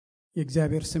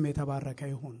የእግዚአብሔር ስም የተባረከ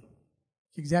ይሁን።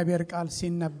 የእግዚአብሔር ቃል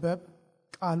ሲነበብ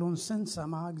ቃሉን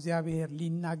ስንሰማ እግዚአብሔር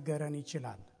ሊናገረን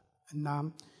ይችላል እና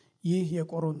ይህ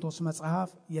የቆሮንቶስ መጽሐፍ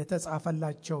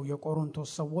የተጻፈላቸው የቆሮንቶስ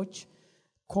ሰዎች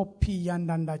ኮፒ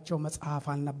እያንዳንዳቸው መጽሐፍ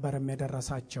አልነበረም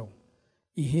የደረሳቸው።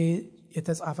 ይሄ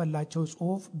የተጻፈላቸው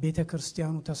ጽሑፍ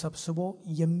ቤተክርስቲያኑ ተሰብስቦ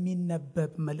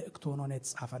የሚነበብ መልእክት ሆኖ ነው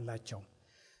የተጻፈላቸው።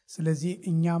 ስለዚህ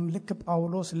እኛም ልክ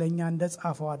ጳውሎስ ለኛ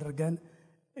እንደጻፈው አድርገን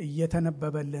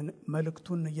እየተነበበልን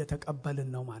መልእክቱን እየተቀበልን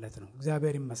ነው ማለት ነው።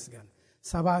 እግዚአብሔር ይመስገን።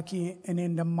 ሰባኪ እኔ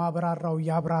እንደማብራራው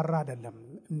ያብራራ አይደለም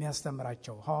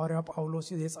የሚያስተምራቸው። ሐዋርያው ጳውሎስ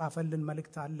የጻፈልን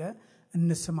መልእክት አለ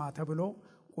እንስማ ተብሎ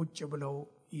ቁጭ ብለው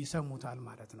ይሰሙታል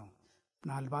ማለት ነው።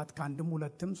 ምናልባት ከአንድም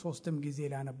ሁለትም ሶስትም ጊዜ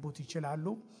ሊያነቡት ይችላሉ።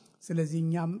 ስለዚህ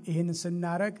እኛም ይህን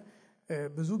ስናረግ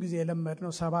ብዙ ጊዜ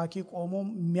የለመድነው ሰባኪ ቆሞ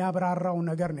የሚያብራራው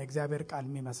ነገር ነው የእግዚአብሔር ቃል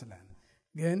የሚመስለን።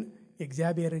 ግን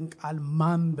የእግዚአብሔርን ቃል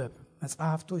ማንበብ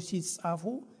መጽሐፍቶች ሲጻፉ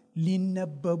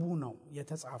ሊነበቡ ነው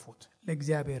የተጻፉት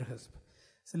ለእግዚአብሔር ሕዝብ።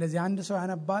 ስለዚህ አንድ ሰው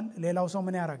ያነባል፣ ሌላው ሰው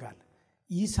ምን ያደርጋል?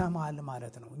 ይሰማል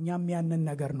ማለት ነው። እኛም ያንን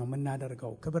ነገር ነው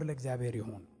የምናደርገው። ክብር ለእግዚአብሔር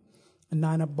ይሁን።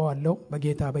 እናነባዋለሁ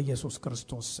በጌታ በኢየሱስ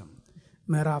ክርስቶስ ስም።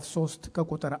 ምዕራፍ 3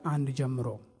 ከቁጥር 1 ጀምሮ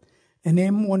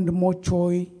እኔም ወንድሞች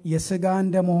ሆይ የሥጋ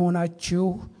እንደመሆናችሁ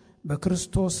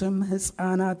በክርስቶስም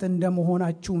ሕፃናት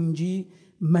እንደመሆናችሁ እንጂ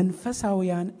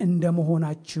መንፈሳውያን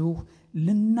እንደመሆናችሁ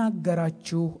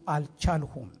ልናገራችሁ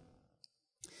አልቻልሁም።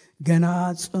 ገና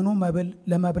ጽኑ መብል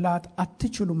ለመብላት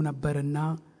አትችሉም ነበርና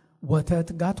ወተት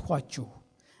ጋትኋችሁ።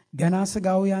 ገና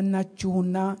ሥጋውያን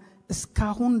ናችሁና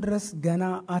እስካሁን ድረስ ገና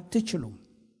አትችሉም።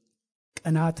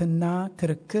 ቅናትና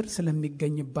ክርክር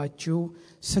ስለሚገኝባችሁ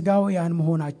ሥጋውያን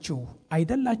መሆናችሁ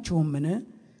አይደላችሁምን?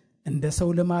 እንደ ሰው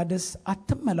ልማድስ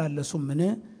አትመላለሱምን?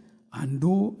 አንዱ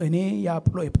እኔ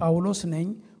የጳውሎስ ነኝ፣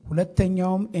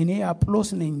 ሁለተኛውም እኔ የአጵሎስ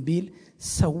ነኝ ቢል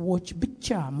ሰዎች ብቻ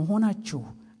መሆናችሁ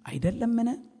አይደለምን?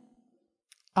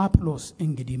 አጵሎስ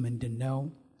እንግዲህ ምንድነው?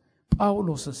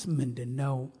 ጳውሎስስ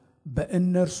ምንድነው?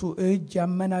 በእነርሱ እጅ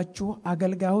ያመናችሁ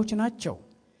አገልጋዮች ናቸው።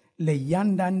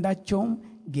 ለእያንዳንዳቸውም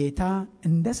ጌታ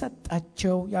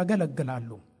እንደሰጣቸው ያገለግላሉ።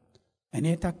 እኔ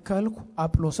ተከልኩ፣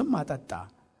 አጵሎስም አጠጣ፣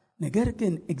 ነገር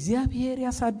ግን እግዚአብሔር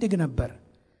ያሳድግ ነበር።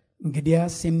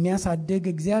 እንግዲያስ የሚያሳድግ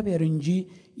እግዚአብሔር እንጂ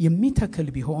የሚተክል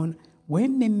ቢሆን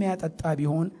ወይም የሚያጠጣ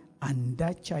ቢሆን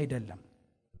አንዳች አይደለም።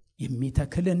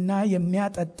 የሚተክልና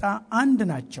የሚያጠጣ አንድ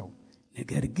ናቸው።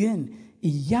 ነገር ግን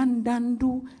እያንዳንዱ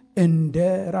እንደ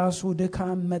ራሱ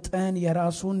ድካም መጠን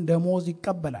የራሱን ደሞዝ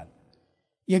ይቀበላል።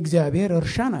 የእግዚአብሔር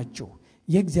እርሻ ናቸው፣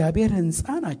 የእግዚአብሔር ሕንፃ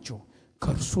ናቸው፣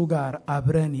 ከእርሱ ጋር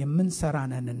አብረን የምንሰራ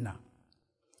ነንና።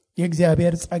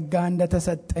 የእግዚአብሔር ጸጋ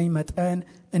እንደተሰጠኝ መጠን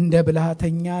እንደ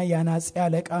ብልሃተኛ የአናጺ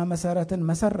አለቃ መሠረትን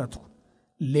መሠረቱ፣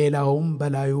 ሌላውም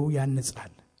በላዩ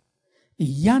ያንጻል።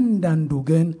 እያንዳንዱ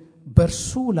ግን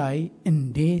በእርሱ ላይ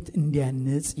እንዴት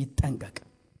እንዲያንጽ ይጠንቀቅ።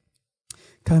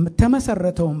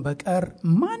 ከተመሠረተውም በቀር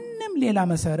ማንም ሌላ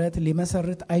መሠረት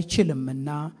ሊመሠርት አይችልምና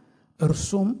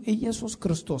እርሱም ኢየሱስ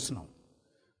ክርስቶስ ነው።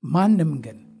 ማንም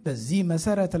ግን በዚህ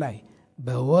መሠረት ላይ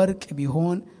በወርቅ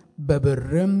ቢሆን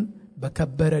በብርም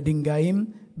በከበረ ድንጋይም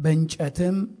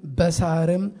በእንጨትም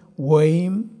በሳርም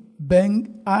ወይም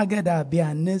በአገዳ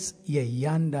ቢያንጽ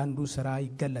የእያንዳንዱ ሥራ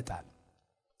ይገለጣል።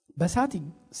 በእሳት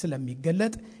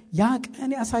ስለሚገለጥ ያ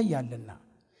ቀን ያሳያልና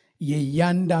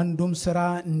የእያንዳንዱም ሥራ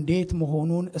እንዴት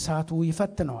መሆኑን እሳቱ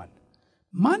ይፈትነዋል።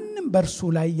 ማንም በእርሱ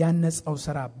ላይ ያነጸው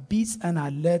ሥራ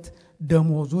ቢጸናለት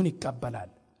ደሞዙን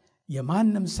ይቀበላል።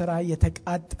 የማንም ሥራ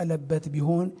የተቃጠለበት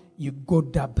ቢሆን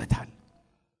ይጎዳበታል።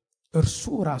 እርሱ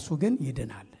ራሱ ግን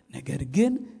ይድናል፣ ነገር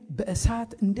ግን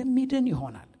በእሳት እንደሚድን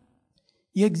ይሆናል።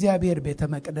 የእግዚአብሔር ቤተ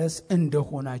መቅደስ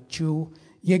እንደሆናችሁ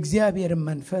የእግዚአብሔር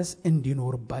መንፈስ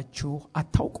እንዲኖርባችሁ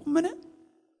አታውቁምን?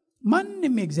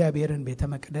 ማንም የእግዚአብሔርን ቤተ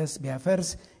መቅደስ ቢያፈርስ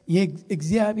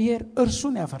እግዚአብሔር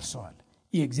እርሱን ያፈርሰዋል።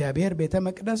 የእግዚአብሔር ቤተ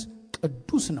መቅደስ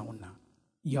ቅዱስ ነውና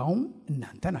ያውም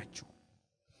እናንተ ናችሁ።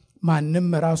 ማንም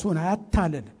ራሱን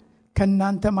አያታልል።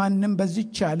 ከእናንተ ማንም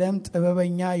በዚች ዓለም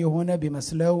ጥበበኛ የሆነ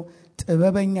ቢመስለው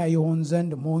ጥበበኛ ይሆን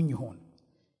ዘንድ ሞኝ ይሆን።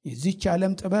 የዚች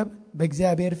ዓለም ጥበብ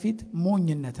በእግዚአብሔር ፊት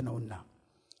ሞኝነት ነውና።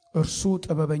 እርሱ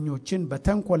ጥበበኞችን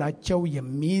በተንኮላቸው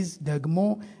የሚይዝ ደግሞ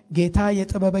ጌታ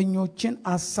የጥበበኞችን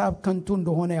አሳብ ከንቱ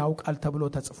እንደሆነ ያውቃል ተብሎ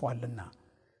ተጽፏልና።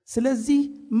 ስለዚህ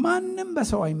ማንም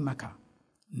በሰው አይመካ፣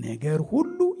 ነገር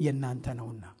ሁሉ የእናንተ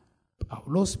ነውና።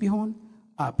 ጳውሎስ ቢሆን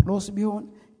አጵሎስ ቢሆን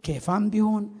ኬፋም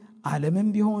ቢሆን ዓለምም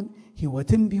ቢሆን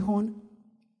ሕይወትም ቢሆን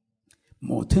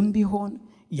ሞትም ቢሆን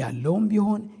ያለውም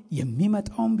ቢሆን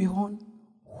የሚመጣውም ቢሆን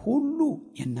ሁሉ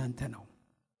የእናንተ ነው።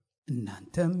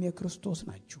 እናንተም የክርስቶስ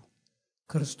ናችሁ፣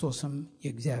 ክርስቶስም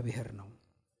የእግዚአብሔር ነው።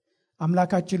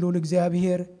 አምላካችን ልዑል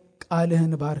እግዚአብሔር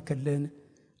ቃልህን ባርክልን።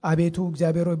 አቤቱ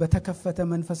እግዚአብሔር ሆይ በተከፈተ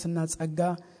መንፈስና ጸጋ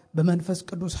በመንፈስ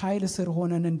ቅዱስ ኃይል ስር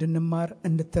ሆነን እንድንማር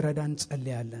እንድትረዳን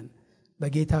ጸልያለን።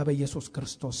 በጌታ በኢየሱስ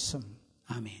ክርስቶስ ስም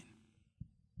አሜን።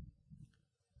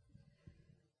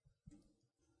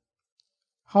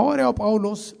 ሐዋርያው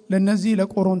ጳውሎስ ለነዚህ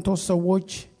ለቆሮንቶስ ሰዎች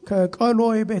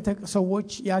ከቀሎይ ቤተ ሰዎች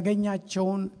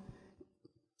ያገኛቸውን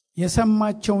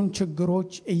የሰማቸውን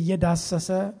ችግሮች እየዳሰሰ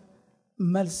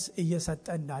መልስ እየሰጠ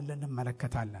እንዳለ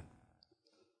እንመለከታለን።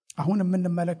 አሁን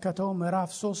የምንመለከተው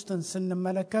ምዕራፍ 3ን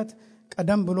ስንመለከት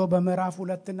ቀደም ብሎ በምዕራፍ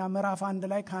 2 እና ምዕራፍ 1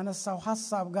 ላይ ካነሳው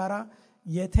ሐሳብ ጋር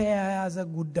የተያያዘ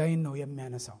ጉዳይን ነው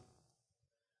የሚያነሳው።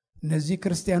 እነዚህ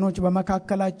ክርስቲያኖች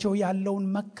በመካከላቸው ያለውን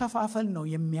መከፋፈል ነው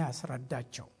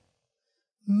የሚያስረዳቸው።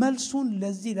 መልሱን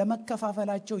ለዚህ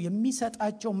ለመከፋፈላቸው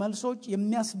የሚሰጣቸው መልሶች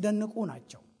የሚያስደንቁ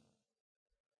ናቸው።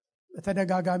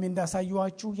 በተደጋጋሚ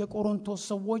እንዳሳየዋችሁ የቆሮንቶስ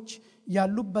ሰዎች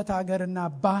ያሉበት ሀገርና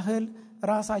ባህል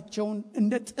ራሳቸውን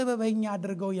እንደ ጥበበኛ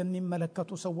አድርገው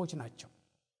የሚመለከቱ ሰዎች ናቸው።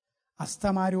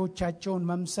 አስተማሪዎቻቸውን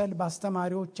መምሰል፣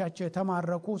 በአስተማሪዎቻቸው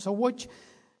የተማረኩ ሰዎች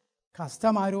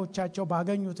ከአስተማሪዎቻቸው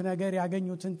ባገኙት ነገር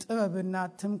ያገኙትን ጥበብና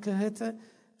ትምክህት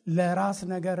ለራስ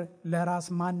ነገር ለራስ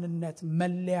ማንነት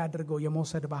መለያ አድርገው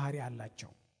የመውሰድ ባህሪ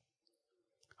አላቸው።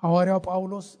 ሐዋርያው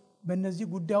ጳውሎስ በእነዚህ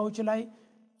ጉዳዮች ላይ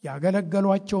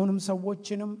ያገለገሏቸውንም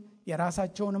ሰዎችንም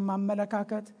የራሳቸውንም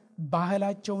አመለካከት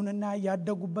ባህላቸውንና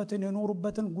ያደጉበትን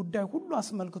የኖሩበትን ጉዳይ ሁሉ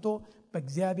አስመልክቶ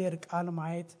በእግዚአብሔር ቃል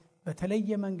ማየት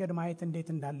በተለየ መንገድ ማየት እንዴት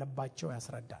እንዳለባቸው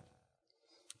ያስረዳል።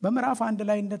 በምዕራፍ 1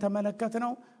 ላይ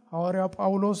እንደተመለከትነው ሐዋርያው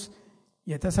ጳውሎስ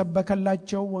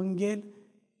የተሰበከላቸው ወንጌል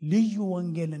ልዩ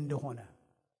ወንጌል እንደሆነ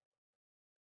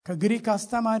ከግሪክ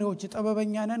አስተማሪዎች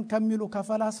ጥበበኛ ነን ከሚሉ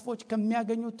ከፈላስፎች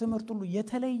ከሚያገኙት ትምህርት ሁሉ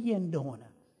የተለየ እንደሆነ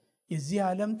የዚህ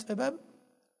ዓለም ጥበብ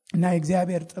እና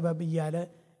የእግዚአብሔር ጥበብ እያለ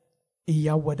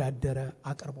እያወዳደረ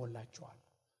አቅርቦላቸዋል።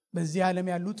 በዚህ ዓለም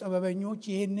ያሉ ጥበበኞች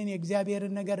ይህንን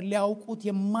የእግዚአብሔርን ነገር ሊያውቁት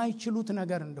የማይችሉት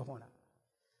ነገር እንደሆነ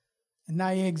እና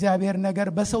የእግዚአብሔር ነገር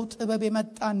በሰው ጥበብ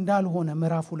የመጣ እንዳልሆነ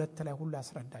ምዕራፍ 2 ላይ ሁሉ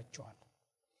ያስረዳቸዋል።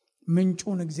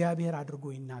 ምንጩን እግዚአብሔር አድርጎ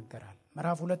ይናገራል።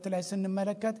 ምዕራፍ 2 ላይ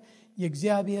ስንመለከት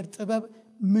የእግዚአብሔር ጥበብ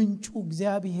ምንጩ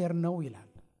እግዚአብሔር ነው ይላል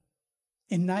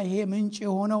እና ይሄ ምንጭ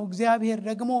የሆነው እግዚአብሔር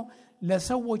ደግሞ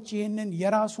ለሰዎች ይህንን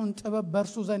የራሱን ጥበብ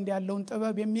በእርሱ ዘንድ ያለውን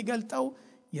ጥበብ የሚገልጠው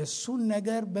የእሱን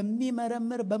ነገር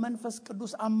በሚመረምር በመንፈስ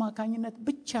ቅዱስ አማካኝነት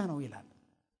ብቻ ነው ይላል።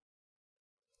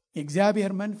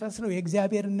 የእግዚአብሔር መንፈስ ነው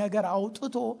የእግዚአብሔርን ነገር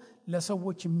አውጥቶ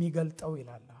ለሰዎች የሚገልጠው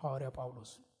ይላል ሐዋርያ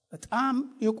ጳውሎስ። በጣም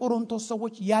የቆሮንቶስ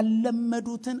ሰዎች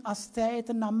ያለመዱትን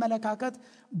አስተያየትና አመለካከት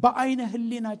በአይነ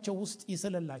ህሊናቸው ውስጥ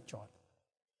ይስልላቸዋል።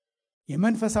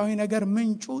 የመንፈሳዊ ነገር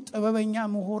ምንጩ ጥበበኛ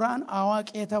ምሁራን አዋቂ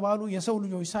የተባሉ የሰው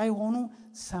ልጆች ሳይሆኑ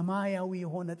ሰማያዊ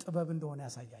የሆነ ጥበብ እንደሆነ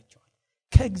ያሳያቸዋል።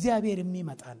 ከእግዚአብሔር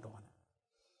የሚመጣ እንደሆነ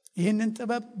ይህንን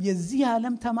ጥበብ የዚህ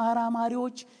ዓለም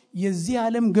ተመራማሪዎች የዚህ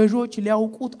ዓለም ገዦች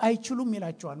ሊያውቁት አይችሉም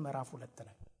ይላቸዋል ምዕራፍ 2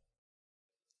 ላይ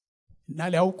እና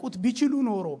ሊያውቁት ቢችሉ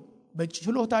ኖሮ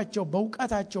በችሎታቸው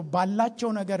በእውቀታቸው ባላቸው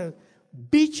ነገር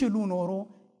ቢችሉ ኖሮ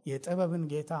የጥበብን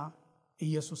ጌታ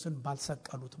ኢየሱስን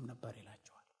ባልሰቀሉትም ነበር ይላቸዋል።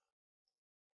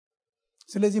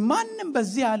 ስለዚህ ማንም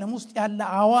በዚህ ዓለም ውስጥ ያለ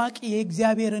አዋቂ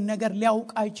የእግዚአብሔርን ነገር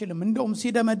ሊያውቅ አይችልም። እንደውም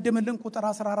ሲደመድምልን ቁጥር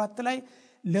 14 ላይ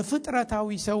ለፍጥረታዊ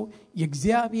ሰው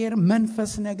የእግዚአብሔር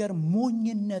መንፈስ ነገር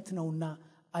ሞኝነት ነውና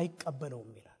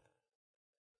አይቀበለውም ይላል።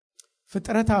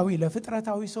 ፍጥረታዊ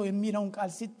ለፍጥረታዊ ሰው የሚለውን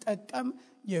ቃል ሲጠቀም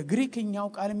የግሪክኛው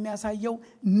ቃል የሚያሳየው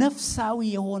ነፍሳዊ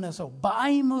የሆነ ሰው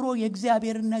በአይምሮ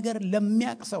የእግዚአብሔርን ነገር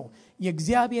ለሚያውቅ ሰው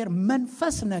የእግዚአብሔር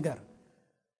መንፈስ ነገር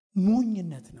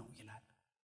ሞኝነት ነው ይላል።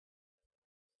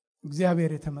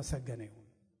 እግዚአብሔር የተመሰገነ ይሁን።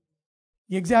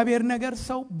 የእግዚአብሔር ነገር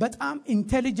ሰው በጣም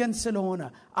ኢንቴሊጀንት ስለሆነ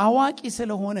አዋቂ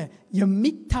ስለሆነ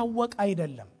የሚታወቅ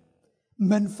አይደለም።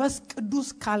 መንፈስ ቅዱስ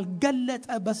ካልገለጠ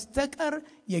በስተቀር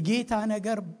የጌታ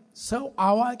ነገር ሰው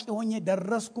አዋቂ ሆኜ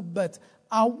ደረስኩበት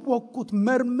አወቅኩት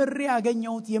መርምሬ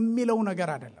ያገኘሁት የሚለው ነገር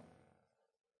አይደለም።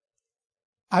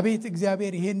 አቤት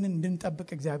እግዚአብሔር ይሄንን እንድንጠብቅ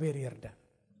እግዚአብሔር ይርዳን።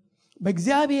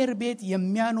 በእግዚአብሔር ቤት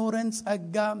የሚያኖረን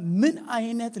ጸጋ ምን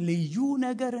አይነት ልዩ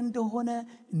ነገር እንደሆነ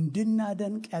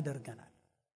እንድናደንቅ ያደርገናል።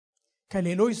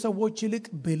 ከሌሎች ሰዎች ይልቅ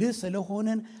ብልህ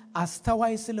ስለሆነን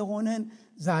አስተዋይ ስለሆነን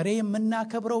ዛሬ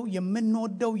የምናከብረው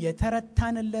የምንወደው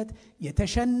የተረታንለት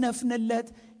የተሸነፍንለት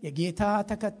የጌታ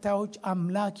ተከታዮች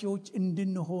አምላኪዎች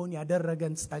እንድንሆን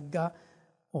ያደረገን ጸጋ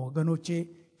ወገኖቼ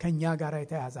ከኛ ጋር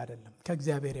የተያያዘ አይደለም፣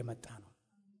 ከእግዚአብሔር የመጣ ነው።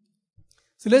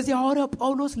 ስለዚህ ሐዋርያው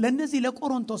ጳውሎስ ለነዚህ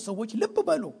ለቆሮንቶስ ሰዎች ልብ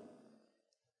በሉ፣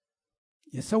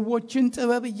 የሰዎችን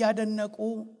ጥበብ እያደነቁ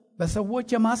በሰዎች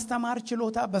የማስተማር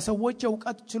ችሎታ በሰዎች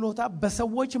የእውቀት ችሎታ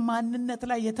በሰዎች ማንነት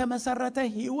ላይ የተመሰረተ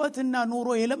ህይወትና ኑሮ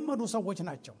የለመዱ ሰዎች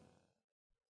ናቸው።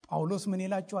 ጳውሎስ ምን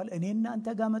ይላቸዋል? እኔ እናንተ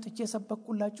ጋር መጥቼ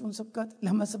የሰበኩላችሁን ስብከት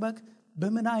ለመስበክ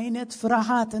በምን አይነት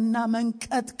ፍርሃትና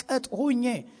መንቀጥቀጥ ሆኜ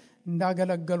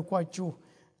እንዳገለገልኳችሁ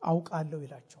አውቃለሁ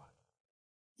ይላቸዋል።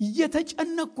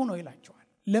 እየተጨነቅኩ ነው ይላቸዋል።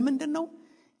 ለምንድን ነው?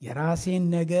 የራሴን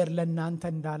ነገር ለእናንተ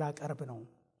እንዳላቀርብ ነው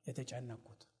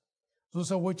የተጨነቅኩት። ብዙ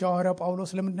ሰዎች ሐዋርያው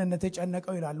ጳውሎስ ለምንድን ነው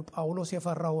የተጨነቀው ይላሉ። ጳውሎስ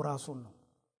የፈራው ራሱን ነው።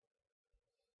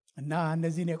 እና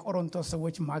እነዚህን የቆሮንቶስ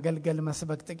ሰዎች ማገልገል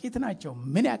መስበክ ጥቂት ናቸው፣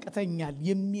 ምን ያቅተኛል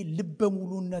የሚል ልበ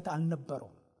ሙሉነት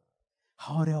አልነበረው።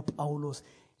 ሐዋርያው ጳውሎስ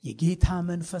የጌታ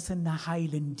መንፈስና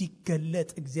ኃይል እንዲገለጥ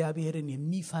እግዚአብሔርን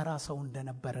የሚፈራ ሰው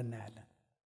እንደነበረ እናያለን።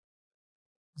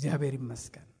 እግዚአብሔር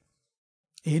ይመስገን።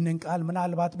 ይህንን ቃል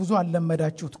ምናልባት ብዙ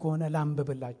አልለመዳችሁት ከሆነ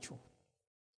ላንብብላችሁ።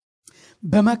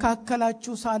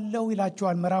 በመካከላችሁ ሳለሁ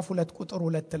ይላችኋል ምዕራፍ 2 ቁጥር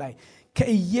 2 ላይ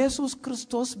ከኢየሱስ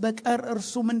ክርስቶስ በቀር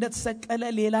እርሱም እንደተሰቀለ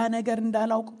ሌላ ነገር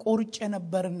እንዳላውቅ ቆርጬ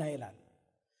ነበርና ይላል።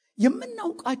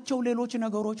 የምናውቃቸው ሌሎች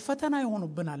ነገሮች ፈተና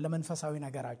ይሆኑብናል ለመንፈሳዊ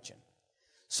ነገራችን።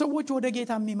 ሰዎች ወደ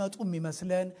ጌታ የሚመጡ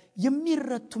የሚመስለን፣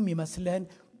 የሚረቱ የሚመስለን፣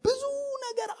 ብዙ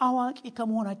ነገር አዋቂ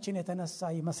ከመሆናችን የተነሳ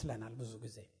ይመስለናል ብዙ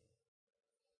ጊዜ።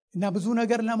 እና ብዙ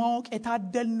ነገር ለማወቅ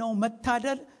የታደልነው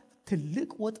መታደል ትልቅ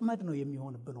ወጥመድ ነው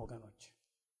የሚሆንብን ወገኖች።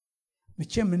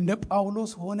 መቼም እንደ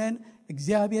ጳውሎስ ሆነን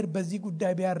እግዚአብሔር በዚህ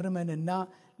ጉዳይ ቢያርመንና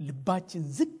ልባችን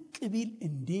ዝቅ ቢል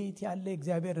እንዴት ያለ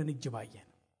እግዚአብሔርን እጅ ባየን።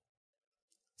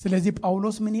 ስለዚህ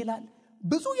ጳውሎስ ምን ይላል?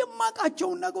 ብዙ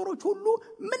የማውቃቸውን ነገሮች ሁሉ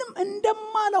ምንም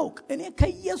እንደማላውቅ እኔ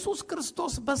ከኢየሱስ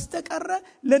ክርስቶስ በስተቀር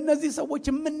ለነዚህ ሰዎች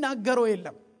የምናገረው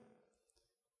የለም።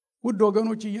 ውድ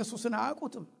ወገኖች ኢየሱስን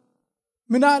አያውቁትም።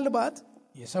 ምናልባት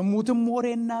የሰሙትም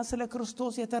ወሬና ስለ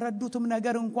ክርስቶስ የተረዱትም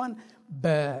ነገር እንኳን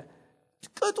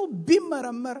በቅጡ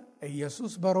ቢመረመር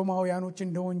ኢየሱስ በሮማውያኖች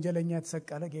እንደ ወንጀለኛ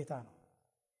የተሰቀለ ጌታ ነው።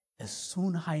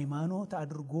 እሱን ሃይማኖት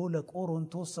አድርጎ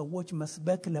ለቆሮንቶስ ሰዎች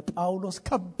መስበክ ለጳውሎስ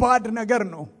ከባድ ነገር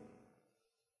ነው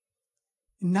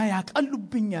እና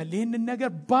ያቀሉብኛል፣ ይህንን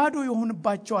ነገር ባዶ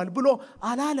ይሆንባቸዋል ብሎ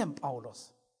አላለም ጳውሎስ።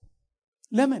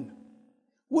 ለምን?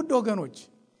 ውድ ወገኖች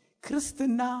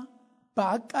ክርስትና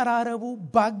በአቀራረቡ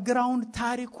ባክግራውንድ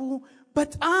ታሪኩ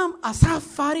በጣም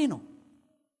አሳፋሪ ነው።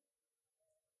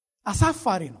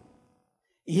 አሳፋሪ ነው።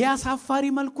 ይሄ አሳፋሪ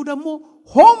መልኩ ደግሞ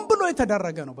ሆን ብሎ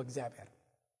የተደረገ ነው በእግዚአብሔር።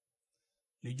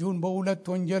 ልጁን በሁለት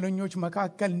ወንጀለኞች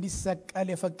መካከል እንዲሰቀል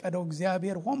የፈቀደው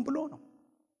እግዚአብሔር ሆን ብሎ ነው።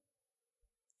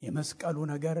 የመስቀሉ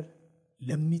ነገር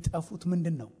ለሚጠፉት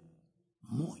ምንድነው?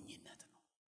 ሞኝነት ነው።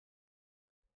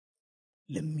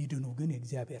 ለሚድኑ ግን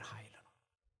የእግዚአብሔር ኃይል ነው።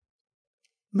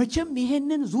 መቼም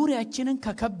ይሄንን ዙሪያችንን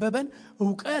ከከበበን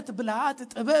ዕውቀት፣ ብልሃት፣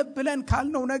 ጥበብ ብለን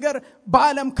ካልነው ነገር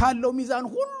በዓለም ካለው ሚዛን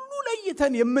ሁሉ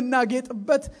ለይተን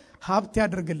የምናጌጥበት ሀብት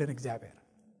ያድርግልን እግዚአብሔር።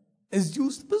 እዚህ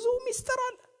ውስጥ ብዙ ሚስጥር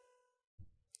አለ።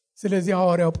 ስለዚህ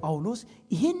ሐዋርያው ጳውሎስ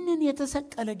ይህንን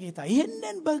የተሰቀለ ጌታ፣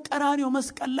 ይህንን በቀራንዮ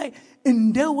መስቀል ላይ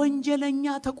እንደ ወንጀለኛ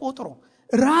ተቆጥሮ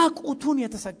ራቁቱን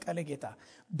የተሰቀለ ጌታ፣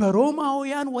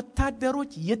 በሮማውያን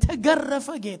ወታደሮች የተገረፈ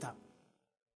ጌታ፣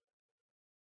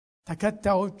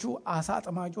 ተከታዮቹ አሳ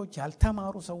አጥማጆች፣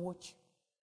 ያልተማሩ ሰዎች፣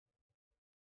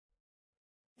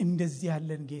 እንደዚህ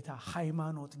ያለን ጌታ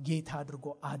ሃይማኖት ጌታ አድርጎ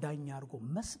አዳኝ አድርጎ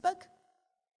መስበክ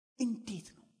እንዴት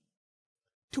ነው?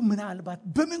 ምናልባት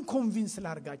በምን ኮንቪንስ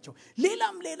ላርጋቸው?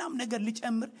 ሌላም ነገር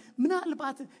ሊጨምር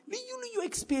ምናልባት ልዩ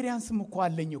ኤክስፔሪየንስም እኮ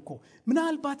አለኝ እኮ።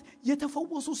 ምናልባት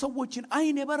የተፈወሱ ሰዎችን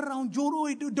አይን የበራውን ጆሮ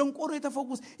ደንቆሮ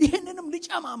የተፈወስ ይሄንንም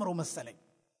ልጨማምረው መሰለኝ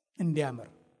እንዲያምር።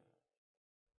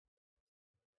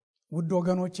 ውድ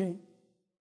ወገኖቼ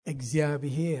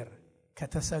እግዚአብሔር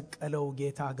ከተሰቀለው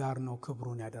ጌታ ጋር ነው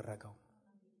ክብሩን ያደረገው።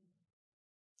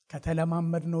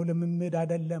 ከተለማመድነው ልምምድ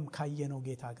አይደለም፣ ካየነው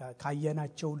ጌታ ጋር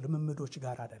ካየናቸው ልምምዶች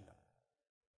ጋር አይደለም።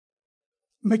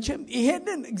 መቼም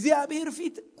ይሄንን እግዚአብሔር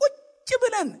ፊት ቁጭ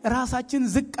ብለን ራሳችን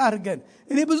ዝቅ አድርገን፣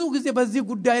 እኔ ብዙ ጊዜ በዚህ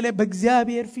ጉዳይ ላይ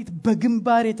በእግዚአብሔር ፊት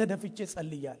በግንባሬ ተደፍቼ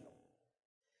ጸልያለሁ።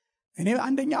 እኔ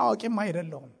አንደኛ አዋቂም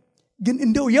አይደለሁም፣ ግን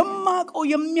እንደው የማቀው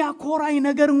የሚያኮራኝ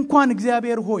ነገር እንኳን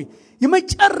እግዚአብሔር ሆይ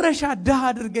የመጨረሻ ድሃ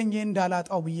አድርገኝ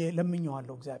እንዳላጣው ብዬ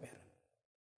ለምኜዋለሁ እግዚአብሔር።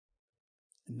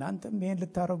 እናንተም ይሄን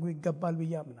ልታረጉ ይገባል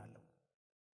ብዬ አምናለሁ።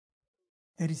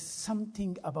 There is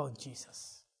something about Jesus.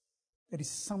 There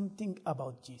is something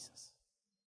about Jesus.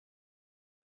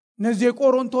 እነዚህ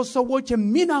የቆሮንቶስ ሰዎች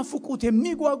የሚናፍቁት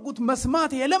የሚጓጉት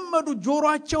መስማት የለመዱት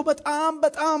ጆሮአቸው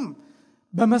በጣም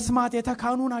በመስማት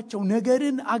የተካኑ ናቸው።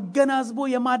 ነገርን አገናዝቦ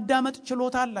የማዳመጥ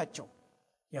ችሎታ አላቸው።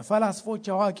 የፈላስፎች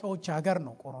አዋቂዎች ሀገር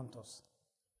ነው ቆሮንቶስ።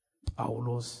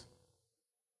 ጳውሎስ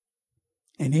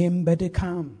እኔም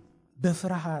በድካም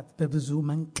በፍርሃት በብዙ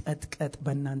መንቀጥቀጥ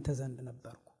በእናንተ ዘንድ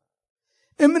ነበርኩ።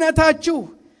 እምነታችሁ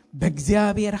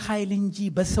በእግዚአብሔር ኃይል እንጂ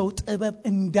በሰው ጥበብ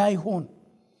እንዳይሆን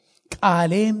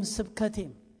ቃሌም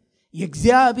ስብከቴም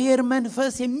የእግዚአብሔር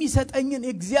መንፈስ የሚሰጠኝን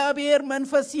የእግዚአብሔር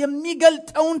መንፈስ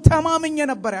የሚገልጠውን ተማምኜ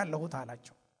ነበር ያለሁት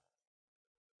አላቸው።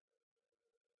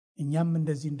 እኛም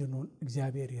እንደዚህ እንድንሆን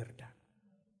እግዚአብሔር ይርዳል።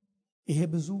 ይሄ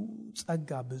ብዙ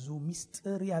ጸጋ ብዙ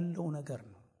ምስጢር ያለው ነገር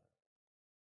ነው።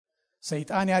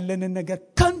 ሰይጣን ያለንን ነገር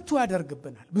ከንቱ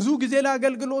ያደርግብናል። ብዙ ጊዜ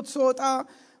ለአገልግሎት ስወጣ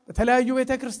በተለያዩ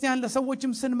ቤተክርስቲያን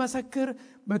ለሰዎችም ስንመሰክር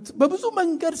በብዙ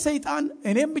መንገድ ሰይጣን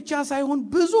እኔም ብቻ ሳይሆን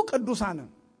ብዙ ቅዱሳንን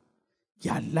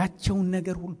ያላቸውን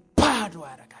ነገር ሁሉ ባዶ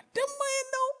ያደርጋል። ደሞ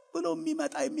ነው ብሎ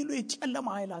የሚመጣ የሚሉ የጨለማ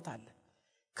ኃይላት አለ።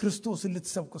 ክርስቶስን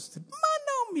ልትሰብኩ ስትል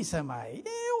ማነው የሚሰማይ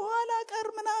ኋላ ቀር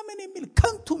ምናምን የሚል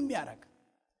ከንቱ የሚያደርግ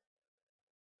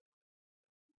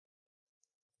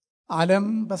ዓለም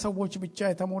በሰዎች ብቻ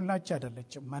የተሞላች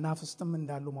አይደለችም። መናፍስትም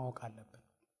እንዳሉ ማወቅ አለብን።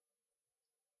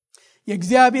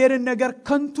 የእግዚአብሔርን ነገር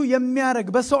ከንቱ የሚያደርግ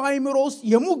በሰው አእምሮ ውስጥ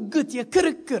የሙግት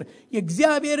የክርክር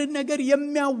የእግዚአብሔርን ነገር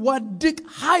የሚያዋድቅ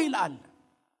ኃይል አለ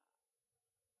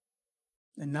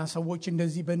እና ሰዎች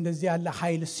እንደዚህ በእንደዚህ ያለ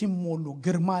ኃይል ሲሞሉ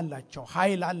ግርማ አላቸው፣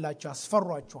 ኃይል አላቸው፣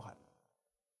 ያስፈሯቸዋል።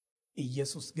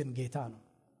 ኢየሱስ ግን ጌታ ነው።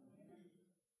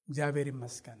 እግዚአብሔር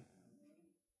ይመስገን።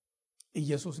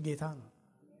 ኢየሱስ ጌታ ነው።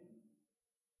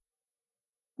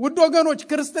 ውድ ወገኖች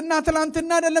ክርስትና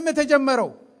ትላንትና አይደለም የተጀመረው።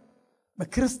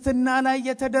 በክርስትና ላይ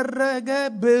የተደረገ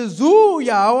ብዙ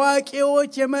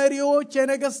የአዋቂዎች የመሪዎች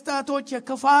የነገስታቶች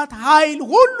የክፋት ኃይል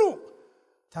ሁሉ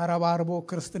ተረባርቦ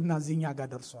ክርስትና እዚህኛ ጋር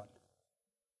ደርሷል።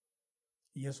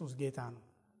 ኢየሱስ ጌታ ነው።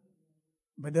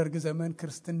 በደርግ ዘመን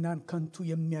ክርስትናን ከንቱ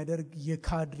የሚያደርግ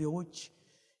የካድሬዎች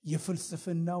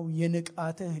የፍልስፍናው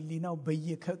የንቃተ ህሊናው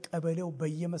በየቀበሌው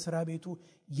በየመስሪያ ቤቱ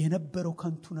የነበረው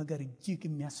ከንቱ ነገር እጅግ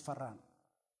የሚያስፈራ ነው።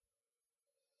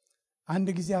 አንድ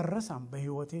ጊዜ አረሳም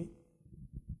በህይወቴ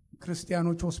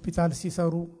ክርስቲያኖች ሆስፒታል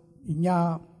ሲሰሩ እኛ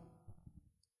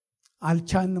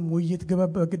አልቻንም። ውይይት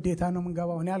ግበብ በግዴታ ነው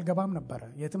የምንገባው። እኔ አልገባም ነበር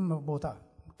የትም ቦታ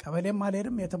ቀበሌም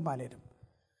አልሄድም የትም አልሄድም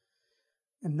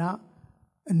እና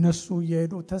እነሱ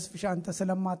የሄዱ ተስፍሽ አንተ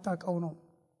ስለማታውቀው ነው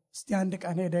እስቲ አንድ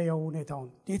ቀን ሄደ ያው ሁኔታውን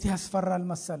እንዴት ያስፈራል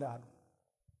መሰለ አሉ።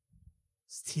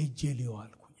 እስቲ ሄጄ ልየው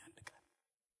አልኩኝ አንድ ቀን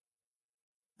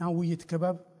እና ውይይት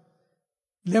ግበብ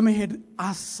ለመሄድ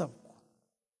አሰብኩ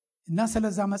እና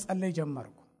ስለዛ መጸለይ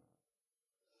ጀመርኩ።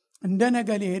 እንደ ነገ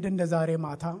ሊሄድ እንደ ዛሬ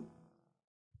ማታ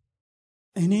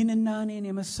እኔንና እኔን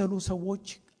የመሰሉ ሰዎች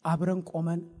አብረን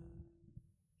ቆመን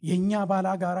የኛ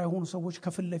ባላጋራ የሆኑ ሰዎች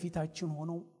ከፊት ለፊታችን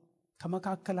ሆነው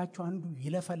ከመካከላቸው አንዱ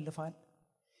ይለፈልፋል።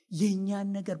 የኛን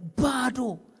ነገር ባዶ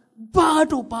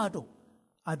ባዶ ባዶ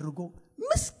አድርጎ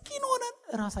ምስኪን ሆነን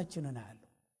ራሳችንን አያለሁ።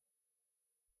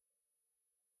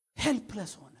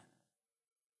 ሄልፕለስ ሆነን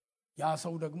ያ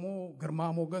ሰው ደግሞ ግርማ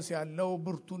ሞገስ ያለው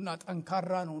ብርቱና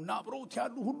ጠንካራ ነውና አብሮት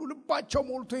ያሉ ሁሉ ልባቸው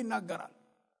ሞልቶ ይናገራል።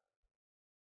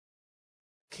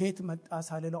 ከየት መጣ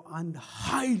ሳልለው አንድ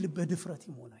ኃይል በድፍረት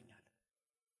ይሞላኛል።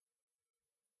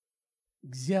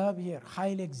 እግዚአብሔር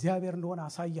ኃይል እግዚአብሔር እንደሆነ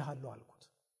አሳያለሁ አልኩት።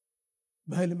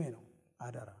 በህልሜ ነው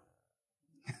አደራ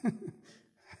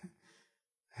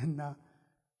እና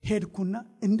ሄድኩና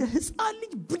እንደ ሕፃን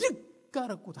ልጅ ብድግ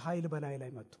አረኩት። ኃይል በላይ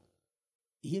ላይ መጥቶ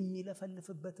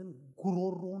የሚለፈልፍበትን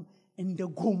ጉሮሮን እንደ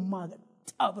ጎማ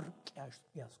ጣብርቅ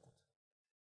ያስኩት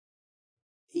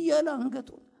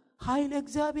እያላንገቱን ኃይል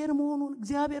እግዚአብሔር መሆኑን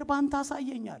እግዚአብሔር ባንተ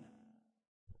አሳየኛል።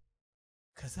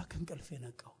 ከዛ ከእንቅልፌ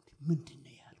ነቃው።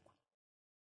 ምንድነው ያልኩ?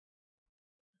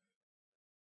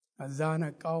 እዛ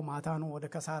ነቃው። ማታ ነው ወደ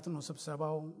ከሰዓት ነው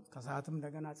ስብሰባው። ከሰዓትም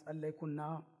እንደገና ጸለይኩና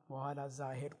በኋላ እዛ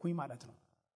ሄድኩኝ ማለት ነው።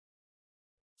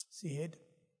 ሲሄድ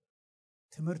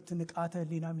ትምህርት ንቃተ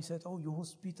ህሊና የሚሰጠው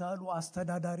የሆስፒታሉ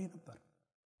አስተዳዳሪ ነበር።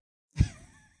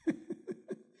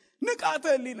 ንቃተ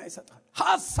ህሊና ይሰጣል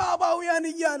ሐሳባውያን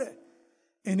እያለ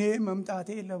እኔ መምጣቴ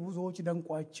ለብዙዎች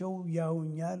ደንቋቸው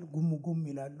ያውኛል፣ ጉምጉም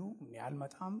ይላሉ። እኔ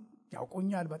አልመጣም፣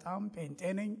 ያውቁኛል፣ በጣም ጴንጤ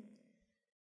ነኝ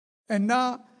እና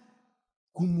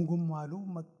ጉምጉም አሉ።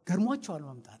 ገርሟቸዋል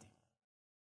መምጣቴ።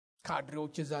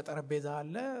 ካድሬዎች እዛ ጠረጴዛ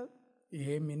አለ። ይሄ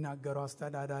የሚናገረው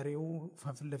አስተዳዳሪው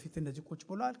ፊት ለፊት እንደዚህ ቁጭ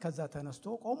ብሏል። ከዛ ተነስቶ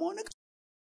ቆሞ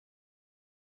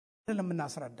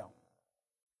ለምናስረዳው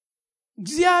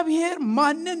እግዚአብሔር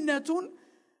ማንነቱን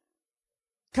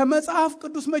ከመጽሐፍ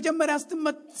ቅዱስ መጀመሪያ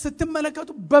ስትመለከቱ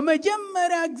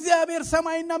በመጀመሪያ እግዚአብሔር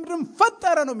ሰማይና ምድርን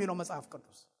ፈጠረ ነው የሚለው መጽሐፍ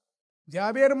ቅዱስ።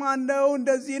 እግዚአብሔር ማን ነው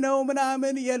እንደዚህ ነው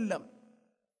ምናምን የለም።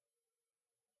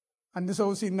 አንድ ሰው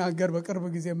ሲናገር በቅርብ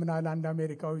ጊዜ ምን አለ፣ አንድ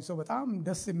አሜሪካዊ ሰው በጣም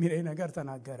ደስ የሚለኝ ነገር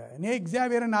ተናገረ። እኔ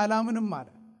እግዚአብሔርን አላምንም አለ።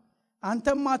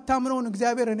 አንተም አታምነውን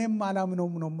እግዚአብሔር እኔም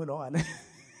አላምነውም ነው የምለው አለ።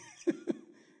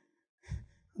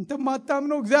 አንተም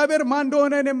አታምነው እግዚአብሔር ማን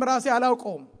እንደሆነ እኔም ራሴ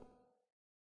አላውቀውም።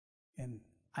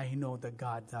 I know the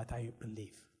God that I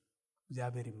believe.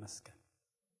 እግዚአብሔር ይመስገን።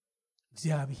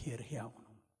 እግዚአብሔር ሕያው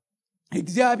ነው።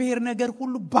 እግዚአብሔር ነገር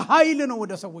ሁሉ በኃይል ነው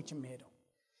ወደ ሰዎች የሚሄደው።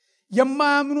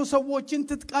 የማያምኑ ሰዎችን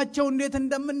ትጥቃቸው እንዴት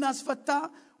እንደምናስፈታ፣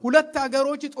 ሁለት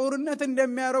ሀገሮች ጦርነት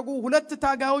እንደሚያደርጉ፣ ሁለት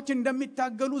ታጋዮች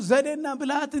እንደሚታገሉ ዘዴና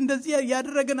ብልሃት እንደዚህ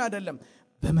ያደረግን አይደለም፣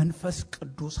 በመንፈስ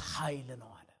ቅዱስ ኃይል ነው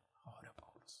አለ ሐዋርያው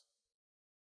ጳውሎስ።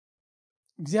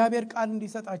 እግዚአብሔር ቃል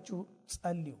እንዲሰጣችሁ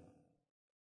ጸልዩ።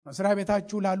 መስሪያ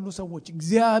ቤታችሁ ላሉ ሰዎች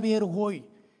እግዚአብሔር ሆይ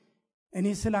እኔ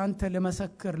ስላንተ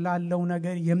ለመሰክር ላለው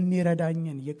ነገር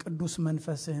የሚረዳኝን የቅዱስ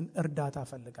መንፈስህን እርዳታ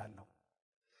ፈልጋለሁ።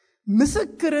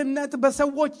 ምስክርነት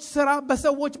በሰዎች ሥራ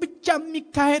በሰዎች ብቻ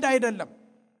የሚካሄድ አይደለም።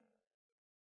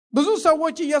 ብዙ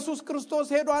ሰዎች ኢየሱስ ክርስቶስ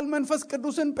ሄዷል መንፈስ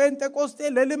ቅዱስን ጴንጤቆስጤ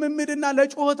ለልምምድና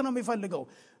ለጩኸት ነው የሚፈልገው።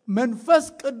 መንፈስ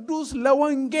ቅዱስ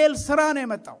ለወንጌል ሥራ ነው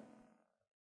የመጣው።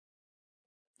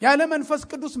 ያለ መንፈስ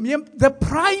ቅዱስ the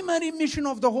primary mission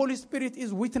of the Holy Spirit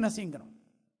is witnessing ነው።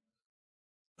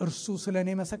 እርሱ ስለኔ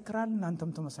መሰክራል፣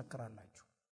 እናንተም ትመሰክራላችሁ።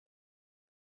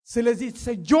 ስለዚህ it's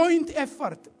a joint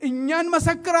effort። እኛን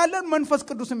መሰክራለን፣ መንፈስ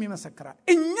ቅዱስም ይመሰክራል።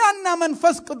 እኛና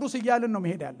መንፈስ ቅዱስ እያልን ነው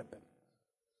መሄድ ያለብን።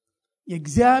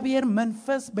 የእግዚአብሔር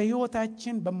መንፈስ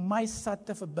በሕይወታችን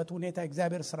በማይሳተፍበት ሁኔታ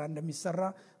እግዚአብሔር ሥራ እንደሚሰራ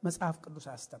መጽሐፍ ቅዱስ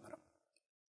አያስተምርም።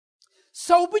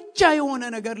 ሰው ብቻ የሆነ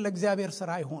ነገር ለእግዚአብሔር ሥራ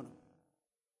አይሆንም።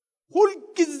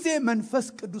 ሁልጊዜ መንፈስ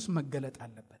ቅዱስ መገለጥ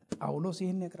አለበት። ጳውሎስ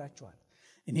ይህን ይነግራቸዋል።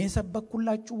 እኔ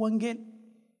የሰበኩላችሁ ወንጌል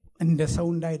እንደ ሰው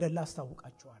እንዳይደለ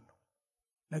አስታውቃችኋለሁ።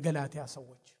 ለገላትያ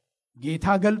ሰዎች ጌታ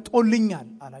ገልጦልኛል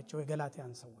አላቸው።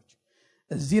 የገላትያን ሰዎች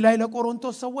እዚህ ላይ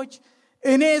ለቆሮንቶስ ሰዎች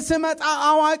እኔ ስመጣ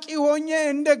አዋቂ ሆኜ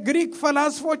እንደ ግሪክ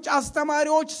ፈላስፎች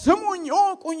አስተማሪዎች ስሙኝ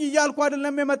ወቁኝ እያልኩ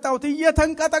አይደለም የመጣሁት፣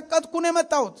 እየተንቀጠቀጥኩ ነው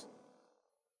የመጣሁት።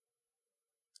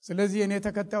 ስለዚህ እኔ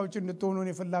ተከታዮች እንድትሆኑ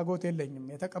እኔ ፍላጎት የለኝም።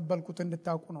 የተቀበልኩት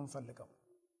እንድታውቁ ነው የምፈልገው።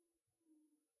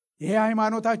 ይሄ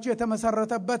ሃይማኖታችሁ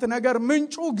የተመሰረተበት ነገር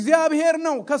ምንጩ እግዚአብሔር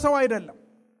ነው፣ ከሰው አይደለም።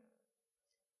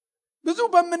 ብዙ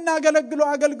በመናገለግለው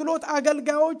አገልግሎት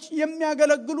አገልጋዮች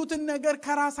የሚያገለግሉትን ነገር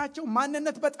ከራሳቸው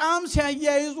ማንነት በጣም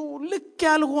ሲያያይዙ ልክ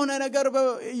ያልሆነ ነገር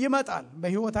ይመጣል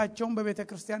በህይወታቸውም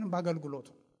በቤተክርስቲያንም በአገልግሎቱ።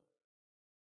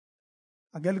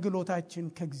 አገልግሎታችን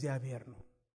ከእግዚአብሔር ነው።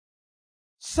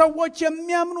 ሰዎች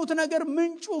የሚያምኑት ነገር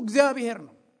ምንጩ እግዚአብሔር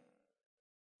ነው።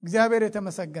 እግዚአብሔር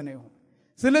የተመሰገነ ይሁን።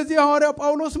 ስለዚህ ሐዋርያው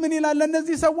ጳውሎስ ምን ይላል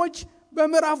ለነዚህ ሰዎች?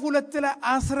 በምዕራፍ 2 ላይ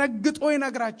አስረግጦ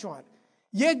ይነግራቸዋል።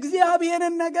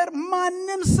 የእግዚአብሔርን ነገር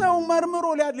ማንም ሰው መርምሮ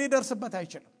ሊደርስበት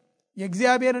አይችልም።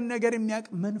 የእግዚአብሔርን ነገር የሚያውቅ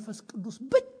መንፈስ ቅዱስ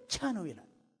ብቻ ነው ይላል።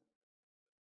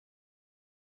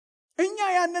 እኛ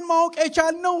ያንን ማወቅ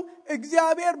የቻልነው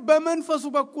እግዚአብሔር በመንፈሱ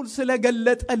በኩል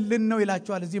ስለገለጠልን ነው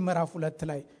ይላቸዋል። እዚህ ምዕራፍ 2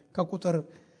 ላይ ከቁጥር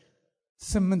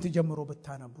 8 ጀምሮ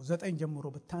ብታነቡ 9 ጀምሮ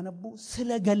ብታነቡ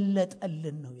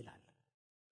ስለገለጠልን ነው ይላል።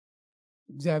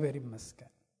 እግዚአብሔር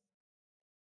ይመስገን።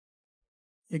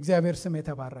 የእግዚአብሔር ስም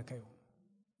የተባረከ ይሁን።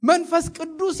 መንፈስ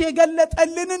ቅዱስ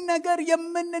የገለጠልንን ነገር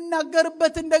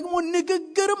የምንናገርበትን ደግሞ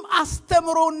ንግግርም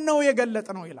አስተምሮን ነው የገለጠ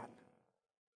ነው ይላል።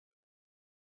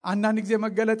 አንዳንድ ጊዜ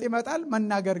መገለጥ ይመጣል፣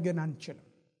 መናገር ግን አንችልም።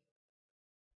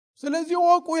 ስለዚህ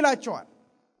ወቁ ይላቸዋል።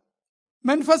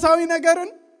 መንፈሳዊ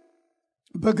ነገርን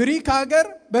በግሪክ ሀገር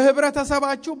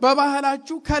በህብረተሰባችሁ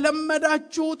በባህላችሁ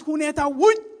ከለመዳችሁት ሁኔታ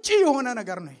ውጪ የሆነ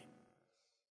ነገር ነው።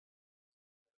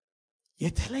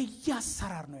 የተለየ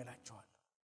አሰራር ነው ይላቸዋል።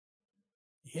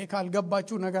 ይሄ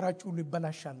ካልገባችሁ ነገራችሁ ሁሉ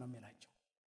ይበላሻል ነው የሚላቸው።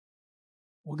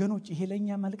 ወገኖች ይሄ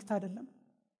ለኛ መልእክት አይደለም፣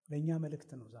 ለኛ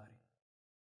መልእክት ነው። ዛሬ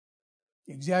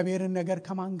የእግዚአብሔርን ነገር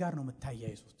ከማን ጋር ነው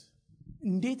የምታያይዙት?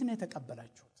 እንዴት ነው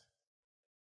የተቀበላችሁት?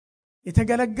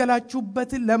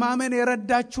 የተገለገላችሁበትን ለማመን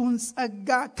የረዳችሁን ጸጋ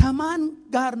ከማን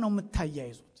ጋር ነው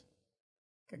የምታያይዙት?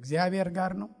 ከእግዚአብሔር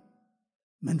ጋር ነው።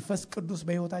 መንፈስ ቅዱስ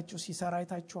በሕይወታችሁ ሲሰራ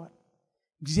አይታችኋል?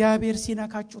 እግዚአብሔር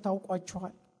ሲነካችሁ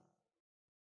ታውቋችኋል?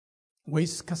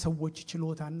 ወይስ ከሰዎች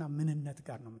ችሎታና ምንነት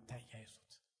ጋር ነው የምታያይዙት?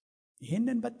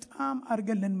 ይህንን በጣም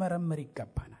አድርገን ልንመረምር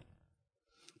ይገባናል።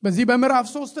 በዚህ በምዕራፍ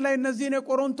 3 ላይ እነዚህን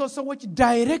የቆሮንቶስ ሰዎች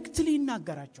ዳይሬክትሊ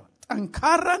ይናገራቸዋል።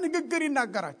 ጠንካራ ንግግር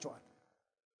ይናገራቸዋል።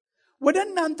 ወደ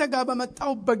እናንተ ጋር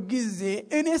በመጣሁበት ጊዜ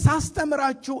እኔ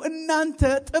ሳስተምራችሁ እናንተ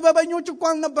ጥበበኞች እኮ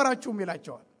አልነበራችሁም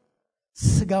ይላቸዋል።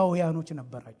 ስጋውያኖች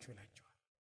ነበራችሁ ይላቸዋል።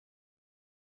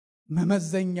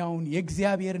 መመዘኛውን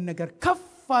የእግዚአብሔርን ነገር ከፍ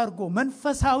አድርጎ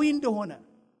መንፈሳዊ እንደሆነ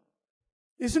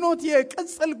ኢስኖት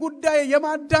የቅጽል ጉዳይ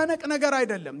የማዳነቅ ነገር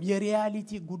አይደለም፣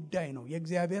 የሪያሊቲ ጉዳይ ነው።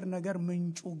 የእግዚአብሔር ነገር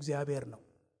ምንጩ እግዚአብሔር ነው።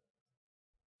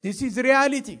 this is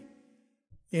reality።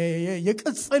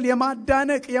 የቅጽል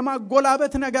የማዳነቅ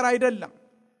የማጎላበት ነገር አይደለም፣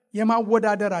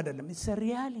 የማወዳደር አይደለም። it's a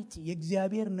reality።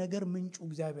 የእግዚአብሔር ነገር ምንጩ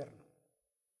እግዚአብሔር ነው።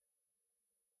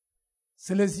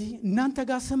 ስለዚህ እናንተ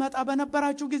ጋር ስመጣ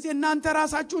በነበራችሁ ጊዜ እናንተ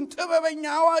ራሳችሁን ጥበበኛ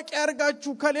አዋቂ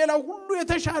አርጋችሁ ከሌላው ሁሉ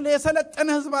የተሻለ የሰለጠነ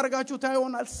ሕዝብ አርጋችሁ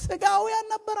ታዩናል። ስጋውያን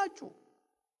ነበራችሁ።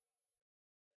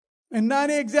 እና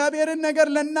እኔ እግዚአብሔርን ነገር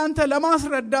ለእናንተ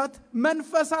ለማስረዳት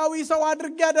መንፈሳዊ ሰው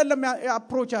አድርጌ አይደለም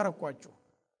አፕሮች ያረኳችሁ።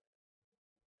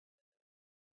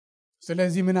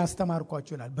 ስለዚህ ምን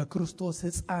አስተማርኳችሁ ይላል? በክርስቶስ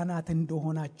ሕፃናት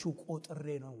እንደሆናችሁ ቆጥሬ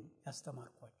ነው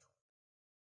ያስተማርኳችሁ።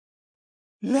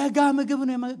 ለጋ ምግብ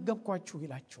ነው የመገብኳችሁ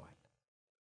ይላችኋል።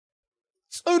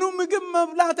 ጽኑ ምግብ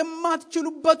መብላት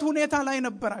የማትችሉበት ሁኔታ ላይ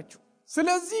ነበራችሁ።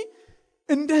 ስለዚህ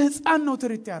እንደ ሕፃን ነው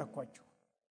ትሪት ያረኳችሁ።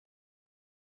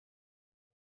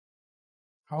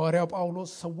 ሐዋርያው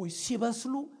ጳውሎስ ሰዎች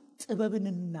ሲበስሉ ጥበብን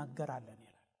እንናገራለን ይላል።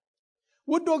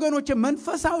 ውድ ወገኖቼ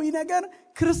መንፈሳዊ ነገር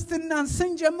ክርስትናን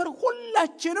ስንጀምር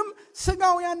ሁላችንም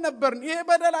ስጋውያን ነበርን። ይሄ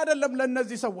በደል አይደለም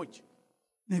ለነዚህ ሰዎች።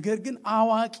 ነገር ግን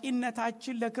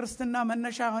አዋቂነታችን ለክርስትና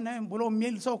መነሻ ሆነ ብሎ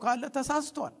የሚል ሰው ካለ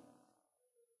ተሳስቷል።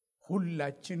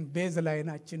 ሁላችን ቤዝ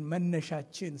ላይናችን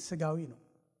መነሻችን ስጋዊ ነው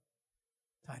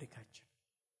ታሪካችን።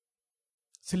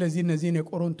 ስለዚህ እነዚህን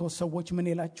የቆሮንቶስ ሰዎች ምን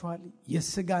ይላቸዋል?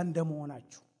 የስጋ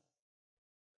እንደመሆናችሁ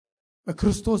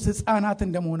በክርስቶስ ሕፃናት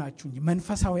እንደመሆናችሁ እንጂ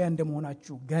መንፈሳዊያን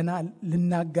እንደመሆናችሁ ገና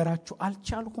ልናገራችሁ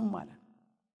አልቻልኩም ማለት።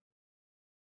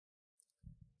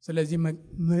 ስለዚህ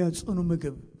ጽኑ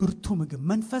ምግብ፣ ብርቱ ምግብ፣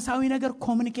 መንፈሳዊ ነገር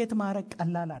ኮሙኒኬት ማድረግ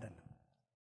ቀላል አይደለም።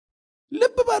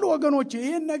 ልብ በሉ ወገኖች፣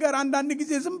 ይህን ነገር አንዳንድ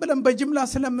ጊዜ ዝም ብለን በጅምላ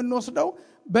ስለምንወስደው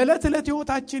በዕለት ዕለት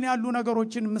ሕይወታችን ያሉ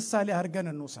ነገሮችን ምሳሌ አድርገን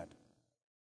እንውሰድ።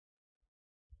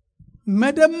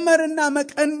 መደመርና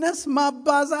መቀነስ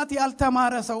ማባዛት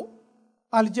ያልተማረ ሰው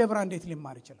አልጀብራ እንዴት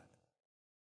ሊማር ይችላል?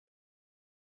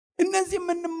 እነዚህ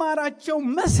የምንማራቸው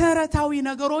መሰረታዊ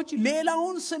ነገሮች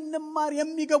ሌላውን ስንማር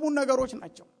የሚገቡ ነገሮች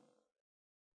ናቸው።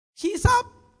 ሂሳብ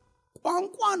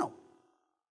ቋንቋ ነው።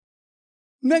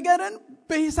 ነገርን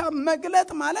በሂሳብ መግለጥ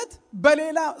ማለት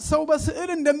በሌላ ሰው በስዕል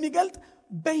እንደሚገልጥ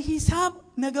በሂሳብ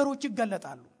ነገሮች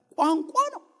ይገለጣሉ። ቋንቋ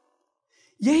ነው።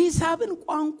 የሂሳብን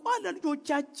ቋንቋ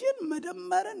ለልጆቻችን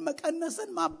መደመርን፣ መቀነስን፣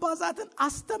 ማባዛትን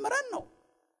አስተምረን ነው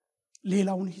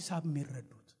ሌላውን ሂሳብ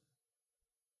የሚረዱት።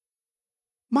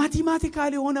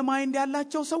 ማቴማቲካል የሆነ ማይንድ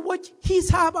ያላቸው ሰዎች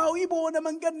ሂሳባዊ በሆነ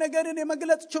መንገድ ነገርን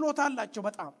የመግለጽ ችሎታ አላቸው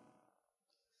በጣም።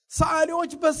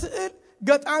 ሰዓሊዎች በስዕል፣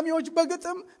 ገጣሚዎች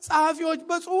በግጥም፣ ጸሐፊዎች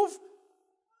በጽሁፍ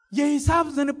የሂሳብ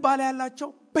ዝንባሌ ያላቸው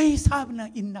በሂሳብ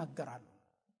ይናገራሉ።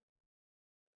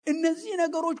 እነዚህ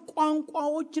ነገሮች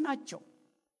ቋንቋዎች ናቸው።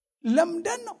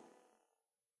 ለምደን ነው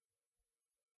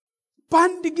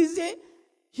በአንድ ጊዜ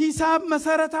ሂሳብ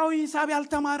መሰረታዊ ሂሳብ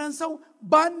ያልተማረን ሰው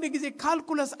በአንድ ጊዜ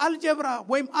ካልኩለስ፣ አልጀብራ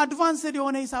ወይም አድቫንስድ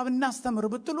የሆነ ሂሳብ እናስተምር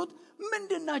ብትሉት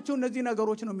ምንድናቸው እነዚህ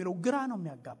ነገሮች ነው የሚለው ግራ ነው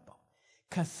የሚያጋባው።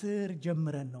 ከስር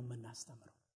ጀምረን ነው የምናስተምረው።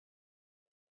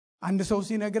 አንድ ሰው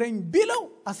ሲነግረኝ ቢለው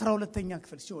 12ኛ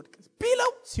ክፍል ሲወድቅ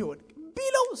ቢለው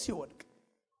ሲወድቅ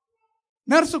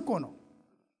ነርስ እኮ ነው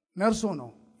ነርሱ ነው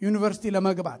ዩኒቨርሲቲ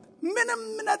ለመግባት ምንም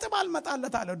ነጥብ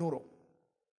አልመጣለት አለ ድሮ።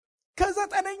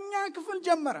 ከ9ኛ ክፍል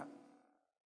ጀመረ።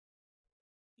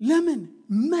 ለምን?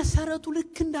 መሰረቱ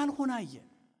ልክ እንዳልሆነ አየ።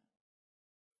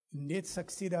 እንዴት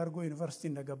ሰክሲድ አድርጎ ዩኒቨርሲቲ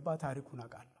እንደገባ ታሪኩን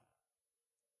አውቃለሁ።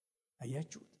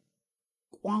 አያችሁ፣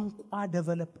 ቋንቋ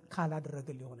ዴቨሎፕ ካላደረገ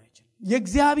ሊሆን አይችልም።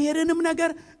 የእግዚአብሔርንም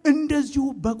ነገር እንደዚሁ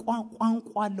በቋንቋ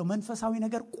አለው። መንፈሳዊ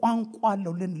ነገር ቋንቋ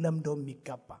አለው ልንለምደው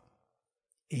የሚገባ።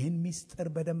 ይህን ሚስጥር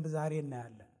በደንብ ዛሬ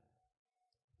እናያለን።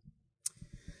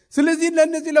 ስለዚህ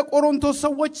ለነዚህ ለቆሮንቶስ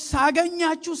ሰዎች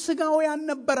ሳገኛችሁ ስጋውያን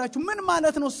ነበራችሁ። ምን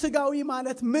ማለት ነው? ስጋዊ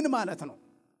ማለት ምን ማለት ነው?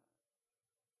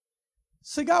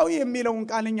 ስጋዊ የሚለውን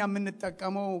ቃልኛ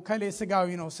የምንጠቀመው ከሌ ስጋዊ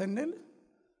ነው ስንል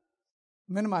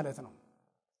ምን ማለት ነው?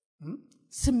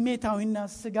 ስሜታዊና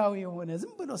ስጋዊ የሆነ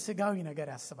ዝም ብሎ ስጋዊ ነገር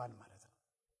ያስባል ማለት ነው።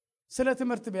 ስለ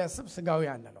ትምህርት ቢያስብ ስጋዊ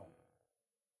አንለው።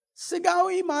 ስጋዊ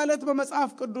ማለት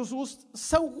በመጽሐፍ ቅዱስ ውስጥ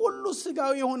ሰው ሁሉ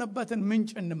ስጋዊ የሆነበትን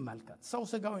ምንጭ እንመልከት። ሰው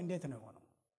ስጋዊ እንዴት ነው የሆነው?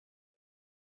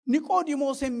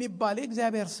 ኒቆዲሞስ የሚባል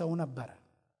እግዚአብሔር ሰው ነበረ።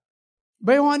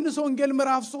 በዮሐንስ ወንጌል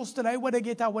ምዕራፍ 3 ላይ ወደ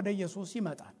ጌታ ወደ ኢየሱስ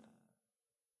ይመጣል።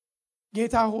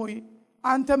 ጌታ ሆይ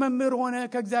አንተ መምህር ሆነ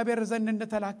ከእግዚአብሔር ዘንድ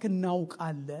እንደተላክ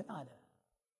እናውቃለን አለ።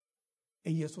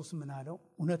 ኢየሱስ ምን አለው?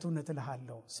 እውነት እውነት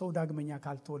እልሃለሁ ሰው ዳግመኛ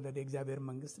ካልተወለደ የእግዚአብሔር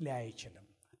መንግስት ሊያይ አይችልም።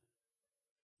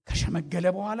 ከሸመገለ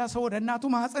በኋላ ሰው ወደ እናቱ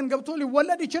ማህፀን ገብቶ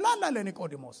ሊወለድ ይችላል አለ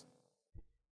ኒቆዲሞስ።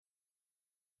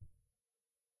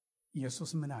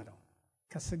 ኢየሱስ ምን አለው?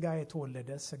 ከስጋ የተወለደ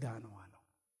ስጋ ነው አለው።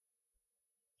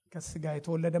 ከስጋ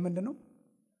የተወለደ ምንድነው?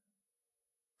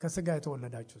 ከስጋ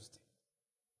የተወለዳችሁ እስቲ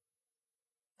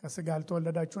ከስጋ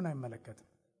ያልተወለዳችሁን አይመለከትም።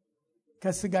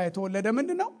 ከስጋ የተወለደ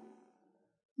ምንድነው?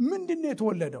 ምንድነው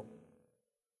የተወለደው?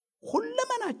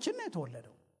 ሁለመናችን ነው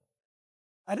የተወለደው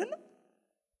አይደለም?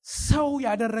 ሰው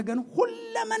ያደረገን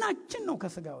ሁለመናችን ነው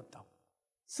ከስጋ ወጣው።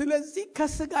 ስለዚህ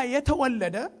ከስጋ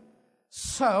የተወለደ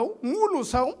ሰው ሙሉ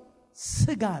ሰው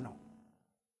ስጋ ነው።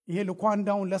 ይሄ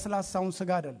ልኳንዳውን ለስላሳውን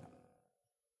ስጋ አይደለም።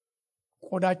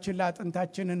 ቆዳችን ላይ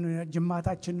አጥንታችንን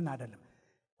ጅማታችንን አይደለም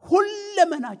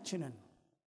ሁለመናችንን።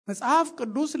 መጽሐፍ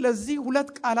ቅዱስ ለዚህ ሁለት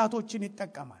ቃላቶችን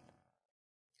ይጠቀማል።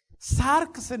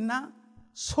 ሳርክስና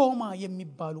ሶማ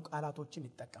የሚባሉ ቃላቶችን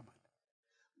ይጠቀማል።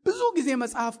 ብዙ ጊዜ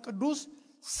መጽሐፍ ቅዱስ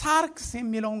ሳርክስ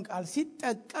የሚለውን ቃል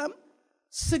ሲጠቀም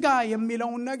ስጋ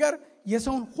የሚለውን ነገር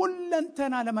የሰውን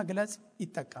ሁለንተና ለመግለጽ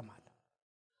ይጠቀማል።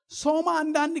 ሶማ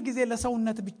አንዳንድ ጊዜ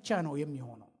ለሰውነት ብቻ ነው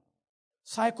የሚሆነው።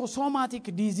 ሳይኮሶማቲክ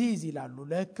ዲዚዝ ይላሉ።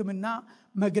 ለሕክምና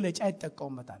መግለጫ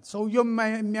ይጠቀሙበታል። ሰውየው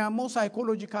የሚያመው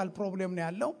ሳይኮሎጂካል ፕሮብሌም ነው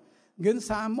ያለው፣ ግን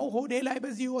ሳመው ሆዴ ላይ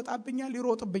በዚህ ይወጣብኛል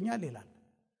ይሮጥብኛል ይላል።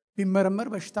 ቢመረመር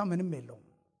በሽታ ምንም የለውም።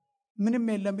 ምንም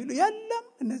የለም ቢሉ የለም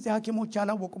እነዚህ ሐኪሞች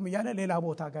አላወቁም እያለ ሌላ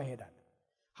ቦታ ጋር ይሄዳል።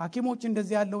 ሐኪሞች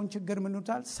እንደዚህ ያለውን ችግር ምን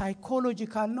ይሉታል?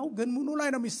 ሳይኮሎጂካል ነው፣ ግን ምኑ ላይ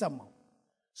ነው የሚሰማው?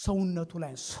 ሰውነቱ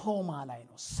ላይ፣ ሶማ ላይ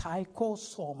ነው።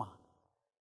 ሳይኮሶማ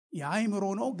የአእምሮ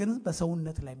ነው፣ ግን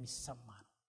በሰውነት ላይ የሚሰማ ነው።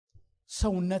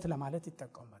 ሰውነት ለማለት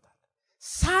ይጠቀሙበታል።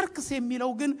 ሳርክስ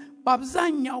የሚለው ግን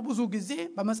በአብዛኛው ብዙ ጊዜ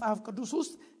በመጽሐፍ ቅዱስ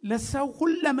ውስጥ ለሰው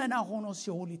ሁለመና ሆኖ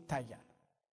ሲውል ይታያል።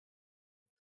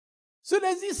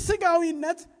 ስለዚህ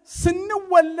ስጋዊነት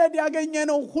ስንወለድ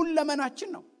ያገኘነው ሁለመናችን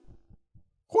ነው።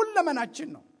 ሁለመናችን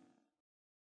ነው።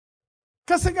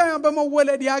 ከስጋ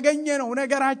በመወለድ ያገኘነው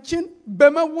ነገራችን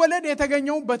በመወለድ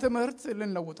የተገኘው በትምህርት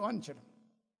ልንለውጠው አንችልም።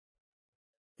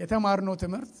 የተማርነው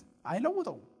ትምህርት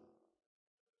አይለውጠው።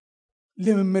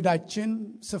 ልምምዳችን፣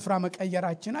 ስፍራ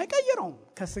መቀየራችን አይቀይረውም።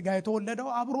 ከስጋ የተወለደው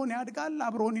አብሮን ያድጋል፣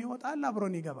 አብሮን ይወጣል፣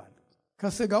 አብሮን ይገባል።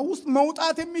 ከስጋው ውስጥ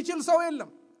መውጣት የሚችል ሰው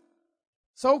የለም።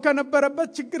 ሰው ከነበረበት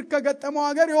ችግር ከገጠመው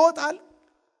ሀገር ይወጣል።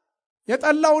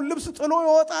 የጠላውን ልብስ ጥሎ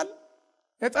ይወጣል።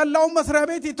 የጠላውን መስሪያ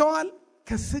ቤት ይተዋል።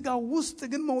 ከስጋው ውስጥ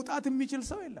ግን መውጣት የሚችል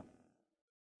ሰው የለም።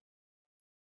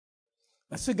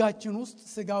 በስጋችን ውስጥ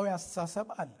ስጋዊ አስተሳሰብ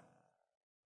አለ።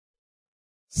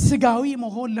 ስጋዊ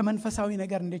መሆን ለመንፈሳዊ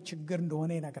ነገር እንዴት ችግር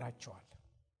እንደሆነ ይነግራቸዋል።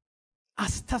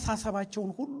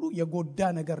 አስተሳሰባቸውን ሁሉ የጎዳ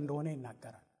ነገር እንደሆነ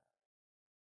ይናገራል።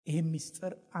 ይህም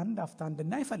ምስጢር አንድ አፍታ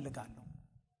እንድናይ ይፈልጋለሁ።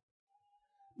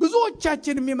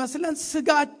 ብዙዎቻችን የሚመስለን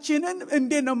ስጋችንን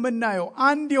እንዴት ነው የምናየው?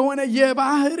 አንድ የሆነ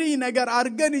የባህሪ ነገር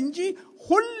አድርገን እንጂ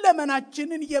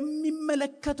ሁለመናችንን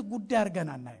የሚመለከት ጉዳይ አድርገን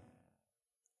አናየው።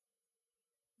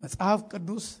 መጽሐፍ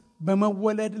ቅዱስ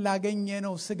በመወለድ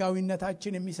ላገኘነው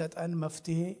ስጋዊነታችን የሚሰጠን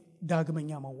መፍትሄ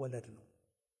ዳግመኛ መወለድ ነው።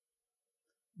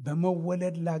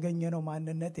 በመወለድ ላገኘነው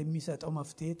ማንነት የሚሰጠው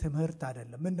መፍትሄ ትምህርት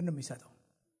አይደለም። ምንድነው የሚሰጠው?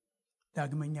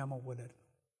 ዳግመኛ መወለድ ነው።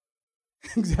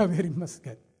 እግዚአብሔር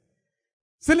ይመስገን።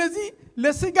 ስለዚህ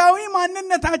ለስጋዊ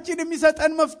ማንነታችን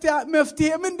የሚሰጠን መፍትሄ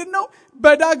ምንድነው?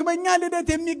 በዳግመኛ ልደት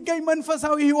የሚገኝ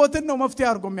መንፈሳዊ ህይወትን ነው መፍትሄ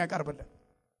አድርጎ የሚያቀርብልን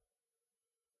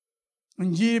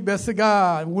እንጂ በስጋ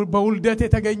በውልደት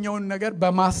የተገኘውን ነገር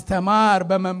በማስተማር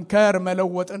በመምከር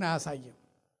መለወጥን አያሳይም።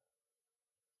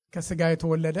 ከስጋ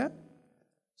የተወለደ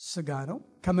ስጋ ነው።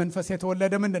 ከመንፈስ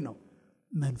የተወለደ ምንድነው?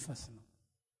 መንፈስ ነው።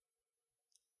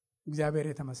 እግዚአብሔር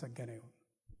የተመሰገነ ይሁን።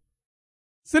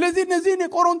 ስለዚህ እነዚህን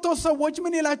የቆሮንቶስ ሰዎች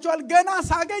ምን ይላቸዋል? ገና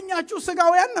ሳገኛችሁ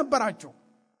ስጋውያን ነበራችሁ።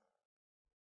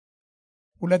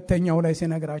 ሁለተኛው ላይ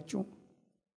ሲነግራችሁ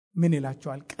ምን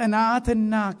ይላቸዋል?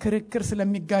 ቅናትና ክርክር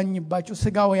ስለሚጋኝባችሁ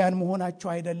ስጋውያን መሆናችሁ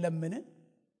አይደለምን?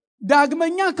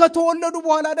 ዳግመኛ ከተወለዱ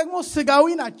በኋላ ደግሞ ስጋዊ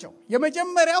ናቸው።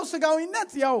 የመጀመሪያው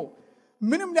ስጋዊነት ያው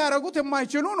ምንም ሊያረጉት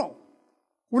የማይችሉ ነው።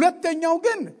 ሁለተኛው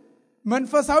ግን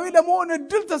መንፈሳዊ ለመሆን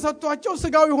እድል ተሰጥቷቸው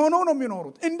ስጋዊ ሆነው ነው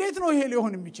የሚኖሩት። እንዴት ነው ይሄ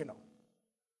ሊሆን የሚችለው?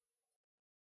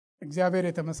 እግዚአብሔር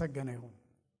የተመሰገነ ይሁን።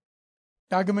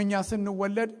 ዳግመኛ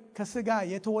ስንወለድ ከስጋ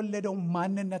የተወለደው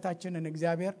ማንነታችንን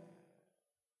እግዚአብሔር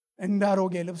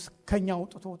እንዳሮጌ ልብስ ከኛ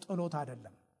አውጥቶ ጥሎት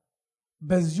አይደለም።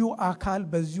 በዚሁ አካል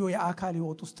በዚሁ የአካል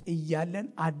ህይወት ውስጥ እያለን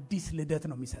አዲስ ልደት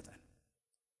ነው የሚሰጠን።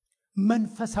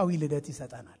 መንፈሳዊ ልደት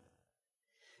ይሰጠናል።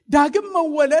 ዳግም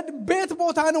መወለድ ቤት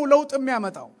ቦታ ነው ለውጥ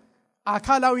የሚያመጣው።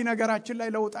 አካላዊ ነገራችን ላይ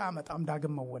ለውጥ አያመጣም።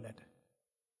 ዳግም መወለድ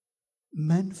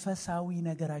መንፈሳዊ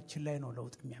ነገራችን ላይ ነው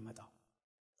ለውጥ የሚያመጣው።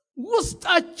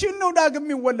 ውስጣችን ነው ዳግም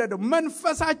የሚወለደው።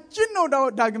 መንፈሳችን ነው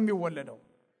ዳግም የሚወለደው።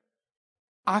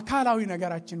 አካላዊ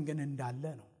ነገራችን ግን እንዳለ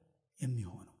ነው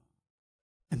የሚሆነው።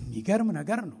 የሚገርም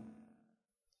ነገር ነው።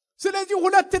 ስለዚህ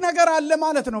ሁለት ነገር አለ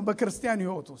ማለት ነው በክርስቲያን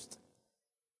ህይወት ውስጥ።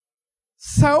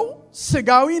 ሰው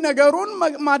ስጋዊ ነገሩን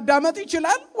ማዳመጥ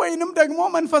ይችላል፣ ወይንም ደግሞ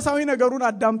መንፈሳዊ ነገሩን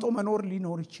አዳምጦ መኖር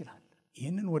ሊኖር ይችላል።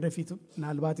 ይህንን ወደፊት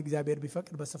ምናልባት እግዚአብሔር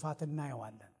ቢፈቅድ በስፋት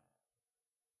እናየዋለን።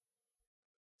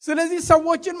 ስለዚህ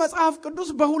ሰዎችን መጽሐፍ ቅዱስ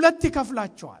በሁለት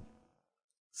ይከፍላቸዋል።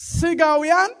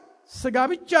 ስጋውያን ስጋ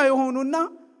ብቻ የሆኑና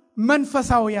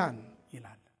መንፈሳውያን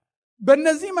ይላል።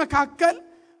 በእነዚህ መካከል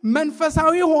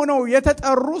መንፈሳዊ ሆነው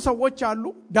የተጠሩ ሰዎች አሉ፣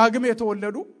 ዳግም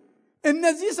የተወለዱ።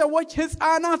 እነዚህ ሰዎች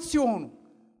ህፃናት ሲሆኑ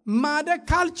ማደግ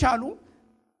ካልቻሉ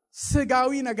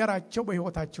ስጋዊ ነገራቸው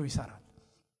በህይወታቸው ይሰራል።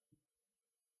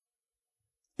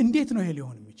 እንዴት ነው ይሄ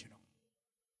ሊሆን የሚችለው?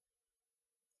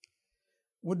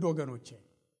 ውድ ወገኖቼ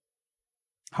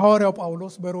ሐዋርያው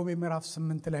ጳውሎስ በሮሜ ምዕራፍ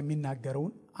 8 ላይ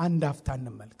የሚናገረውን አንድ አፍታ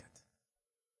እንመልከት።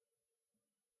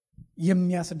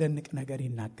 የሚያስደንቅ ነገር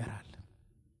ይናገራል።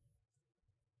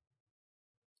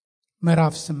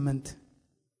 ምዕራፍ 8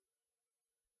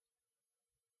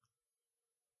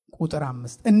 ቁጥር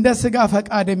 5 እንደ ሥጋ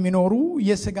ፈቃድ የሚኖሩ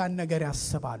የሥጋን ነገር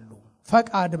ያስባሉ።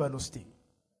 ፈቃድ በሉ እስቲ።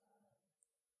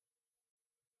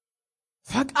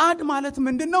 ፈቃድ ማለት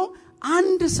ምንድነው?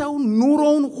 አንድ ሰው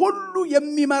ኑሮውን ሁሉ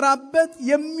የሚመራበት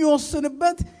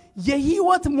የሚወስንበት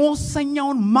የህይወት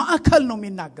መወሰኛውን ማዕከል ነው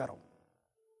የሚናገረው።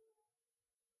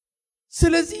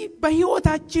 ስለዚህ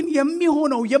በህይወታችን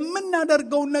የሚሆነው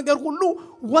የምናደርገው ነገር ሁሉ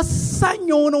ወሳኝ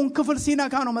የሆነውን ክፍል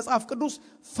ሲነካ ነው መጽሐፍ ቅዱስ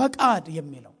ፈቃድ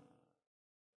የሚለው።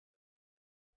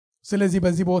 ስለዚህ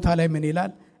በዚህ ቦታ ላይ ምን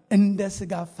ይላል? እንደ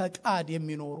ሥጋ ፈቃድ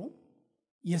የሚኖሩ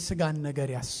የሥጋን ነገር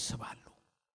ያስባሉ።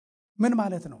 ምን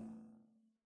ማለት ነው?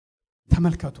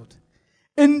 ተመልከቱት።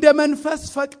 እንደ መንፈስ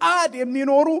ፈቃድ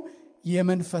የሚኖሩ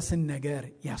የመንፈስን ነገር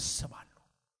ያስባሉ።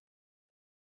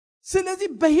 ስለዚህ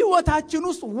በህይወታችን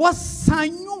ውስጥ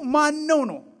ወሳኙ ማን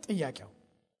ነው ጥያቄው።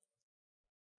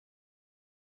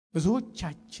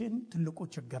 ብዙዎቻችን ትልቁ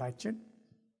ችግራችን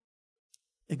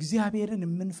እግዚአብሔርን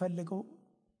የምንፈልገው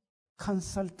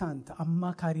ኮንሰልታንት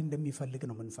አማካሪ እንደሚፈልግ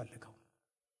ነው የምንፈልገው።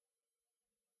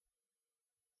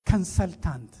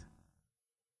 ኮንሰልታንት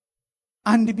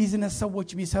አንድ ቢዝነስ ሰዎች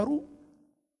ቢሰሩ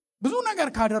ብዙ ነገር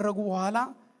ካደረጉ በኋላ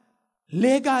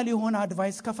ሌጋል የሆነ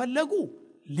አድቫይስ ከፈለጉ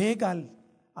ሌጋል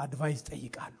አድቫይስ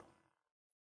ጠይቃሉ።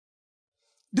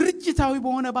 ድርጅታዊ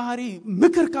በሆነ ባህሪ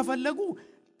ምክር ከፈለጉ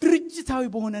ድርጅታዊ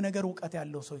በሆነ ነገር ዕውቀት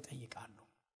ያለው ሰው ይጠይቃሉ።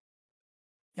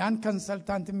 ያን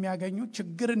ኮንሰልታንት የሚያገኙ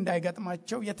ችግር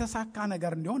እንዳይገጥማቸው የተሳካ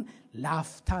ነገር እንዲሆን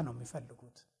ላፍታ ነው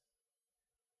የሚፈልጉት።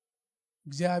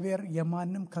 እግዚአብሔር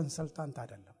የማንም ኮንሰልታንት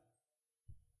አይደለም።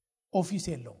 ኦፊስ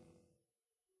የለው።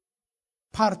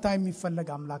 ፓርታ የሚፈልግ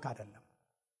አምላክ አይደለም።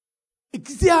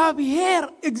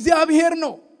 እግዚአብሔር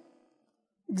ነው።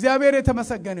 እግዚአብሔር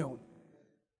የተመሰገነ ይሁን።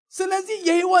 ስለዚህ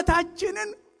የህይወታችንን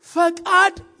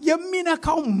ፈቃድ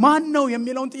የሚነካው ማን ነው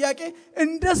የሚለውን ጥያቄ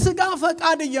እንደ ሥጋ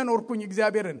ፈቃድ እየኖርኩኝ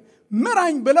እግዚአብሔርን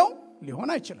ምራኝ ብለው ሊሆን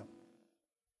አይችልም።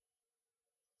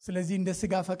 ስለዚህ እንደ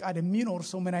ሥጋ ፈቃድ የሚኖር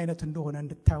ሰው ምን አይነት እንደሆነ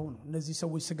እንድታዩ ነው እነዚህ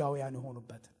ሰዎች ሥጋውያን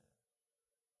የሆኑበት።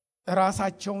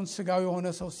 ራሳቸውን ሥጋዊ የሆነ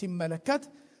ሰው ሲመለከት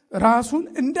ራሱን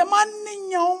እንደ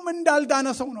ማንኛውም እንዳልዳነ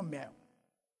ሰው ነው የሚያየው።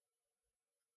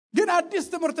 ግን አዲስ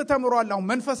ትምህርት ተምሯል። አሁን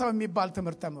መንፈሳዊ የሚባል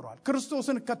ትምህርት ተምሯል።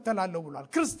 ክርስቶስን እከተላለሁ ብሏል።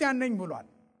 ክርስቲያን ነኝ ብሏል።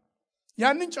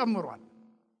 ያንን ጨምሯል።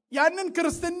 ያንን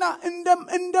ክርስትና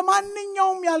እንደ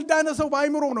ማንኛውም ያልዳነ ሰው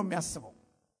በአይምሮ ነው የሚያስበው።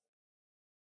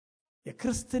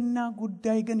 የክርስትና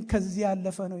ጉዳይ ግን ከዚህ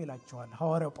ያለፈ ነው ይላቸዋል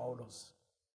ሐዋርያው ጳውሎስ።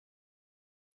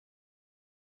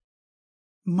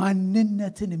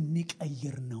 ማንነትን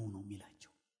የሚቀይር ነው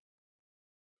የሚላቸው።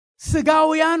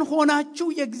 ሥጋውያን ሆናችሁ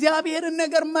የእግዚአብሔርን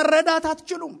ነገር መረዳት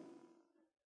አትችሉም።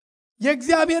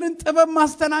 የእግዚአብሔርን ጥበብ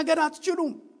ማስተናገድ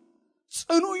አትችሉም።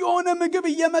 ጽኑ የሆነ ምግብ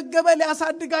እየመገበ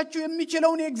ሊያሳድጋችሁ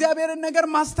የሚችለውን የእግዚአብሔርን ነገር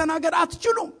ማስተናገድ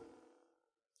አትችሉም።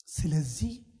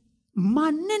 ስለዚህ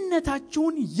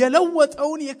ማንነታችሁን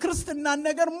የለወጠውን የክርስትናን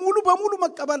ነገር ሙሉ በሙሉ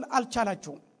መቀበል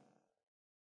አልቻላችሁም።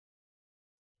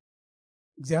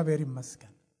 እግዚአብሔር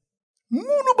ይመስገን።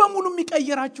 ሙሉ በሙሉ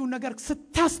የሚቀይራችሁ ነገር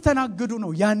ስታስተናግዱ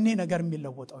ነው ያኔ ነገር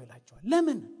የሚለወጠው ይላቸዋል።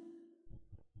 ለምን?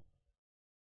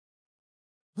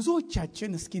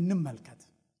 ብዙዎቻችን እስኪ እንመልከት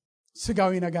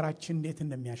ሥጋዊ ነገራችን እንዴት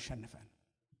እንደሚያሸንፈን።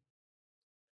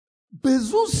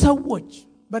 ብዙ ሰዎች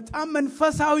በጣም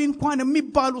መንፈሳዊ እንኳን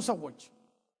የሚባሉ ሰዎች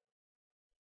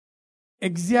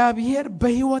እግዚአብሔር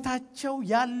በሕይወታቸው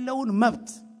ያለውን መብት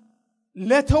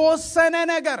ለተወሰነ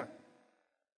ነገር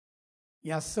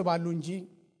ያስባሉ እንጂ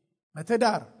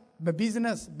በትዳር፣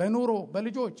 በቢዝነስ፣ በኑሮ፣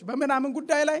 በልጆች፣ በምናምን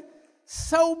ጉዳይ ላይ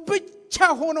ሰው ብቻ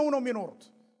ሆነው ነው የሚኖሩት።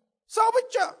 ሰው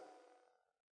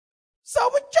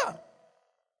ብቻ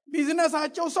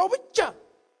ቢዝነሳቸው ሰው ብቻ።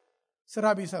 ስራ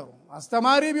ቢሰሩ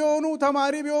አስተማሪ ቢሆኑ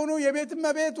ተማሪ ቢሆኑ የቤት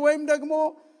እመቤት ወይም ደግሞ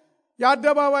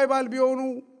የአደባባይ ባል ቢሆኑ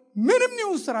ምንም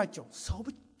ይሁን ስራቸው ሰው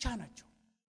ብቻ ናቸው።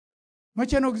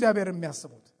 መቼ ነው እግዚአብሔር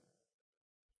የሚያስቡት?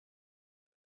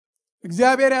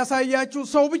 እግዚአብሔር ያሳያችሁ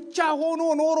ሰው ብቻ ሆኖ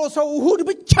ኖሮ ሰው እሁድ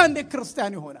ብቻ እንደ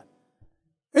ክርስቲያን ይሆናል?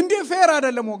 እንዴ ፌር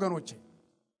አይደለም ወገኖቼ።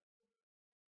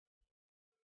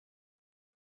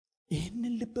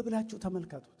 ይህንን ልብ ብላችሁ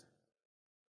ተመልከቱት።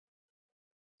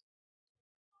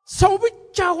 ሰው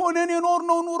ብቻ ሆነን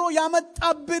የኖርነው ኑሮ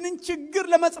ያመጣብንን ችግር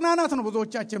ለመጽናናት ነው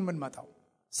ብዙዎቻችን የምንመጣው።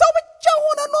 ሰው ብቻ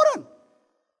ሆነን ኖረን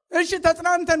እሺ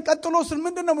ተጽናንተን ቀጥሎስ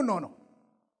ምንድነው የምንሆነው?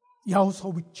 ያው ሰው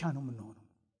ብቻ ነው የምንሆነው።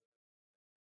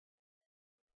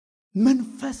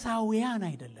 መንፈሳዊያን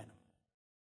አይደለንም።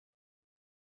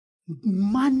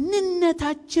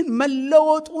 ማንነታችን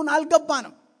መለወጡን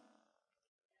አልገባንም።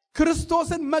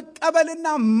 ክርስቶስን መቀበልና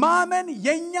ማመን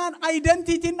የኛን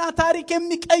አይደንቲቲና ታሪክ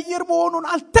የሚቀይር መሆኑን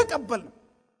አልተቀበልንም።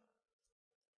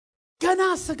 ገና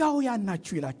ስጋውያን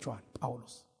ናችሁ ይላቸዋል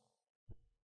ጳውሎስ።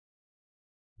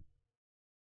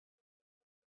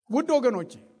 ውድ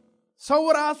ወገኖቼ ሰው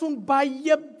ራሱን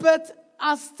ባየበት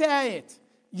አስተያየት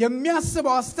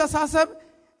የሚያስበው አስተሳሰብ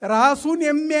ራሱን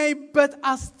የሚያይበት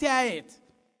አስተያየት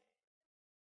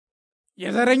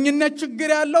የዘረኝነት ችግር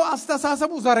ያለው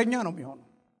አስተሳሰቡ ዘረኛ ነው የሚሆነው።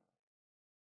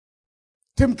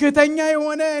 ትምክህተኛ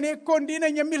የሆነ እኔ እኮ እንዲህ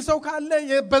ነኝ የሚል ሰው ካለ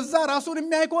በዛ ራሱን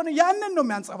የሚያይ ከሆነ ያንን ነው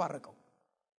የሚያንጸባርቀው።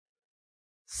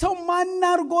 ሰው ማን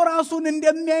አድርጎ ራሱን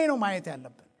እንደሚያይ ነው ማየት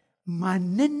ያለብን።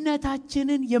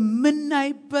 ማንነታችንን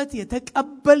የምናይበት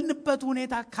የተቀበልንበት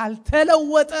ሁኔታ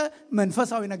ካልተለወጠ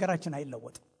መንፈሳዊ ነገራችን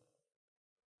አይለወጥም።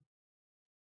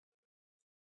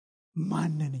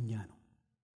 ማንነኛ ነው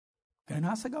ገና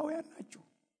ስጋውያን ናችሁ።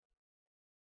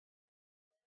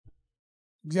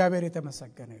 እግዚአብሔር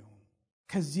የተመሰገነ ይሁን።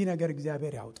 ከዚህ ነገር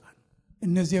እግዚአብሔር ያውጣን።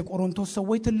 እነዚህ የቆሮንቶስ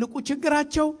ሰዎች ትልቁ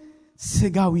ችግራቸው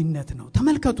ስጋዊነት ነው።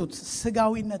 ተመልከቱት፣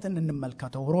 ስጋዊነትን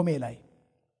እንመልከተው። ሮሜ ላይ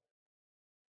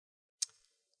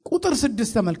ቁጥር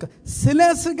 6 ተመልከቱ። ስለ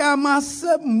ስጋ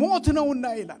ማሰብ ሞት ነውና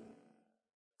ይላል።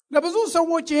 ለብዙ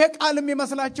ሰዎች ይሄ ቃል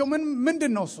የሚመስላቸው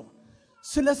ምንድን ነው? እሱ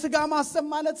ስለ ስጋ ማሰብ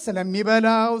ማለት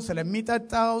ስለሚበላው፣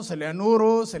 ስለሚጠጣው፣ ስለ ኑሮ፣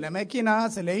 ስለ መኪና፣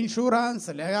 ስለ ኢንሹራንስ፣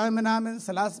 ስለ ምናምን፣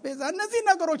 ስለ አስቤዛ፣ እነዚህ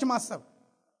ነገሮች ማሰብ።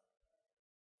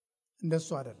 እንደሱ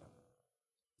አይደለም።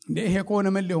 ይሄ ከሆነ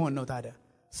ምን ሊሆን ነው ታዲያ?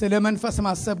 ስለ መንፈስ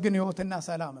ማሰብ ግን ሕይወትና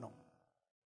ሰላም ነው።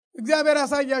 እግዚአብሔር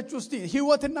ያሳያችሁ እስቲ።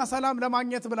 ሕይወትና ሰላም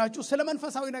ለማግኘት ብላችሁ ስለ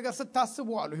መንፈሳዊ ነገር ስታስቡ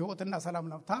አሉ ሕይወትና ሰላም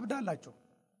ነው ታብዳላችሁ።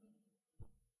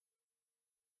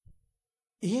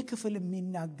 ይሄ ክፍል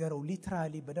የሚናገረው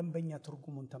ሊትራሊ በደንበኛ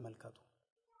ትርጉሙን ተመልከቱ።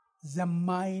 the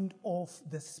mind of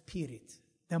the spirit,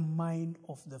 the mind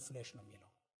of the flesh ነው የሚለው።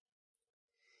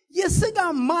 የስጋ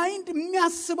ማይንድ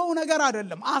የሚያስበው ነገር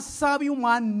አይደለም። አሳቢው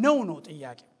ማን ነው ነው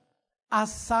ጥያቄው።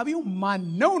 አሳቢው ማን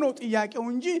ነው ነው ጥያቄው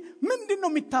እንጂ ምንድነው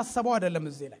የሚታሰበው አይደለም።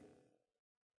 እዚህ ላይ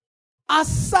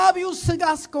አሳቢው ስጋ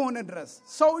እስከሆነ ድረስ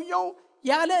ሰውየው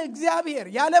ያለ እግዚአብሔር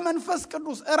ያለ መንፈስ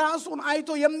ቅዱስ ራሱን አይቶ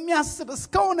የሚያስብ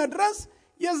እስከሆነ ድረስ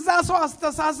የዛ ሰው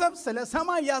አስተሳሰብ ስለ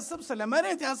ሰማይ ያስብ፣ ስለ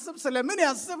መሬት ያስብ፣ ስለ ምን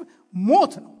ያስብ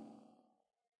ሞት ነው።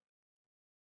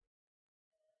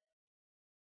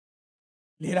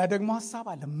 ሌላ ደግሞ ሐሳብ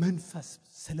አለ፣ መንፈስ፣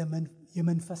 ስለ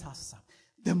የመንፈስ ሐሳብ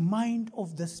the mind of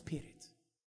the spirit,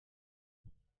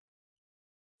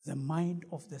 the mind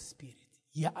of the spirit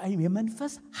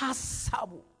የመንፈስ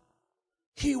ሐሳቡ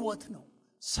ሕይወት ነው፣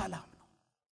 ሰላም ነው።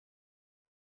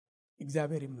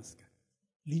 እግዚአብሔር ይመስገን።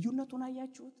 ልዩነቱን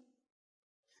አያችሁት?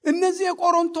 እነዚህ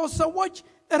የቆሮንቶስ ሰዎች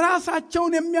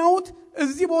ራሳቸውን የሚያዩት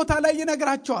እዚህ ቦታ ላይ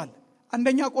ይነግራቸዋል።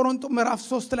 አንደኛ ቆሮንቶስ ምዕራፍ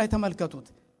 3 ላይ ተመልከቱት።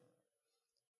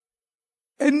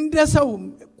 እንደ ሰው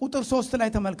ቁጥር 3 ላይ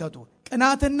ተመልከቱ።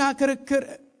 ቅናትና ክርክር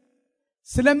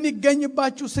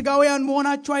ስለሚገኝባችሁ ስጋውያን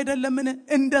መሆናችሁ አይደለምን?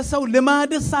 እንደ ሰው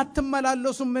ልማድስ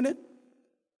አትመላለሱምን?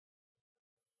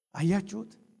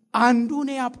 አያችሁት? አንዱ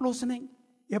እኔ አጵሎስ ነኝ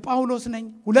የጳውሎስ ነኝ፣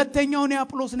 ሁለተኛው እኔ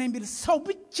አጵሎስ ነኝ ቢል ሰው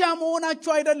ብቻ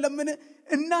መሆናችሁ አይደለምን?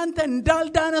 እናንተ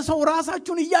እንዳልዳነ ሰው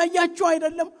ራሳችሁን እያያችሁ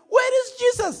አይደለም? where is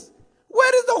Jesus?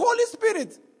 where is the Holy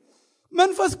Spirit?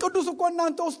 መንፈስ ቅዱስ እኮ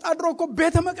እናንተ ውስጥ አድሮ እኮ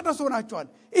ቤተ መቅደስ ሆናችኋል።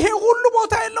 ይሄ ሁሉ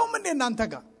ቦታ የለውም እንዴ እናንተ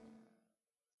ጋር?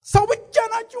 ሰው ብቻ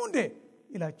ናችሁ እንዴ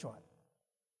ይላቸዋል።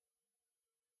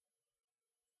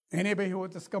 እኔ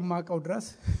በህይወት እስከማቀው ድረስ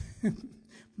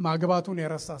ማግባቱን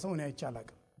የረሳ ሰው ነው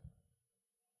አይቻላቅም።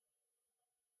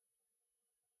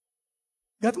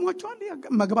 ገጥሟቸዋል?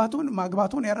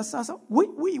 ማግባቱን የረሳ ሰው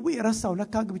ወይ ረሳው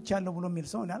ለካ ግብቻለሁ ብሎ የሚል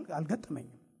ሰው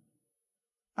አልገጠመኝም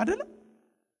አይደለም።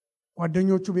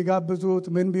 ጓደኞቹ ቢጋብዙት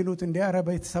ምን ቢሉት እንደ አረ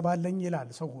ቤተሰብ አለኝ ይላል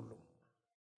ሰው ሁሉ።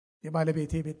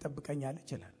 የባለቤቴ ቤት ጠብቀኛል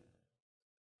ይችላል።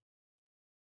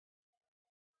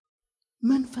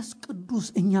 መንፈስ ቅዱስ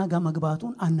እኛ ጋር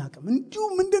መግባቱን አናቅም። እንዲሁ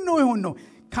ምንድነው የሆነው?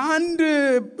 ከአንድ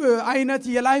አይነት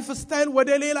የላይፍ ስታይል ወደ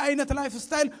ሌላ አይነት ላይፍ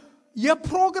ስታይል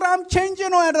የፕሮግራም ቼንጅ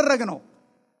ነው ያደረግነው።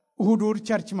 እሁድ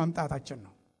ቸርች መምጣታችን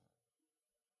ነው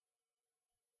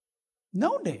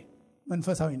እንዴ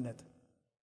መንፈሳዊነት?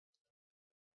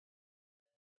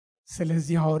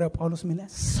 ስለዚህ ሐዋርያ ጳውሎስ ምን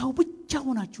ይላል? ሰው ብቻ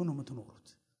ሆናችሁ ነው የምትኖሩት።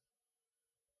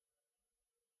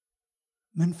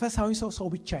 መንፈሳዊ ሰው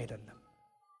ብቻ አይደለም፣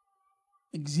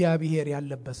 እግዚአብሔር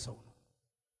ያለበት ሰው ነው።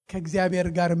 ከእግዚአብሔር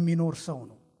ጋር የሚኖር ሰው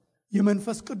ነው።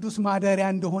 የመንፈስ ቅዱስ ማደሪያ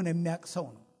እንደሆነ የሚያውቅ ሰው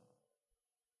ነው።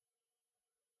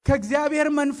 ከእግዚአብሔር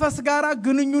መንፈስ ጋር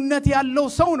ግንኙነት ያለው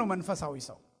ሰው ነው መንፈሳዊ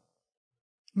ሰው።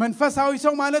 መንፈሳዊ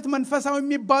ሰው ማለት መንፈሳዊ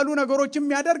የሚባሉ ነገሮችን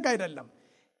የሚያደርግ አይደለም።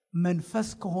 መንፈስ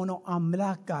ከሆነው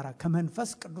አምላክ ጋር ከመንፈስ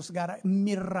ቅዱስ ጋር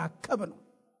የሚራከብ ነው።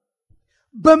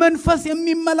 በመንፈስ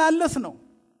የሚመላለስ ነው።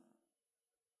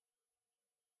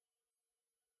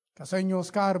 ከሰኞ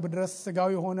እስከ ዓርብ ድረስ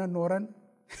ስጋዊ ሆነን ኖረን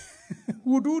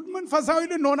ውዱድ መንፈሳዊ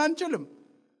ልንሆን አንችልም።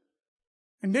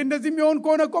 እንደዚህ የሚሆን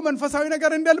ከሆነ እኮ መንፈሳዊ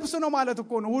ነገር እንደ ልብስ ነው ማለት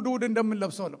እኮ ነው። ውዱድ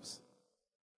እንደምንለብሰው ልብስ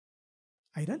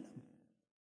አይደለም።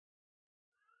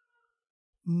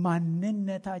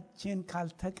 ማንነታችን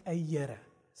ካልተቀየረ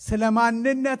ስለ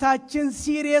ማንነታችን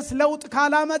ሲሪየስ ለውጥ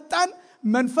ካላመጣን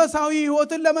መንፈሳዊ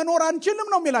ህይወትን ለመኖር አንችልም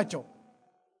ነው የሚላቸው።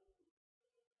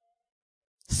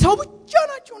 ሰው ብቻ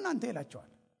ናችሁ እናንተ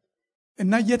ይላቸዋል።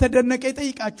 እና እየተደነቀ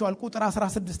ይጠይቃቸዋል። ቁጥር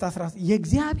 16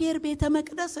 የእግዚአብሔር ቤተ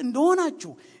መቅደስ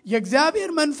እንደሆናችሁ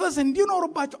የእግዚአብሔር መንፈስ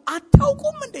እንዲኖርባችሁ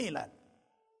አታውቁም እንዴ ይላል።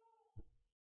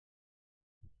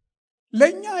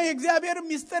 ለኛ የእግዚአብሔር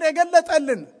ምስጢር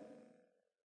የገለጠልን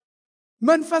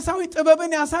መንፈሳዊ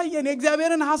ጥበብን ያሳየን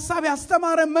የእግዚአብሔርን ሐሳብ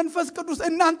ያስተማረን መንፈስ ቅዱስ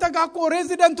እናንተ ጋር እኮ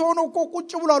ሬዚደንት ሆኖ እኮ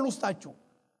ቁጭ ብሏል ውስጣችሁ።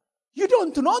 you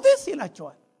don't know this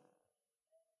ይላቸዋል።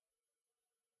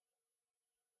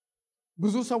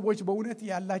 ብዙ ሰዎች በእውነት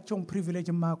ያላቸውን ፕሪቪሌጅ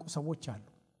የማያውቁ ሰዎች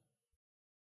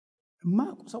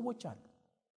አሉ።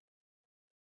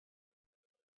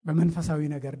 በመንፈሳዊ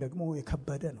ነገር ደግሞ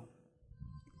የከበደ ነው።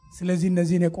 ስለዚህ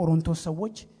እነዚህን የቆሮንቶስ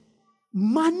ሰዎች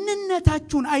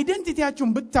ማንነታችሁን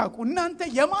አይደንቲቲያችሁን ብታውቁ እናንተ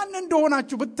የማን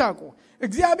እንደሆናችሁ ብታውቁ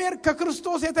እግዚአብሔር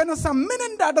ከክርስቶስ የተነሳ ምን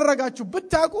እንዳደረጋችሁ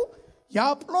ብታውቁ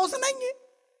የአጵሎስ ነኝ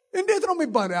እንዴት ነው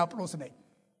የሚባለው? የአጵሎስ ነኝ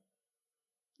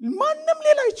ማንም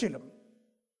ሌላ አይችልም።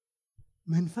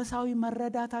 መንፈሳዊ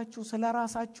መረዳታችሁ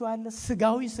ስለራሳችሁ ያለ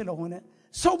ስጋዊ ስለሆነ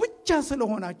ሰው ብቻ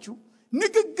ስለሆናችሁ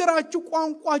ንግግራችሁ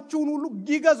ቋንቋችሁን ሁሉ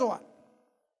ይገዛዋል።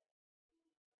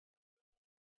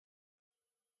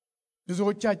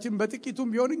 ብዙዎቻችን በጥቂቱም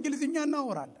ቢሆን እንግሊዝኛ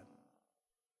እናወራለን።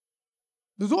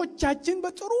 ብዙዎቻችን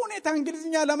በጥሩ ሁኔታ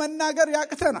እንግሊዝኛ ለመናገር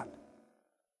ያቅተናል።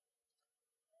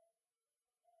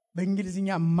 በእንግሊዝኛ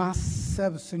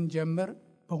ማሰብ ስንጀምር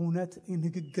በእውነት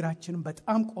ንግግራችን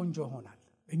በጣም ቆንጆ ይሆናል።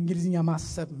 በእንግሊዝኛ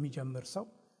ማሰብ የሚጀምር ሰው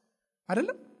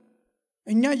አይደለም።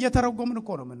 እኛ እየተረጎምን እኮ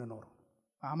ነው የምንኖረው።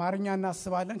 አማርኛ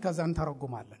እናስባለን ከዛ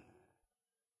እንተረጉማለን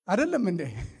አይደለም እንዴ?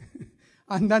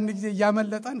 አንዳንድ ጊዜ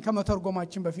ያመለጣን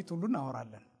ከመተርጎማችን በፊት ሁሉ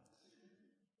እናወራለን።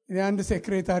 እኔ አንድ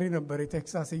ሴክሬታሪ ነበር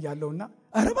ቴክሳስ እያለውና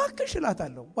ኧረ እባክሽ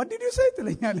እላታለሁ what did you say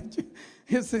ትለኛለች።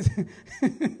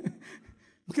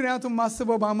 ምክንያቱም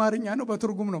ማስበው በአማርኛ ነው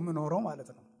በትርጉም ነው የምኖረው ማለት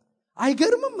ነው።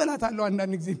 አይገርምም እላታለሁ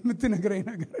አንዳንድ ጊዜ የምትነግረኝ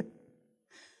ነገር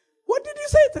what did you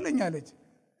say ትለኛለች።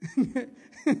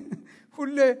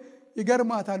 ሁሌ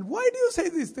ይገርማታል። why do you say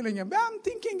this ትለኛለች። I'm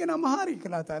thinking in Amharic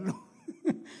እላታለሁ።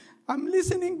 I'm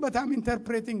listening but I'm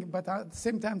interpreting but at the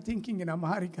same time thinking in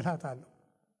Amharic እላታለሁ።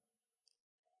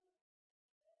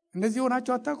 እንደዚህ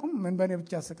ሆናችሁ አታውቁም? ምን በእኔ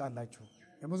ብቻ ያስቃላችሁ?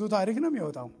 የብዙ ታሪክ ነው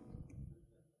የሚወጣው።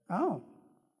 አዎ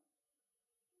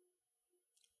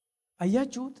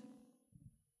አያችሁት?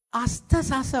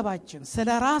 አስተሳሰባችን ስለ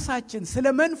ራሳችን ስለ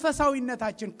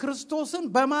መንፈሳዊነታችን ክርስቶስን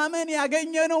በማመን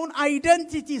ያገኘነውን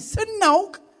አይደንቲቲ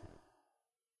ስናውቅ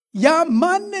ያ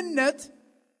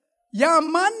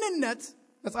ማንነት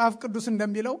መጽሐፍ ቅዱስ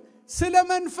እንደሚለው ስለ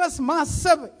መንፈስ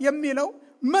ማሰብ የሚለው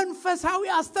መንፈሳዊ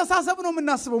አስተሳሰብ ነው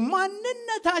የምናስበው።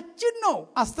 ማንነታችን ነው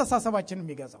አስተሳሰባችን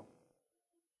የሚገዛው።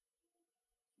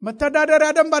 መተዳደሪያ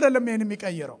ደንብ አይደለም ይሄን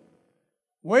የሚቀይረው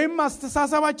ወይም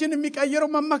አስተሳሰባችን የሚቀይረው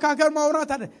መመካከር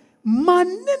ማውራት አይደለም።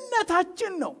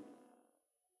 ማንነታችን ነው።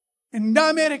 እንደ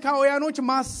አሜሪካውያኖች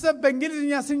ማሰብ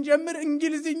በእንግሊዝኛ ስንጀምር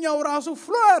እንግሊዝኛው ራሱ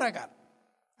ፍሎ ያደርጋል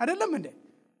አይደለም እንዴ?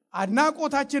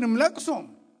 አድናቆታችንም ለቅሶም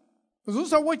ብዙ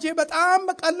ሰዎች በጣም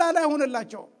በቀላል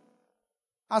አይሆንላቸው።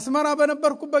 አስመራ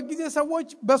በነበርኩበት ጊዜ ሰዎች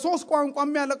በሶስት ቋንቋ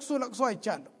የሚያለቅሱ ለቅሶ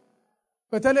አይቻለሁ።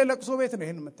 በተለይ ለቅሶ ቤት ነው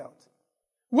ይሄን የምታዩት።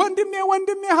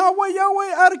 ወንድሜ ሃወይ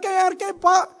አርኬ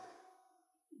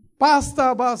ፓስታ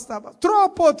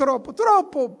ትሮፖ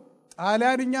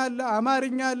ጣሊያንኛ አለ፣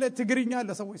 አማርኛ አለ፣ ትግርኛ አለ።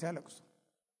 ሰዎች ሲያለቅሱ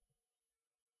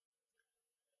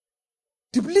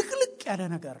ድብልቅልቅ ያለ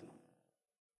ነገር ነው።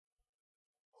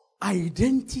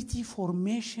 አይደንቲቲ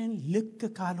ፎርሜሽን ልክ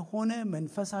ካልሆነ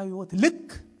መንፈሳዊ ሕይወት ልክ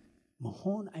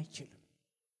መሆን አይችልም።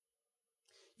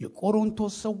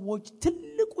 የቆሮንቶስ ሰዎች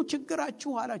ትልቁ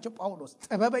ችግራችሁ አላቸው ጳውሎስ፣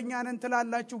 ጥበበኛ ነን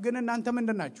ትላላችሁ ግን እናንተ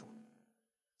ምንድናችሁ?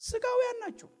 ስጋውያን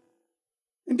ናችሁ።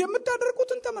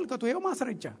 እንደምታደርጉትን ተመልከቱ። ይሄው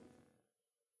ማስረጃ።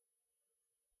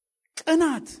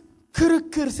 ቅናት፣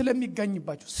 ክርክር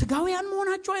ስለሚገኝባችሁ ስጋውያን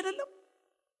መሆናችሁ አይደለም።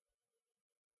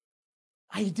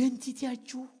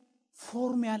 አይደንቲቲያችሁ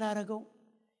ፎርም ያላረገው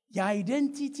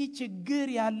የአይደንቲቲ ችግር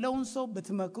ያለውን ሰው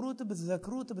ብትመክሩት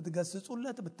ብትዘክሩት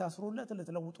ብትገስጹለት ብታስሩለት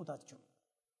ልትለውጡት አትችሉም።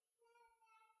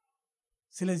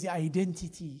 ስለዚህ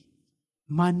አይደንቲቲ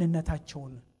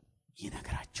ማንነታቸውን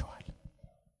ይነግራቸዋል።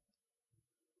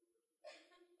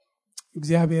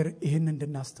 እግዚአብሔር ይህን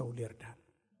እንድናስተውል ይርዳል።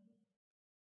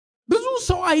 ብዙ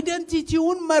ሰው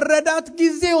አይደንቲቲውን መረዳት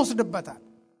ጊዜ ይወስድበታል።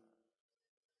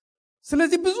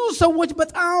 ስለዚህ ብዙ ሰዎች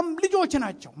በጣም ልጆች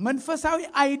ናቸው። መንፈሳዊ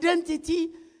አይደንቲቲ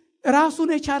ራሱን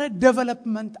የቻለ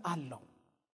ዴቨሎፕመንት አለው።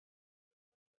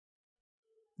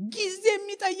 ጊዜ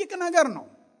የሚጠይቅ ነገር ነው።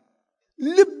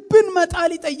 ልብን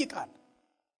መጣል ይጠይቃል።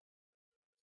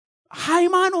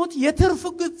 ሃይማኖት የትርፍ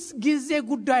ጊዜ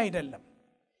ጉዳይ አይደለም።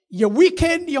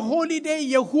 የዊኬንድ የሆሊዴይ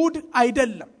የእሁድ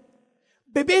አይደለም።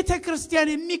 በቤተ ክርስቲያን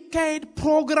የሚካሄድ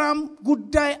ፕሮግራም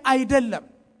ጉዳይ አይደለም።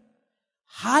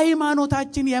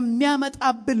 ሃይማኖታችን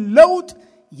የሚያመጣብን ለውጥ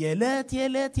የዕለት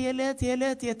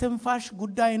የትንፋሽ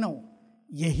ጉዳይ ነው።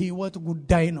 የህይወት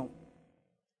ጉዳይ ነው።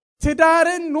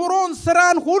 ትዳርን፣ ኑሮን፣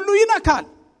 ስራን ሁሉ ይነካል።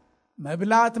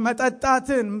 መብላት፣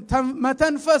 መጠጣትን፣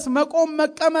 መተንፈስ፣ መቆም፣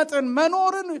 መቀመጥን፣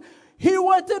 መኖርን፣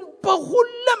 ህይወትን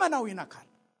በሁለመናው ይነካል።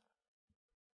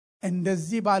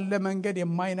 እንደዚህ ባለ መንገድ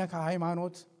የማይነካ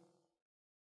ሃይማኖት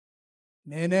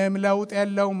ምንም ለውጥ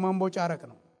የለውም፣ መንቦጫረቅ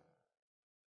ነው።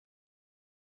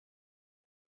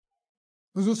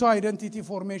 ብዙ ሰው አይደንቲቲ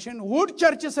ፎርሜሽን ውድ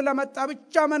ቸርች ስለመጣ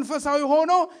ብቻ መንፈሳዊ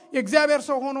ሆኖ የእግዚአብሔር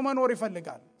ሰው ሆኖ መኖር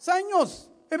ይፈልጋል። ሰኞስ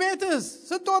እቤትስ፣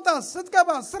 ስትወጣስ፣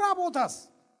 ስትገባስ፣ ስራ ቦታስ፣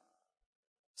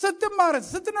 ስትማርስ፣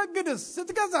 ስትነግድስ፣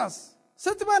 ስትገዛስ፣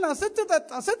 ስትበላ፣ ስትጠጣ፣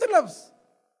 ስትለብስ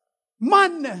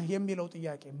ማነህ የሚለው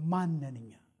ጥያቄ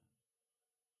ማንነኛ?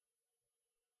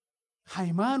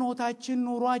 ሃይማኖታችን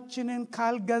ኑሯችንን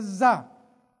ካልገዛ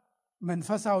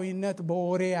መንፈሳዊነት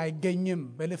በወሬ አይገኝም፣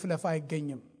 በልፍለፋ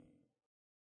አይገኝም።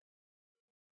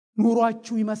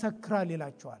 ኑሯችሁ ይመሰክራል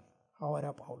ይላችኋል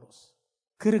ሐዋርያ ጳውሎስ።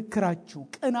 ክርክራችሁ፣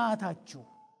 ቅናታችሁ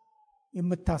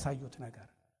የምታሳዩት ነገር።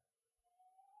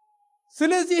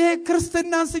 ስለዚህ ይሄ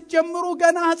ክርስትናን ስትጀምሩ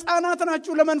ገና ህፃናት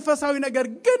ናችሁ ለመንፈሳዊ ነገር፣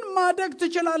 ግን ማደግ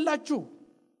ትችላላችሁ።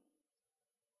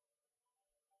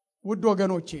 ውድ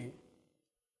ወገኖቼ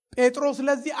ጴጥሮስ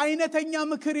ለዚህ አይነተኛ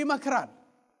ምክር ይመክራል።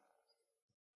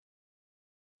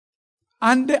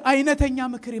 አንድ አይነተኛ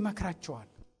ምክር ይመክራቸዋል።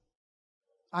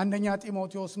 አንደኛ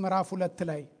ጢሞቴዎስ ምዕራፍ 2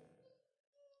 ላይ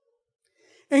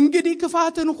እንግዲህ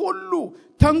ክፋትን ሁሉ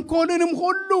ተንኮልንም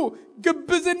ሁሉ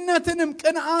ግብዝነትንም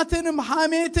ቅንዓትንም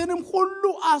ሐሜትንም ሁሉ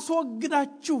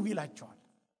አስወግዳችሁ ይላቸዋል።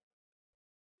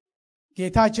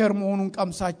 ጌታ ቸር መሆኑን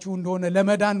ቀምሳችሁ እንደሆነ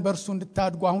ለመዳን በእርሱ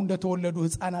እንድታድጉ አሁን እንደተወለዱ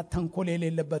ሕፃናት ተንኮል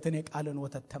የሌለበትን የቃልን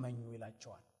ወተት ተመኙ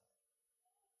ይላቸዋል።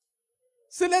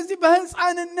 ስለዚህ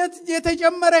በሕፃንነት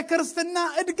የተጀመረ ክርስትና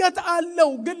እድገት አለው።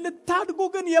 ግን ልታድጉ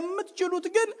ግን የምትችሉት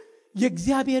ግን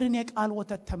የእግዚአብሔርን የቃል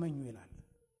ወተት ተመኙ ይላል።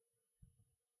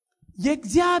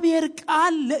 የእግዚአብሔር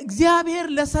ቃል ለእግዚአብሔር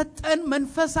ለሰጠን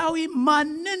መንፈሳዊ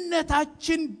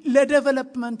ማንነታችን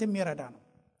ለዴቨሎፕመንት የሚረዳ ነው።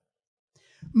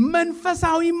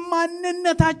 መንፈሳዊ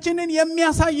ማንነታችንን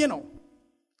የሚያሳይ ነው።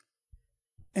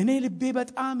 እኔ ልቤ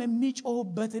በጣም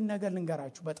የሚጮህበትን ነገር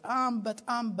ልንገራችሁ።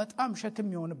 በጣም ሸክም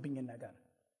የሆነብኝ ነገር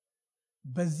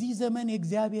በዚህ ዘመን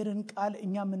የእግዚአብሔርን ቃል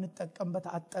እኛ የምንጠቀምበት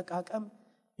አጠቃቀም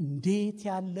እንዴት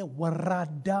ያለ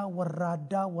ወራዳ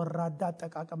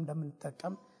አጠቃቀም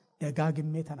እንደምንጠቀም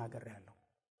ደጋግሜ ተናግሬያለሁ።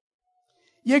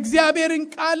 የእግዚአብሔርን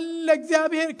ቃል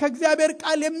ከእግዚአብሔር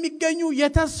ቃል የሚገኙ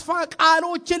የተስፋ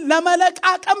ቃሎችን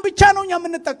ለመለቃቀም ብቻ ነው እኛ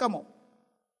የምንጠቀመው።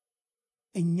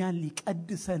 እኛን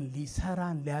ሊቀድሰን፣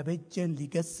 ሊሰራን፣ ሊያበጀን፣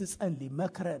 ሊገስጸን፣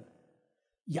 ሊመክረን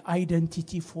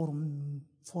የአይደንቲቲ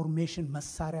ፎርሜሽን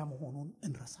መሳሪያ መሆኑን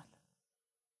እንረሳለን።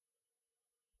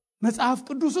 መጽሐፍ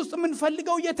ቅዱስ ውስጥ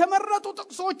የምንፈልገው የተመረጡ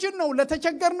ጥቅሶችን ነው።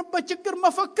 ለተቸገርንበት ችግር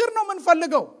መፈክር ነው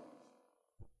የምንፈልገው።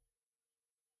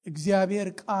 እግዚአብሔር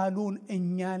ቃሉን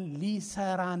እኛን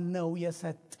ሊሰራን ነው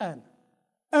የሰጠን።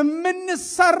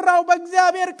 የምንሰራው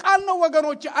በእግዚአብሔር ቃል ነው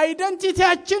ወገኖች።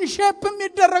 አይደንቲቲያችን ሼፕ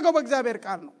የሚደረገው በእግዚአብሔር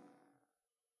ቃል ነው።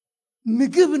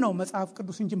 ምግብ ነው መጽሐፍ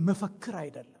ቅዱስ እንጂ መፈክር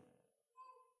አይደለም።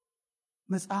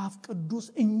 መጽሐፍ ቅዱስ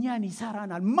እኛን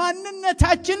ይሰራናል፣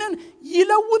 ማንነታችንን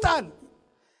ይለውጣል።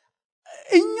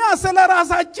 እኛ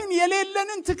ስለራሳችን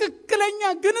የሌለንን ትክክለኛ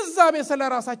ግንዛቤ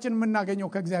ስለራሳችን የምናገኘው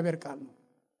ከእግዚአብሔር ቃል ነው።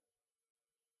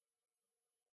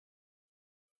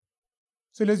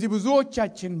 ስለዚህ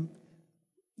ብዙዎቻችን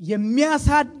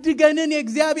የሚያሳድገንን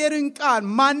የእግዚአብሔርን ቃል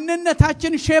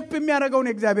ማንነታችን ሼፕ የሚያደርገውን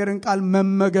የእግዚአብሔርን ቃል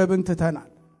መመገብን ትተናል።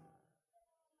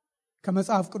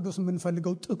 ከመጽሐፍ ቅዱስ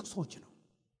የምንፈልገው ጥቅሶች ነው።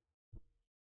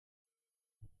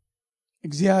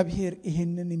 እግዚአብሔር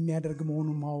ይሄንን የሚያደርግ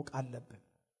መሆኑን ማወቅ አለብን።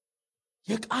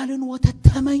 የቃልን ወተት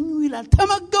ተመኙ ይላል፣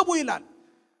 ተመገቡ ይላል።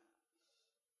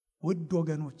 ውድ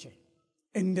ወገኖቼ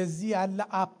እንደዚህ ያለ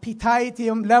አፒታይት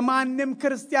ለማንም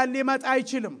ክርስቲያን ሊመጣ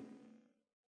አይችልም።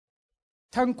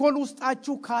 ተንኮል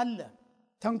ውስጣችሁ ካለ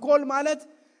ተንኮል ማለት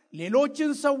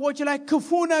ሌሎችን ሰዎች ላይ ክፉ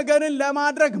ነገርን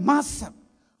ለማድረግ ማሰብ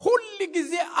ሁሉ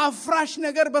ጊዜ አፍራሽ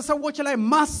ነገር በሰዎች ላይ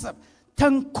ማሰብ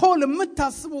ተንኮል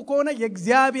የምታስቡ ከሆነ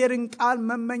የእግዚአብሔርን ቃል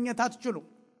መመኘት አትችሉም።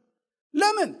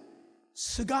 ለምን?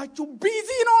 ስጋችሁ ቢዚ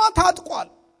ነው፣ ታጥቋል።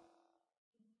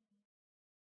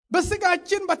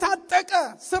 በስጋችን በታጠቀ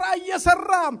ስራ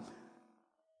እየሰራ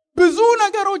ብዙ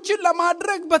ነገሮችን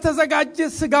ለማድረግ በተዘጋጀ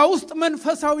ስጋ ውስጥ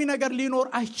መንፈሳዊ ነገር ሊኖር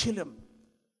አይችልም።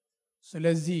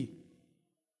 ስለዚህ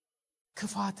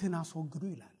ክፋትን አስወግዱ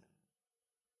ይላል።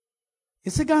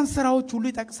 የስጋን ስራዎች ሁሉ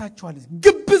ይጠቅሳቸዋል።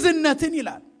 ግብዝነትን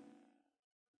ይላል፣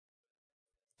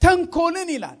 ተንኮልን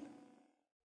ይላል።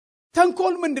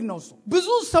 ተንኮል ምንድነው? እሱ ብዙ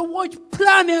ሰዎች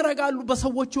ፕላን ያደርጋሉ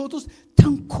በሰዎች ህይወት ውስጥ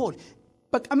ተንኮል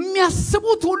በቃ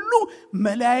የሚያስቡት ሁሉ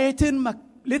መለያየትን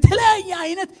ለተለያየ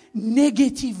አይነት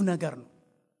ኔጌቲቭ ነገር ነው።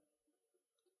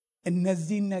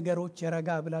 እነዚህን ነገሮች ረጋ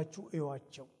ብላችሁ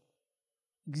እዩዋቸው።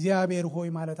 እግዚአብሔር ሆይ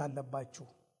ማለት አለባችሁ።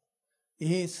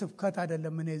 ይሄ ስብከት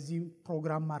አይደለም፣ እዚህ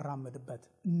ፕሮግራም ማራመድበት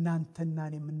እናንተና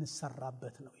እኔ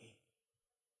የምንሰራበት ነው። ይሄ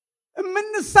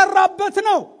የምንሰራበት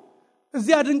ነው።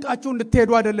 እዚህ አድንቃችሁ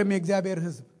እንድትሄዱ አይደለም። የእግዚአብሔር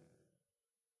ሕዝብ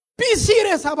be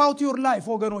serious about your life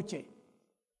ወገኖቼ።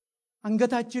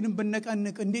 አንገታችንን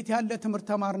ብንቀንቅ እንዴት ያለ ትምህርት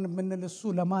ተማርን ብንል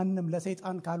እሱ ለማንም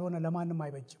ለሰይጣን ካልሆነ ለማንም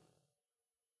አይበጅም።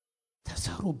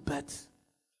 ተሰሩበት።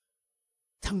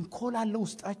 ተንኮል አለ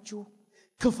ውስጣችሁ፣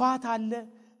 ክፋት አለ፣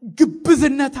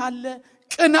 ግብዝነት አለ፣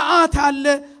 ቅንዓት አለ፣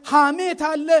 ሐሜት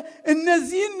አለ።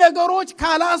 እነዚህን ነገሮች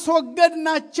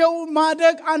ካላስወገድናቸው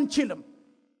ማደግ አንችልም።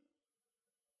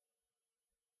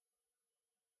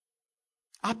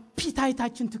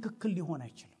 አፒታይታችን ትክክል ሊሆን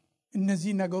አይችልም።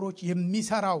 እነዚህ ነገሮች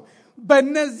የሚሰራው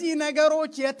በእነዚህ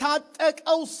ነገሮች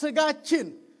የታጠቀው ስጋችን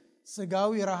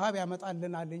ስጋዊ ረሃብ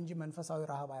ያመጣልናል እንጂ መንፈሳዊ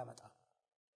ረሃብ አያመጣም።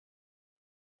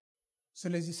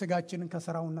 ስለዚህ ስጋችንን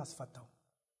ከስራው እናስፈታው፣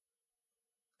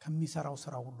 ከሚሰራው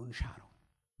ስራ ሁሉ እንሻረው፣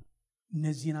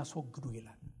 እነዚህን አስወግዱ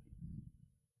ይላል።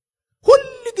 ሁሉ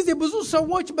ጊዜ ብዙ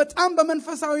ሰዎች በጣም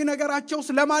በመንፈሳዊ ነገራቸው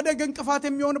ስለማደግ እንቅፋት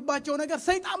የሚሆንባቸው ነገር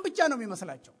ሰይጣን ብቻ ነው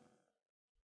የሚመስላቸው።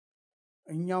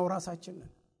 እኛው ራሳችን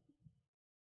ነን።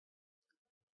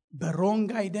 በሮንግ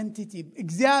አይደንቲቲ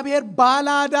እግዚአብሔር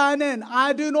ባላዳነን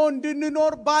አድኖ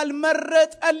እንድንኖር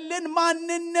ባልመረጠልን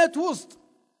ማንነት ውስጥ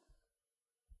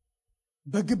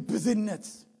በግብዝነት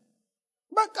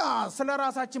በቃ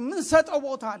ስለራሳችን ምን ሰጠው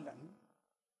ቦታ አለን።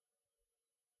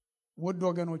 ውድ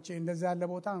ወገኖቼ እንደዚህ ያለ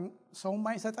ቦታ ሰውም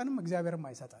አይሰጠንም፣ እግዚአብሔርም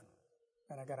አይሰጠንም።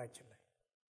 በነገራችን ላይ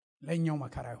ለኛው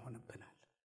መከራ ይሆንብናል።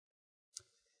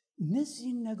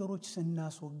 እነዚህን ነገሮች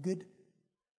ስናስወግድ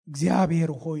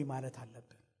እግዚአብሔር ሆይ ማለት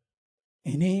አለብን።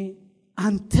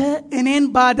 አንተ እኔን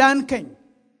ባዳንከኝ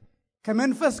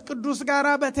ከመንፈስ ቅዱስ ጋር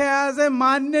በተያያዘ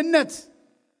ማንነት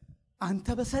አንተ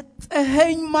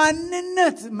በሰጠኸኝ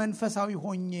ማንነት መንፈሳዊ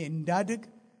ሆኜ እንዳድግ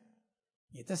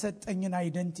የተሰጠኝን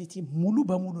አይደንቲቲ ሙሉ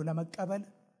በሙሉ ለመቀበል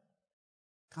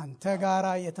ካንተ ጋር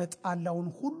የተጣላውን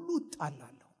ሁሉ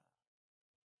እጣላለሁ።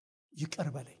 ይቅር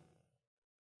በለኝ፣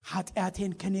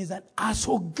 ኃጢአቴን ከኔ ዘንድ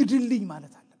አስወግድልኝ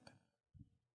ማለት አለብን።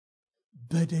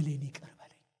 በደሌን ይቅር በለኝ።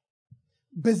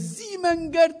 በዚህ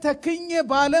መንገድ ተክኜ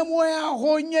ባለሙያ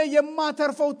ሆኜ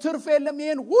የማተርፈው ትርፍ የለም፣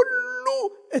 ይሄን ሁሉ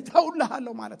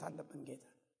እተውልሃለሁ ማለት አለብን ጌታ።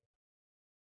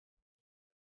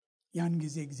 ያን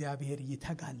ጊዜ እግዚአብሔር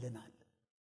ይተጋልናል።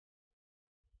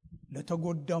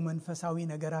 ለተጎዳው መንፈሳዊ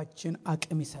ነገራችን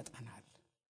አቅም ይሰጠናል፣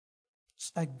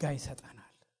 ጸጋ ይሰጠናል።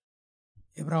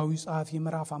 ዕብራዊ ጸሐፊ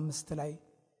ምዕራፍ 5 ላይ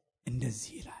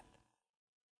እንደዚህ ይላል።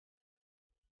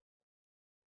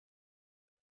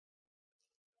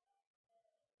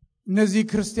 እነዚህ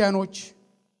ክርስቲያኖች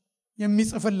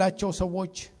የሚጽፍላቸው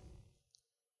ሰዎች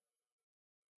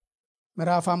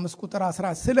ምዕራፍ 5 ቁጥር 10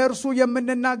 ስለ እርሱ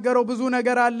የምንናገረው ብዙ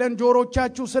ነገር አለን፣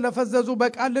 ጆሮቻችሁ ስለፈዘዙ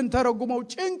በቃልን ተረጉመው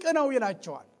ጭንቅ ነው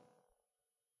ይላቸዋል።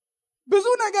 ብዙ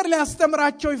ነገር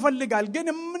ሊያስተምራቸው ይፈልጋል፣ ግን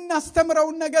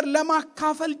የምናስተምረውን ነገር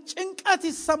ለማካፈል ጭንቀት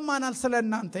ይሰማናል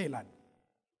ስለናንተ ይላል።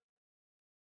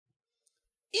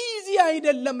 ኢዚ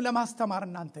አይደለም ለማስተማር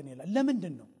እናንተን ይላል።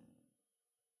 ለምንድን ነው?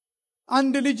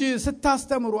 አንድ ልጅ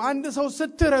ስታስተምሩ፣ አንድ ሰው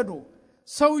ስትረዱ፣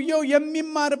 ሰውየው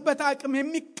የሚማርበት አቅም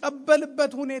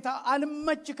የሚቀበልበት ሁኔታ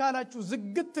አልመች ካላችሁ፣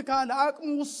 ዝግት ካለ፣ አቅሙ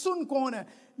ውሱን ከሆነ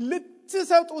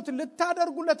ልትሰጡት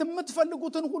ልታደርጉለት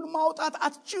የምትፈልጉትን ሁሉ ማውጣት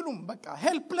አትችሉም። በቃ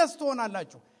ሄልፕለስ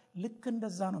ትሆናላችሁ። ልክ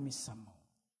እንደዛ ነው የሚሰማው።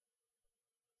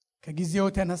 ከጊዜው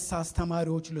የተነሳ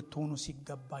አስተማሪዎች ልትሆኑ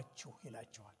ሲገባችሁ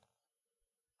ይላቸዋል።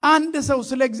 አንድ ሰው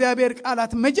ስለ እግዚአብሔር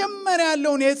ቃላት መጀመሪያ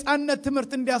ያለውን የሕፃንነት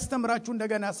ትምህርት እንዲያስተምራችሁ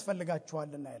እንደገና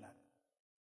ያስፈልጋችኋልና ይላል።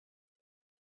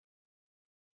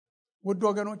 ውድ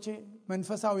ወገኖቼ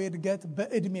መንፈሳዊ እድገት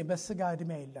በእድሜ በስጋ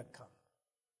እድሜ አይለካም።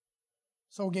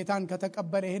 ሰው ጌታን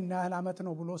ከተቀበለ ይሄን ያህል ዓመት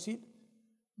ነው ብሎ ሲል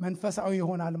መንፈሳዊ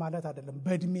ይሆናል ማለት አይደለም።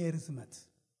 በእድሜ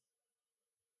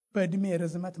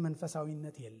ርዝመት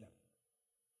መንፈሳዊነት የለም።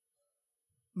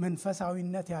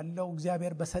 መንፈሳዊነት ያለው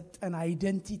እግዚአብሔር በሰጠን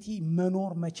አይደንቲቲ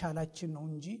መኖር መቻላችን ነው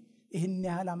እንጂ ይሄን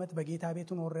ያህል ዓመት በጌታ ቤት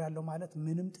ኖር ያለው ማለት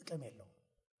ምንም ጥቅም የለው።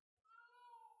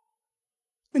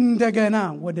 እንደገና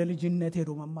ወደ ልጅነት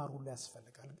ሄዶ መማር ሁሉ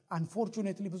ያስፈልጋል።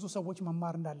 አንፎርቹኔትሊ ብዙ ሰዎች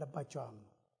መማር እንዳለባቸው አምኑ።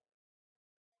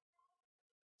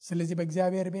 ስለዚህ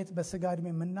በእግዚአብሔር ቤት በስጋ እድሜ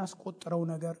የምናስቆጥረው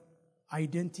ነገር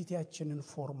አይደንቲቲያችንን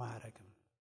ፎርም አያደርግም።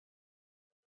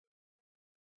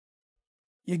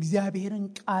 የእግዚአብሔርን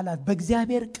ቃላት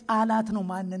በእግዚአብሔር ቃላት ነው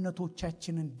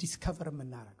ማንነቶቻችንን ዲስከቨር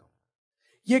የምናደርገው።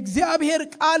 የእግዚአብሔር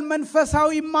ቃል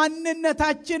መንፈሳዊ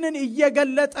ማንነታችንን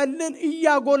እየገለጠልን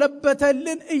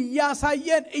እያጎለበተልን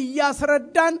እያሳየን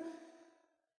እያስረዳን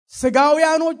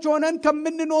ስጋውያኖች ሆነን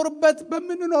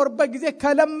በምንኖርበት ጊዜ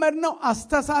ከለመድነው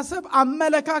አስተሳሰብ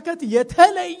አመለካከት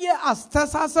የተለየ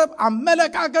አስተሳሰብ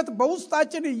አመለካከት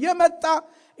በውስጣችን እየመጣ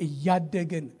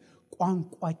እያደግን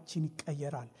ቋንቋችን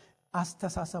ይቀየራል፣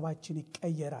 አስተሳሰባችን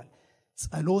ይቀየራል፣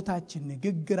 ጸሎታችን፣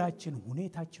 ንግግራችን፣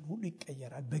 ሁኔታችን ሁሉ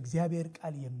ይቀየራል። በእግዚአብሔር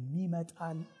ቃል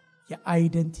የሚመጣን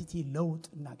የአይደንቲቲ ለውጥ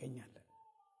እናገኛለን።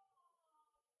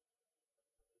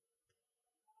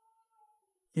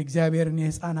 የእግዚአብሔርን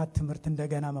የሕፃናት ትምህርት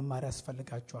እንደገና መማር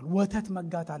ያስፈልጋቸዋል። ወተት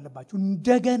መጋት አለባቸው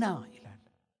እንደገና ይላል።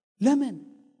 ለምን?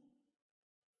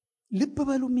 ልብ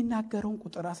በሉ የሚናገረውን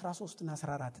ቁጥር 13 እና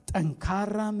 14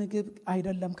 ጠንካራ ምግብ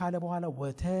አይደለም ካለ በኋላ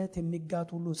ወተት የሚጋት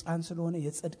ሁሉ ሕፃን ስለሆነ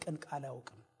የጽድቅን ቃል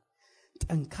አያውቅም።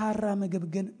 ጠንካራ ምግብ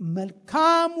ግን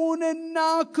መልካሙንና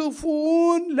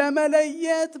ክፉን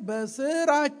ለመለየት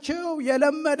በስራቸው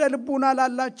የለመደ ልቡና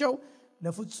ላላቸው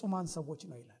ለፍጹማን ሰዎች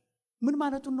ነው ይላል። ምን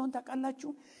ማለቱ እንደሆነ ታውቃላችሁ?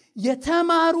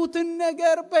 የተማሩትን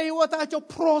ነገር በህይወታቸው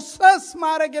ፕሮሰስ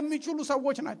ማድረግ የሚችሉ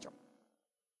ሰዎች ናቸው።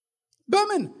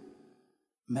 በምን?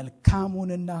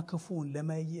 መልካሙንና ክፉን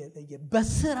ለመለየት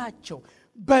በስራቸው፣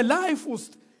 በላይፍ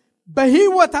ውስጥ፣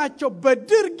 በህይወታቸው፣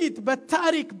 በድርጊት፣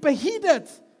 በታሪክ፣ በሂደት፣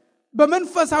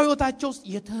 በመንፈሳዊ ህይወታቸው ውስጥ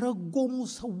የተረጎሙ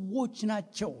ሰዎች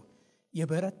ናቸው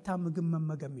የበረታ ምግብ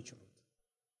መመገብ የሚችሉት።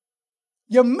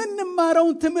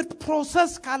 የምንማረውን ትምህርት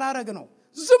ፕሮሰስ ካላረግ ነው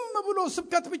ዝም ብሎ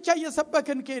ስብከት ብቻ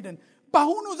እየሰበክን ከሄድን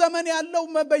በአሁኑ ዘመን ያለው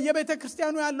በየቤተ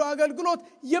ክርስቲያኑ ያለው አገልግሎት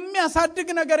የሚያሳድግ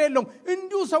ነገር የለውም።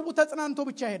 እንዲሁ ሰው ተጽናንቶ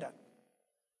ብቻ ይሄዳል።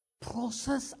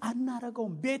 ፕሮሰስ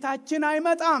አናረገውም። ቤታችን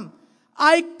አይመጣም፣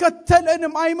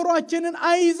 አይከተለንም፣ አይምሮአችንን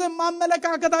አይዝም፣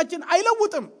 አመለካከታችን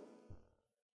አይለውጥም።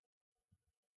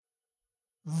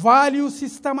 ቫልዩ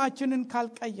ሲስተማችንን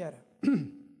ካልቀየረ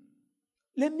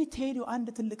ለሚቴዱ አንድ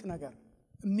ትልቅ ነገር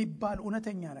የሚባል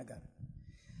እውነተኛ ነገር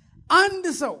አንድ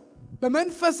ሰው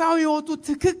በመንፈሳዊ ህይወቱ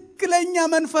ትክክለኛ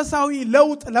መንፈሳዊ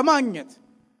ለውጥ ለማግኘት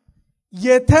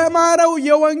የተማረው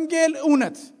የወንጌል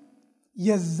እውነት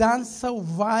የዛን ሰው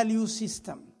ቫልዩ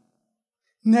ሲስተም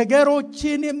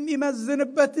ነገሮችን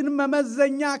የሚመዝንበትን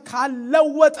መመዘኛ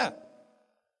ካልለወጠ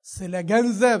ስለ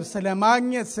ገንዘብ፣ ስለ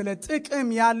ማግኘት፣ ስለ ጥቅም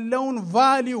ያለውን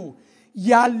ቫልዩ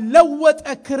ያለወጠ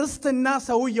ክርስትና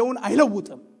ሰውየውን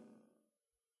አይለውጥም።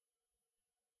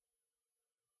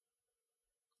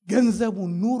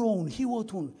 ገንዘቡን፣ ኑሮውን፣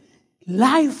 ህይወቱን፣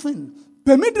 ላይፍን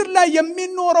በምድር ላይ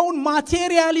የሚኖረውን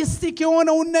ማቴሪያሊስቲክ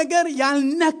የሆነውን ነገር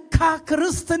ያልነካ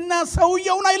ክርስትና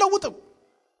ሰውየውን አይለውጥም።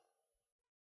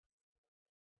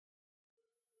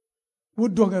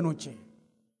 ውድ ወገኖቼ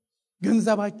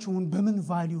ገንዘባችሁን በምን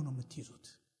ቫልዩ ነው የምትይዙት?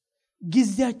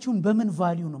 ጊዜያችሁን በምን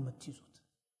ቫልዩ ነው የምትይዙት?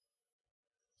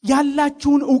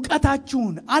 ያላችሁን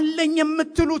ዕውቀታችሁን አለኝ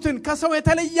የምትሉትን ከሰው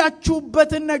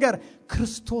የተለያችሁበትን ነገር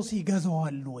ክርስቶስ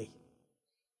ይገዛዋል ወይ?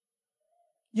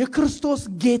 የክርስቶስ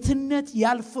ጌትነት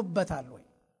ያልፍበታል ወይ?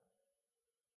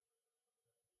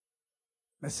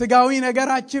 በስጋዊ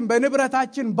ነገራችን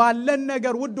በንብረታችን ባለን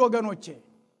ነገር ውድ ወገኖቼ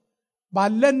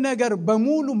ባለን ነገር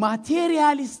በሙሉ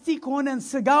ማቴሪያሊስቲክ ሆነን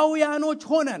ስጋውያኖች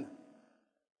ሆነን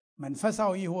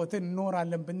መንፈሳዊ ህይወትን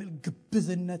እንኖራለን ብንል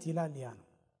ግብዝነት ይላል።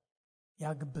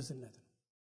 ያ ግብዝነት ነው።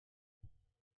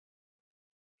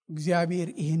 እግዚአብሔር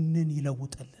ይህንን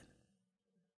ይለውጥልን።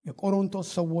 የቆሮንቶስ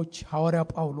ሰዎች ሐዋርያ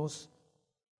ጳውሎስ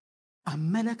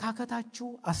አመለካከታችሁ፣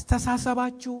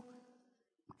 አስተሳሰባችሁ፣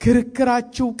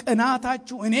 ክርክራችሁ፣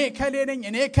 ቅናታችሁ እኔ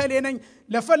ከሌ ነኝ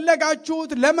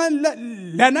ለፈለጋችሁት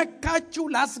ለነካችሁ፣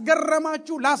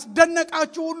 ላስገረማችሁ፣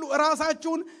 ላስደነቃችሁ ሁሉ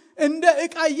ራሳችሁን እንደ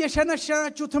ዕቃ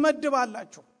እየሸነሸናችሁ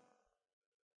ትመድባላችሁ።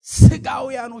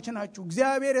 ስጋውያኖች ናችሁ።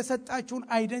 እግዚአብሔር የሰጣችሁን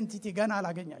አይደንቲቲ ገና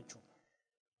አላገኛችሁ።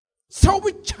 ሰው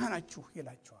ብቻ ናችሁ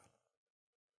ይላችኋል።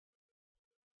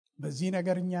 በዚህ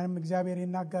ነገር እኛንም እግዚአብሔር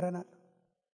ይናገረናል።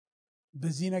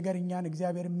 በዚህ ነገር እኛን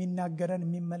እግዚአብሔር የሚናገረን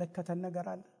የሚመለከተን ነገር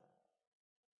አለ?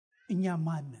 እኛ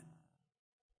ማን ነን?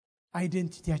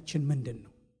 አይደንቲቲያችን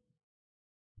ምንድነው?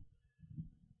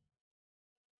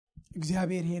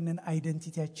 እግዚአብሔር ይሄንን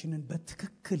አይደንቲቲያችንን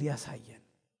በትክክል ያሳየን።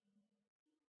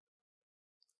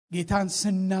 ጌታን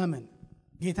ስናምን፣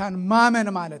 ጌታን ማመን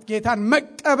ማለት፣ ጌታን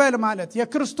መቀበል ማለት፣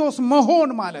 የክርስቶስ መሆን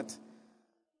ማለት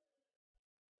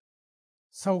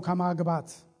ሰው ከማግባት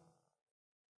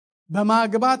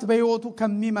በማግባት በሕይወቱ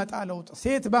ከሚመጣ ለውጥ፣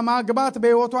 ሴት በማግባት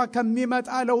በሕይወቷ ከሚመጣ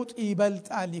ለውጥ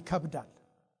ይበልጣል፣ ይከብዳል።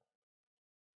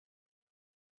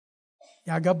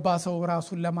 ያገባ ሰው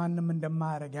ራሱን ለማንም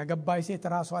እንደማያረግ፣ ያገባች ሴት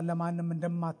ራሷን ለማንም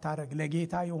እንደማታረግ፣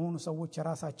 ለጌታ የሆኑ ሰዎች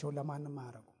ራሳቸውን ለማንም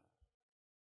አያረጉ።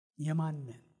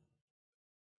 የማንን?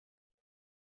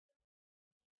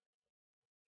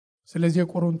 ስለዚህ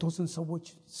የቆሮንቶስን ሰዎች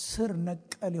ስር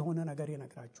ነቀል የሆነ ነገር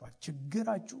ይነግራቸዋል።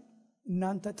 ችግራችሁ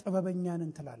እናንተ ጥበበኛ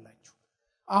ነን ትላላችሁ፣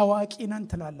 አዋቂ ነን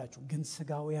ትላላችሁ፣ ግን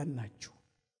ስጋውያን ናችሁ።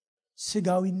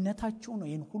 ስጋዊነታችሁ ነው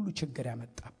ይህን ሁሉ ችግር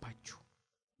ያመጣባችሁ።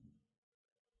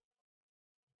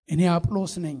 እኔ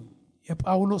አጵሎስ ነኝ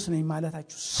የጳውሎስ ነኝ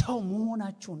ማለታችሁ ሰው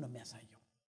መሆናችሁን ነው የሚያሳየው።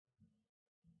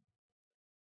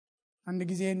 አንድ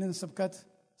ጊዜ ይህንን ስብከት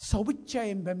ሰው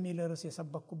ብቻዬን በሚል ርዕስ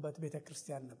የሰበኩበት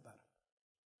ቤተክርስቲያን ነበር።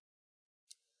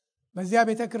 በዚያ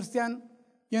ቤተክርስቲያን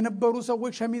የነበሩ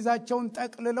ሰዎች ሸሚዛቸውን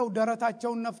ጠቅልለው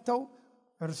ደረታቸውን ነፍተው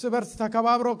እርስ በርስ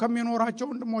ተከባብረው ከሚኖራቸው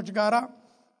ወንድሞች ጋር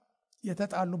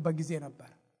የተጣሉበት ጊዜ ነበር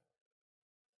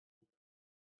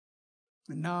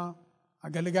እና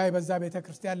አገልጋይ በዛ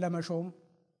ቤተክርስቲያን ለመሾም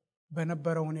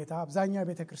በነበረው ሁኔታ አብዛኛው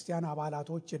ቤተክርስቲያን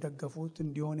አባላቶች የደገፉት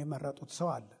እንዲሆን የመረጡት ሰው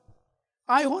አለ።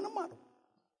 አይሆንም አሉ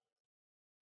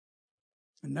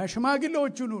እና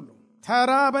ሽማግሌዎቹ ሁሉ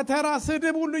ተራ በተራ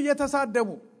ስድብ ሁሉ እየተሳደቡ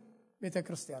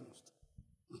ቤተክርስቲያን ውስጥ።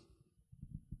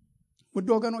 ውድ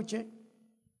ወገኖቼ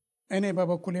እኔ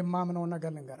በበኩል የማምነው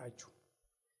ነገር ልንገራችሁ።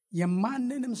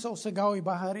 የማንንም ሰው ስጋዊ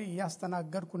ባህሪ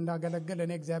ያስተናገድኩ እንዳገለግል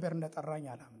እኔ እግዚአብሔር እንደጠራኝ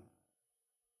አላምንም።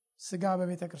 ስጋ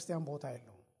በቤተክርስቲያን ቦታ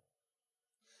የለውም።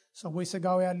 ሰዎች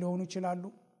ስጋውያን ሊሆኑ ይችላሉ።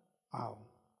 አዎ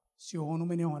ሲሆኑ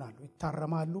ምን ይሆናሉ?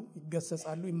 ይታረማሉ፣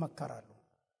 ይገሰጻሉ፣ ይመከራሉ።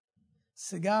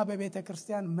 ስጋ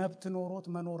በቤተክርስቲያን መብት ኖሮት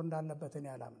መኖር እንዳለበት እኔ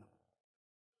አላምንም።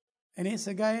 እኔ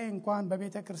ስጋዬ እንኳን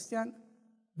በቤተክርስቲያን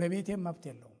በቤቴ መብት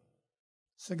የለውም።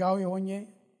 ስጋዊ ሆኜ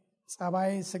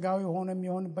ጸባዬ ስጋዊ ሆነ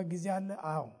የሚሆንበት ጊዜ አለ።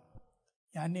 አዎ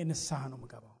ያኔ ንስሐ ነው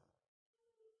የምገባው።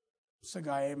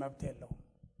 ስጋዬ መብት የለውም።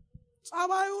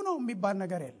 ጸባዩ ነው የሚባል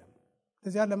ነገር የለም።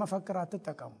 ለዚያ ለመፈክር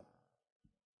አትጠቀሙ።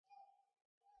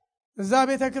 እዛ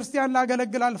ቤተክርስቲያን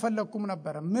ላገለግል አልፈለኩም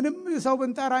ነበር። ምንም ሰው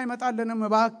ብንጠራ አይመጣልንም፣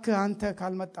 እባክህ አንተ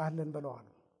ካልመጣህልን ብለዋል።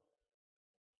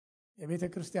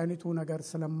 የቤተክርስቲያኒቱ ነገር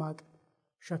ስለማቅ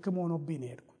ሸክም ሆኖብኝ ነው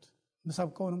የሄድኩት።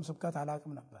 ምሰብከውንም ስብከት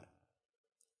አላቅም ነበር።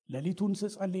 ሌሊቱን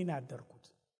ስጸልይ ነው ያደርኩት።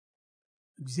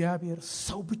 እግዚአብሔር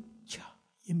ሰው ብቻ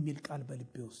የሚል ቃል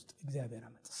በልቤ ውስጥ እግዚአብሔር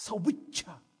አመጣ። ሰው ብቻ፣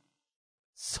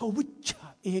 ሰው ብቻ።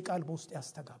 ይሄ ቃል በውስጥ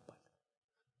ያስተጋባል።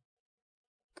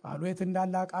 ቃሉ የት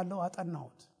እንዳለ አውቃለሁ።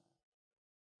 አጠናሁት።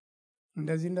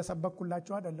 እንደዚህ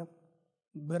እንደሰበኩላችሁ አይደለም።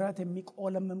 ብረት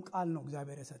የሚቆለምም ቃል ነው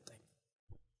እግዚአብሔር የሰጠኝ።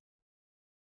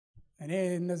 እኔ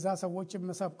እነዛ ሰዎች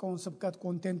የምሰብከውን ስብከት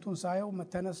ኮንቴንቱን ሳየው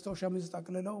ተነስተው ሸሚዝ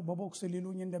ጠቅልለው በቦክስ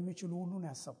ሊሉኝ እንደሚችሉ ሁሉ ነው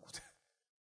ያሰብኩት።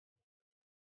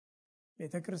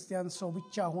 ቤተክርስቲያን ሰው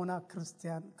ብቻ ሆና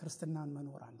ክርስትናን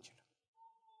መኖር አንችልም።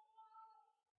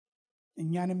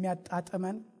 እኛን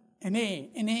የሚያጣጥመን እኔ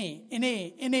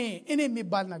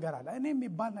የሚባል ነገር አለ። እኔ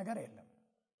የሚባል ነገር የለም።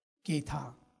 ጌታ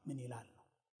ምን ይላል ነው።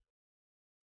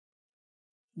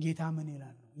 ጌታ ምን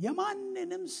ይላል ነው።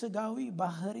 የማንንም ስጋዊ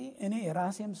ባህሪ እኔ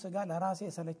ራሴም ስጋ ለራሴ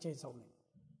የሰለቸኝ ሰው ነኝ።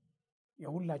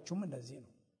 የሁላችሁም እንደዚህ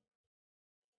ነው።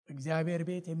 እግዚአብሔር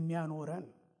ቤት የሚያኖረን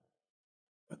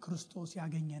በክርስቶስ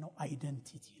ያገኘነው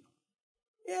አይደንቲቲ ነው።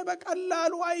 ይሄ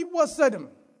በቀላሉ አይወሰድም።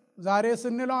 ዛሬ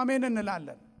ስንለው አሜን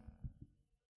እንላለን።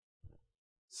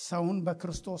 ሰውን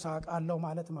በክርስቶስ አውቃለሁ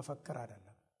ማለት መፈክር አይደለም።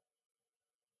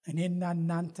 እኔና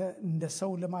እናንተ እንደ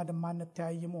ሰው ልማድ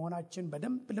ማንተያይ መሆናችን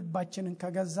በደንብ ልባችንን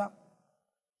ከገዛ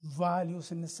ቫልዩ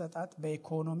ስንሰጣት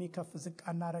በኢኮኖሚ ከፍ ዝቅ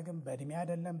አናረግም። በእድሜ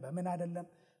አይደለም፣ በምን አይደለም፣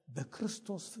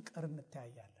 በክርስቶስ ፍቅር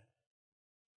እንተያያለን።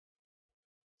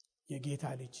 የጌታ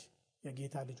ልጅ፣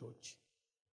 የጌታ ልጆች፣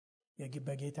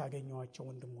 በጌታ ያገኘዋቸው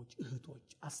ወንድሞች እህቶች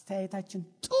አስተያየታችን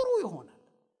ጥሩ ይሆናል።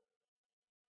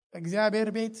 በእግዚአብሔር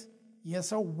ቤት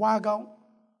የሰው ዋጋው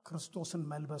ክርስቶስን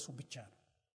መልበሱ ብቻ ነው።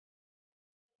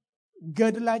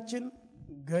 ገድላችን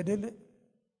ገድል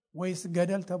ወይስ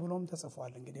ገደል ተብሎም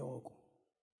ተጽፏል። እንግዲህ ወቁ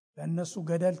ለነሱ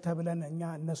ገደል ተብለን እኛ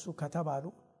እነሱ ከተባሉ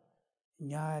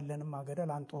እኛ ያለንማ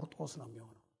ገደል አንጦርጦስ ነው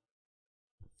የሚሆነው።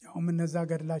 ያውም እነዛ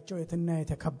ገድላቸው የትና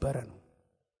የተከበረ ነው።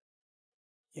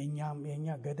 የኛ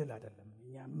ገድል አይደለም።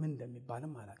 በእኛ ምን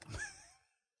እንደሚባልም አላውቅም።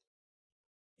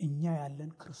 እኛ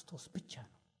ያለን ክርስቶስ ብቻ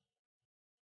ነው።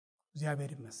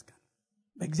 እግዚአብሔር ይመስገን።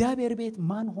 በእግዚአብሔር ቤት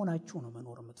ማን ሆናችሁ ነው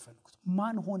መኖር የምትፈልጉት?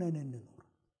 ማን ሆነን እንኖር?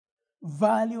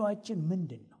 ቫልዩአችን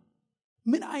ምንድን ነው?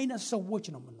 ምን አይነት ሰዎች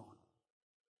ነው የምንሆነው?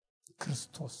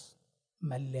 ክርስቶስ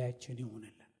መለያችን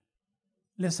ይሆንልን።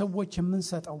 ለሰዎች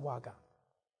የምንሰጠው ዋጋ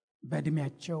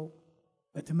በእድሜያቸው፣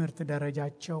 በትምህርት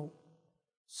ደረጃቸው፣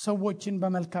 ሰዎችን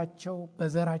በመልካቸው፣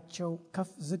 በዘራቸው ከፍ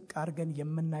ዝቅ አድርገን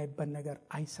የምናይበት ነገር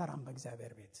አይሰራም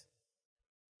በእግዚአብሔር ቤት።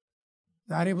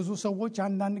 ዛሬ ብዙ ሰዎች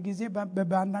አንዳንድ ጊዜ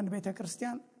በአንዳንድ ቤተ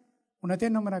ክርስቲያን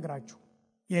እውነቴን ነው የምነግራችሁ፣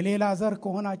 የሌላ ዘር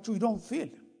ከሆናችሁ you don't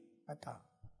feel በቃ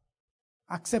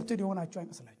accepted የሆናችሁ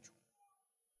አይመስላችሁ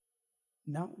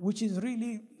እና which is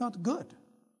really not good።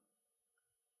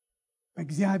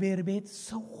 በእግዚአብሔር ቤት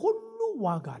ሰው ሁሉ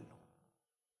ዋጋ አለው።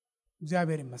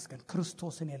 እግዚአብሔር ይመስገን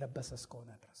ክርስቶስን የለበሰ እስከሆነ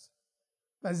ድረስ።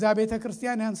 በዛ ቤተ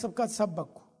ክርስቲያን ያን ስብከት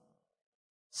ሰበኩ።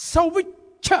 ሰው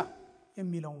ብቻ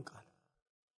የሚለውን ቃል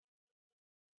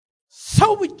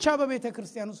ሰው ብቻ በቤተ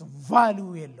ክርስቲያን ውስጥ ቫልዩ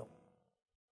የለው።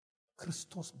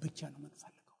 ክርስቶስ ብቻ ነው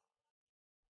የምንፈልገው።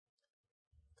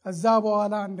 ከዛ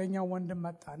በኋላ አንደኛው ወንድም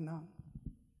መጣና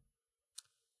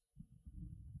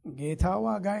ጌታ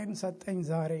ዋጋዬን ሰጠኝ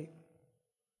ዛሬ፣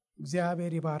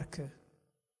 እግዚአብሔር ይባርክ፣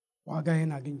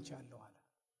 ዋጋዬን አግኝቻለሁ አለ።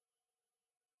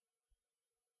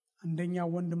 አንደኛው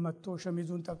ወንድም መጥቶ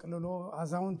ሸሚዙን ጠቅልሎ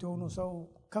አዛውንት የሆኑ ሰው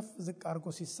ከፍ ዝቅ አድርጎ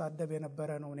ሲሳደብ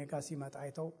የነበረ ነው። እኔ ጋር ሲመጣ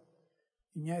አይተው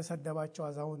እኛ የሰደባቸው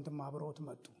አዛውንትም አብረውት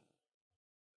መጡ።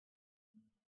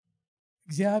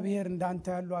 እግዚአብሔር እንዳንተ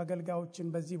ያሉ አገልጋዮችን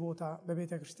በዚህ ቦታ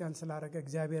በቤተ ክርስቲያን ስላደረገ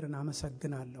እግዚአብሔርን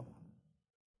አመሰግናለሁ።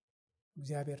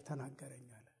 እግዚአብሔር ተናገረኝ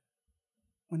አለ።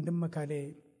 ወንድም መካሌ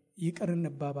ይቅር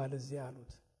እንባባል እዚህ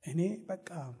አሉት። እኔ በቃ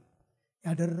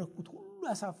ያደረኩት ሁሉ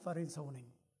ያሳፈረኝ ሰው ነኝ፣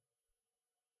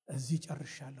 እዚህ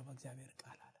ጨርሻለሁ በእግዚአብሔር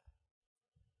ቃል አለ።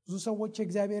 ብዙ ሰዎች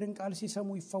የእግዚአብሔርን ቃል ሲሰሙ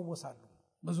ይፈወሳሉ።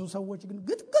 ብዙ ሰዎች ግን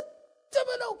ግጥግጥ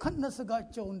ብለው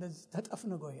ከነስጋቸው እንደዚህ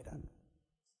ተጠፍንገው ይሄዳሉ።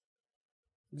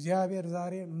 እግዚአብሔር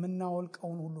ዛሬ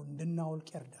የምናወልቀውን ሁሉ እንድናወልቅ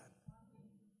ይርዳል።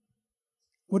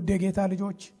 ውድ የጌታ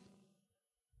ልጆች፣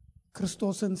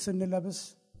 ክርስቶስን ስንለብስ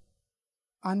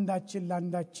አንዳችን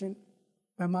ለአንዳችን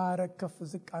በማዕረግ ከፍ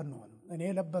ዝቅ አንሆንም። እኔ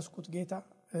የለበስኩት ጌታ፣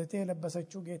 እህቴ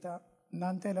የለበሰችው ጌታ፣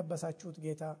 እናንተ የለበሳችሁት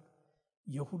ጌታ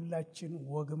የሁላችን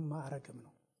ወግም ማዕረግም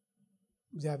ነው።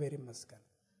 እግዚአብሔር ይመስገን።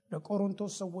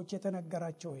 ለቆሮንቶስ ሰዎች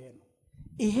የተነገራቸው ይሄ ነው።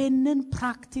 ይሄንን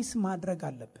ፕራክቲስ ማድረግ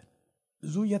አለብን።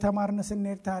 ብዙ እየተማርን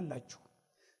ስንሄድ ታያላችሁ።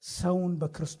 ሰውን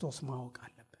በክርስቶስ ማወቅ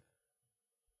አለብን።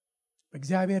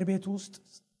 በእግዚአብሔር ቤት ውስጥ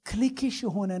ክሊክሽ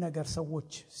የሆነ ነገር ሰዎች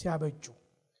ሲያበጁ፣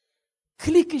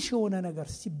 ክሊክሽ የሆነ ነገር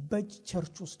ሲበጅ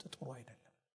ቸርች ውስጥ ጥሩ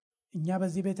አይደለም። እኛ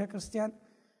በዚህ ቤተ ክርስቲያን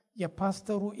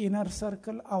የፓስተሩ ኢነር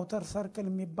ሰርክል አውተር ሰርክል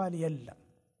የሚባል የለም።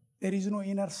 there is no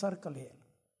inner circle here.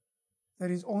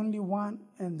 there is only one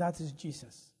and that is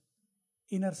Jesus.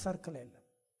 ኢነር ሰርክል የለም።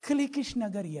 ክሊክሽ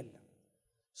ነገር የለም።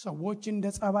 ሰዎች እንደ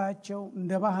ጸባያቸው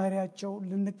እንደ ባህሪያቸው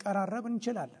ልንቀራረብ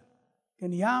እንችላለን።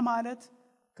 ግን ያ ማለት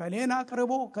ከሌን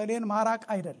አቅርቦ ከሌን ማራቅ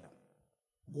አይደለም።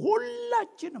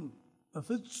 ሁላችንም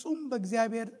በፍጹም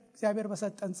በእግዚአብሔር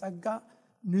በሰጠን ጸጋ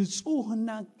ንጹህና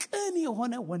ቅን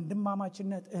የሆነ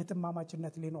ወንድማማችነት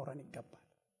እህትማማችነት ሊኖረን ይገባል።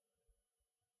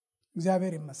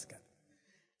 እግዚአብሔር ይመስገን።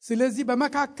 ስለዚህ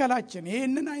በመካከላችን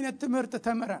ይህንን አይነት ትምህርት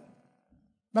ተምረን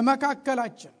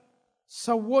በመካከላችን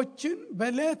ሰዎችን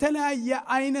በተለያየ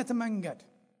አይነት መንገድ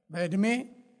በእድሜ፣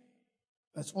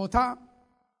 በጾታ፣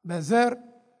 በዘር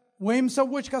ወይም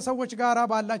ሰዎች ከሰዎች ጋር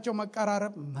ባላቸው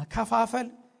መቀራረብ መከፋፈል፣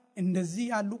 እንደዚህ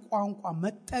ያሉ ቋንቋ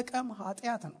መጠቀም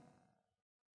ኃጢአት ነው።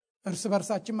 እርስ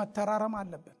በርሳችን መተራረም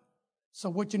አለብን።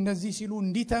 ሰዎች እንደዚህ ሲሉ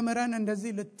እንዲህ ተምረን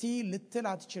እንደዚህ ልትል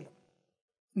አትችልም።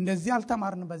 እንደዚህ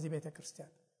አልተማርንም በዚህ ቤተ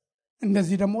ክርስቲያን።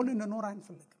 እንደዚህ ደግሞ ልንኖር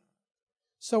አንፈልግም።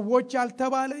 ሰዎች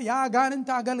ያልተባለ የአጋንንት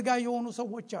አገልጋይ የሆኑ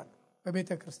ሰዎች አሉ በቤተ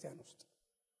ክርስቲያን ውስጥ።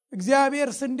 እግዚአብሔር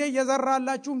ስንዴ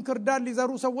የዘራላችሁ እንክርዳድ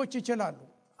ሊዘሩ ሰዎች ይችላሉ።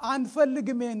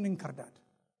 አንፈልግም ይሄን እንክርዳድ፣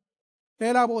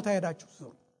 ሌላ ቦታ ሄዳችሁ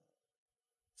ዙሩ።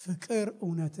 ፍቅር፣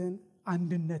 እውነትን፣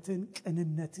 አንድነትን፣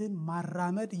 ቅንነትን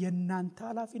ማራመድ የእናንተ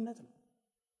ኃላፊነት ነው።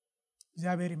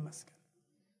 እግዚአብሔር ይመስገን።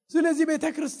 ስለዚህ ቤተ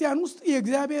ክርስቲያን ውስጥ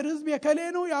የእግዚአብሔር ሕዝብ የከሌ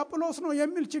ነው የአጵሎስ ነው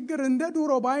የሚል ችግር እንደ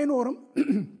ድሮ ባይኖርም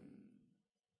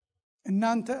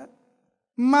እናንተ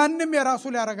ማንም የራሱ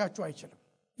ሊያረጋችሁ አይችልም።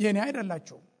 የኔ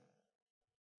አይደላችሁም፣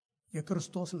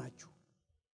 የክርስቶስ ናችሁ።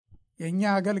 የኛ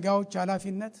አገልጋዮች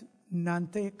ኃላፊነት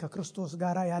እናንተ ከክርስቶስ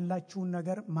ጋር ያላችሁን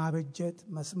ነገር ማበጀት፣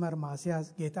 መስመር ማስያዝ፣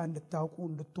 ጌታ እንድታውቁ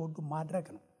እንድትወዱ ማድረግ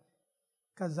ነው።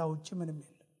 ከዛ ውጭ ምንም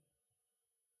የለም።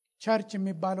 ቸርች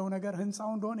የሚባለው ነገር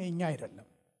ህንፃው እንደሆነ የኛ አይደለም።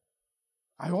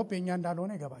 አይሆፕ የኛ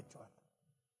እንዳልሆነ ይገባቸዋል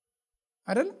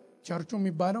አይደል? ቸርቹ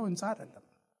የሚባለው ህንጻ አይደለም፣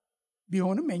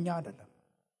 ቢሆንም የኛ አይደለም።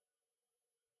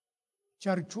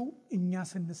 ቸርቹ እኛ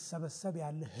ስንሰበሰብ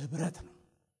ያለ ህብረት ነው።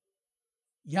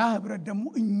 ያ ህብረት ደግሞ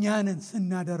እኛንን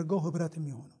ስናደርገው ህብረት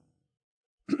የሚሆነው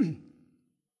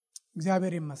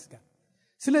እግዚአብሔር ይመስገን።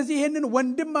 ስለዚህ ይሄንን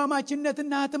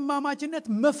ወንድማማችነትና እህትማማችነት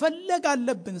መፈለግ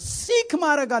አለብን፣ ሲክ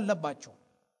ማድረግ አለባቸው።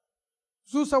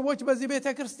 ብዙ ሰዎች በዚህ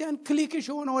ቤተክርስቲያን ክሊክሽ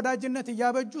የሆነ ወዳጅነት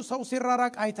እያበጁ ሰው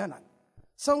ሲራራቅ አይተናል።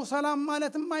 ሰው ሰላም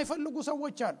ማለት የማይፈልጉ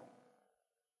ሰዎች አሉ።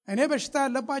 እኔ በሽታ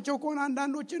ያለባቸው ከሆነ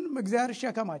አንዳንዶችን እግዚአብሔር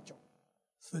ይሸከማቸው።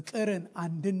 ፍቅርን፣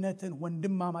 አንድነትን፣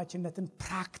 ወንድማማችነትን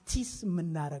ፕራክቲስ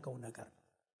የምናረገው ነገር ነው።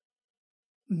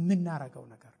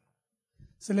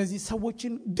 ስለዚህ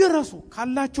ሰዎችን ድረሱ፣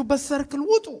 ካላችሁበት ሰርክል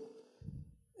ውጡ።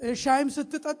 ሻይም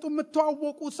ስትጠጡ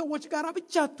የምትዋወቁ ሰዎች ጋር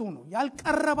ብቻ አትሁኑ።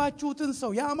 ያልቀረባችሁትን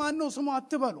ሰው ያማን ነው ስሙ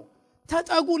አትበሉ።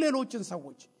 ተጠጉ ሌሎችን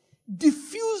ሰዎች።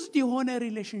 ዲፊውዝድ የሆነ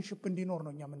ሪሌሽንሺፕ እንዲኖር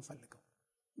ነው እኛ የምንፈልገው።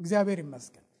 እግዚአብሔር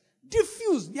ይመስገን።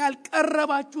 ዲፊውዝድ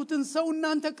ያልቀረባችሁትን ሰው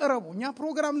እናንተ ቀረቡ። እኛ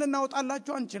ፕሮግራም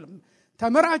ልናወጣላችሁ አንችልም።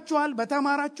 ተመራችኋል።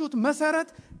 በተማራችሁት መሰረት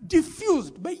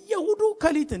ዲፊውዝድ በየሁዱ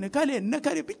ከሊትን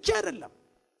ነከሌ ብቻ አይደለም።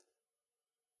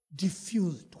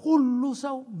 ዲፊውዝድ ሁሉ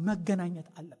ሰው መገናኘት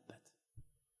አለበት።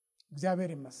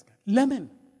 እግዚአብሔር ይመስገን። ለምን?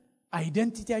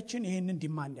 አይደንቲቲያችን ይሄንን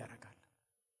ዲማንድ ያደርጋል።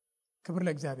 ክብር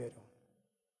ለእግዚአብሔር ይሁን።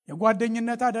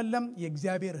 የጓደኝነት አይደለም፣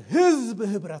 የእግዚአብሔር ሕዝብ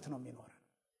ህብረት ነው የሚኖረን።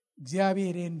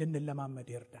 እግዚአብሔር ይሄን እንድንለማመድ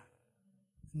ይርዳል።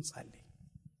 እንጸልይ።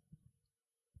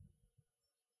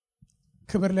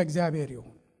 ክብር ለእግዚአብሔር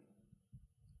ይሁን።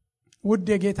 ውድ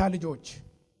የጌታ ልጆች፣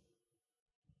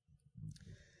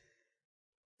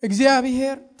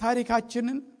 እግዚአብሔር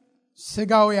ታሪካችንን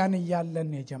ስጋውያን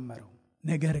እያለን የጀመረው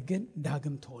ነገር ግን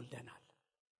ዳግም ተወልደናል።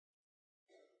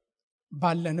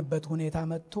 ባለንበት ሁኔታ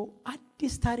መጥቶ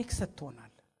አዲስ ታሪክ ሰጥቶናል።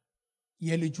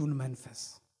 የልጁን መንፈስ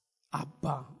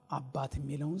አባት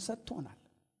የሚለውን ሰጥቶናል።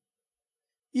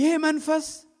 ይሄ መንፈስ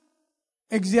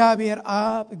እግዚአብሔር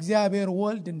አብ፣ እግዚአብሔር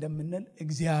ወልድ እንደምንል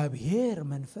እግዚአብሔር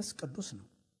መንፈስ ቅዱስ ነው።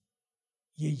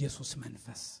 የኢየሱስ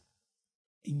መንፈስ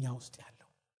እኛ ውስጥ ያለው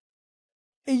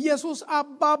ኢየሱስ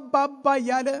አባ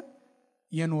ያለ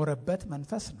የኖረበት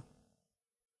መንፈስ ነው።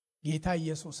 ጌታ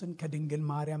ኢየሱስን ከድንግል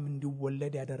ማርያም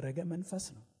እንዲወለድ ያደረገ መንፈስ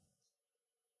ነው።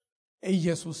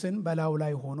 ኢየሱስን በላዩ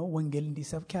ላይ ሆኖ ወንጌል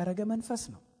እንዲሰብክ ያደረገ መንፈስ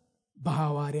ነው።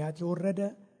 በሐዋርያት የወረደ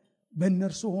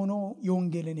በእነርሱ ሆኖ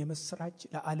የወንጌልን የምስራች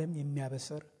ለዓለም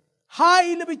የሚያበስር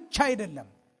ኃይል ብቻ አይደለም፣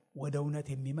 ወደ እውነት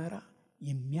የሚመራ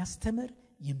የሚያስተምር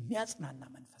የሚያጽናና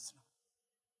መንፈስ ነው።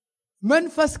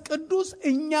 መንፈስ ቅዱስ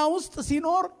እኛ ውስጥ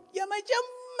ሲኖር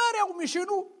የመጀመሪያው ሚሽኑ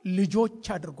ልጆች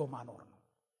አድርጎ ማኖር ነው።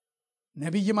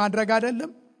 ነብይ ማድረግ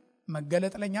አይደለም፣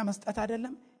 መገለጥ ለኛ መስጠት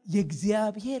አይደለም፣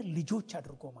 የእግዚአብሔር ልጆች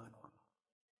አድርጎ ማኖር ነው።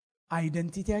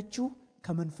 አይደንቲቲያችሁ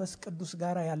ከመንፈስ ቅዱስ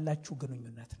ጋር ያላችሁ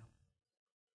ግንኙነት ነው።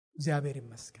 እግዚአብሔር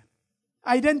ይመስገን።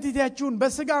 አይደንቲቲያችሁን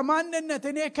በስጋ ማንነት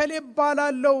እኔ ከሌ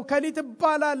ባላለው ከሊት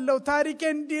ባላለው ታሪኬ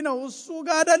እንዲህ ነው እሱ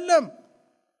ጋር አይደለም።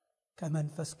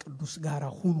 ከመንፈስ ቅዱስ ጋር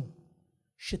ሁኑ።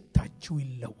 ሽታችሁ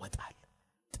ይለወጣል፣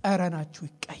 ጠረናችሁ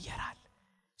ይቀየራል፣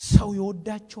 ሰው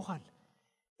ይወዳችኋል።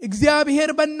 እግዚአብሔር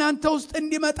በእናንተ ውስጥ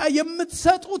እንዲመጣ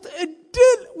የምትሰጡት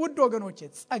እድል ውድ ወገኖቼ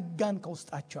ጸጋን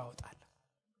ከውስጣችሁ ያወጣል።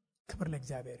 ክብር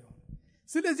ለእግዚአብሔር ይሁን።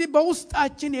 ስለዚህ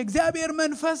በውስጣችን የእግዚአብሔር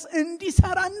መንፈስ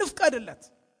እንዲሰራ እንፍቀድለት።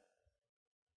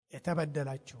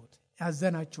 የተበደላችሁት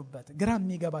ያዘናችሁበት ግራ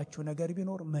የሚገባችሁ ነገር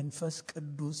ቢኖር መንፈስ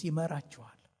ቅዱስ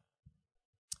ይመራችኋል።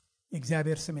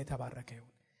 የእግዚአብሔር ስም የተባረከ ይሁን።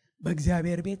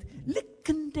 በእግዚአብሔር ቤት ልክ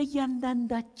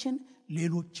እንደያንዳንዳችን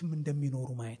ሌሎችም እንደሚኖሩ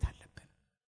ማየት አለብን።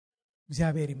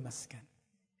 እግዚአብሔር ይመስገን።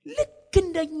 ልክ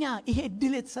እንደኛ ይሄ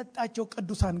እድል የተሰጣቸው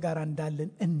ቅዱሳን ጋር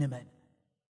እንዳለን እንመን።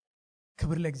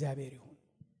 ክብር ለእግዚአብሔር ይሁን።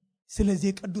 ስለዚህ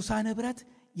የቅዱሳን ህብረት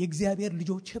የእግዚአብሔር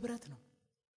ልጆች ህብረት ነው።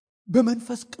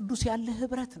 በመንፈስ ቅዱስ ያለ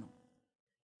ህብረት ነው።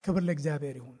 ክብር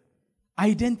ለእግዚአብሔር ይሁን።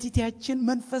 አይደንቲቲያችን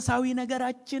መንፈሳዊ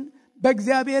ነገራችን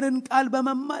በእግዚአብሔርን ቃል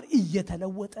በመማር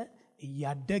እየተለወጠ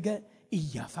እያደገ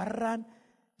እያፈራን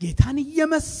ጌታን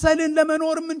እየመሰልን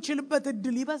ለመኖር የምንችልበት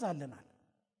እድል ይበዛልናል።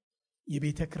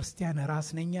 የቤተ ክርስቲያን ራስ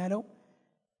ነኝ ያለው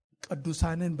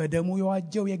ቅዱሳንን በደሙ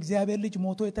የዋጀው የእግዚአብሔር ልጅ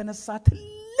ሞቶ የተነሳ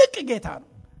ትልቅ ጌታ ነው።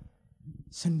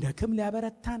 ስንደክም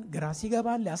ሊያበረታን፣ ግራ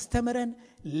ሲገባን ሊያስተምረን፣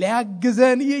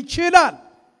 ሊያግዘን ይችላል።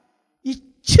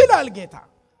 ጌታ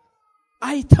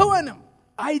አይተወንም፣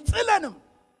 አይጥለንም።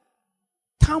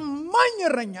 ታማኝ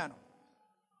እረኛ ነው።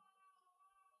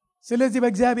 ስለዚህ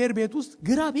በእግዚአብሔር ቤት ውስጥ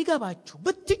ግራ ቢገባችሁ፣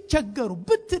 ብትቸገሩ፣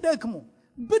 ብትደክሙ፣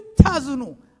 ብታዝኑ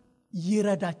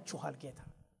ይረዳችኋል ጌታ።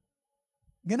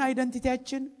 ግን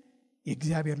አይደንቲቲያችን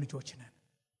የእግዚአብሔር ልጆች ነን።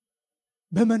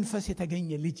 በመንፈስ የተገኘ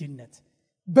ልጅነት፣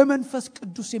 በመንፈስ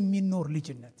ቅዱስ የሚኖር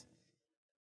ልጅነት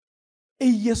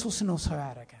ኢየሱስ ነው ሰው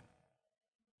ያደረገን።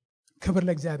 ክብር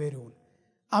ለእግዚአብሔር ይሁን።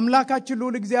 አምላካችን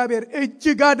ልዑል እግዚአብሔር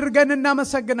እጅግ አድርገን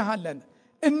እናመሰግንሃለን፣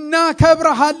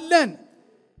 እናከብረሃለን።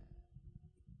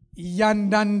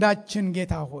 እያንዳንዳችን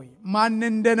ጌታ ሆይ ማን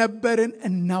እንደነበርን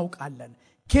እናውቃለን፣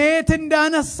 ከየት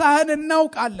እንዳነሳህን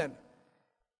እናውቃለን።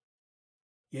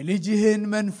 የልጅህን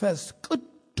መንፈስ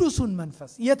ቅዱሱን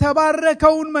መንፈስ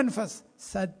የተባረከውን መንፈስ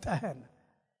ሰጠህን።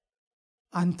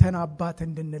 አንተን አባት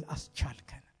እንድንል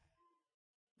አስቻልከን።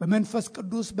 በመንፈስ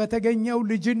ቅዱስ በተገኘው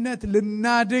ልጅነት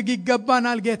ልናድግ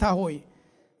ይገባናል። ጌታ ሆይ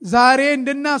ዛሬ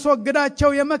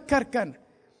እንድናስወግዳቸው የመከርከን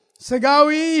ስጋዊ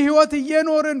ሕይወት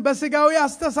እየኖርን በስጋዊ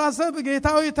አስተሳሰብ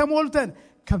ጌታዊ ተሞልተን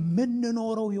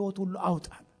ከምንኖረው ሕይወት ሁሉ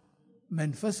አውጣን።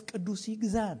 መንፈስ ቅዱስ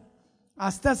ይግዛን።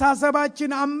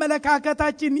 አስተሳሰባችን፣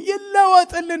 አመለካከታችን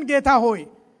ይለወጥልን። ጌታ ሆይ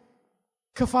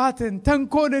ክፋትን፣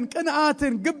 ተንኮልን፣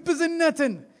 ቅንዓትን፣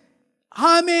 ግብዝነትን፣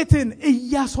 ሐሜትን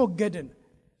እያስወገድን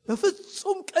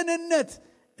በፍጹም ቅንነት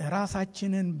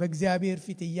ራሳችንን በእግዚአብሔር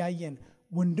ፊት እያየን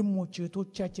ወንድሞች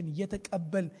እህቶቻችን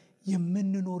እየተቀበል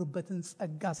የምንኖርበትን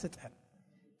ጸጋ ስጠን።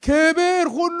 ክብር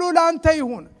ሁሉ ላንተ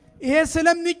ይሁን። ይሄ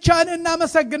ስለሚቻል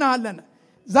እናመሰግናለን።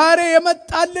 ዛሬ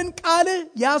የመጣልን ቃል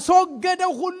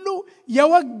ያስወገደው ሁሉ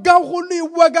የወጋው ሁሉ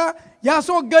ይወጋ፣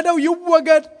 ያስወገደው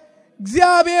ይወገድ።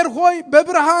 እግዚአብሔር ሆይ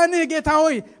በብርሃንህ ጌታ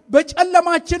ሆይ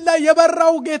በጨለማችን ላይ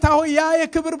የበራው ጌታ ሆይ ያ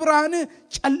የክብር ብርሃን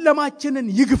ጨለማችንን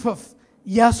ይግፈፍ፣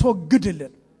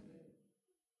 ያስወግድልን።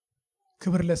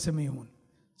 ክብር ለስምህ ይሁን።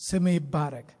 ስምህ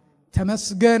ይባረክ።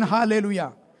 ተመስገን። ሃሌሉያ።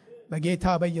 በጌታ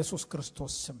በኢየሱስ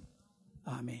ክርስቶስ ስም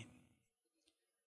አሜን።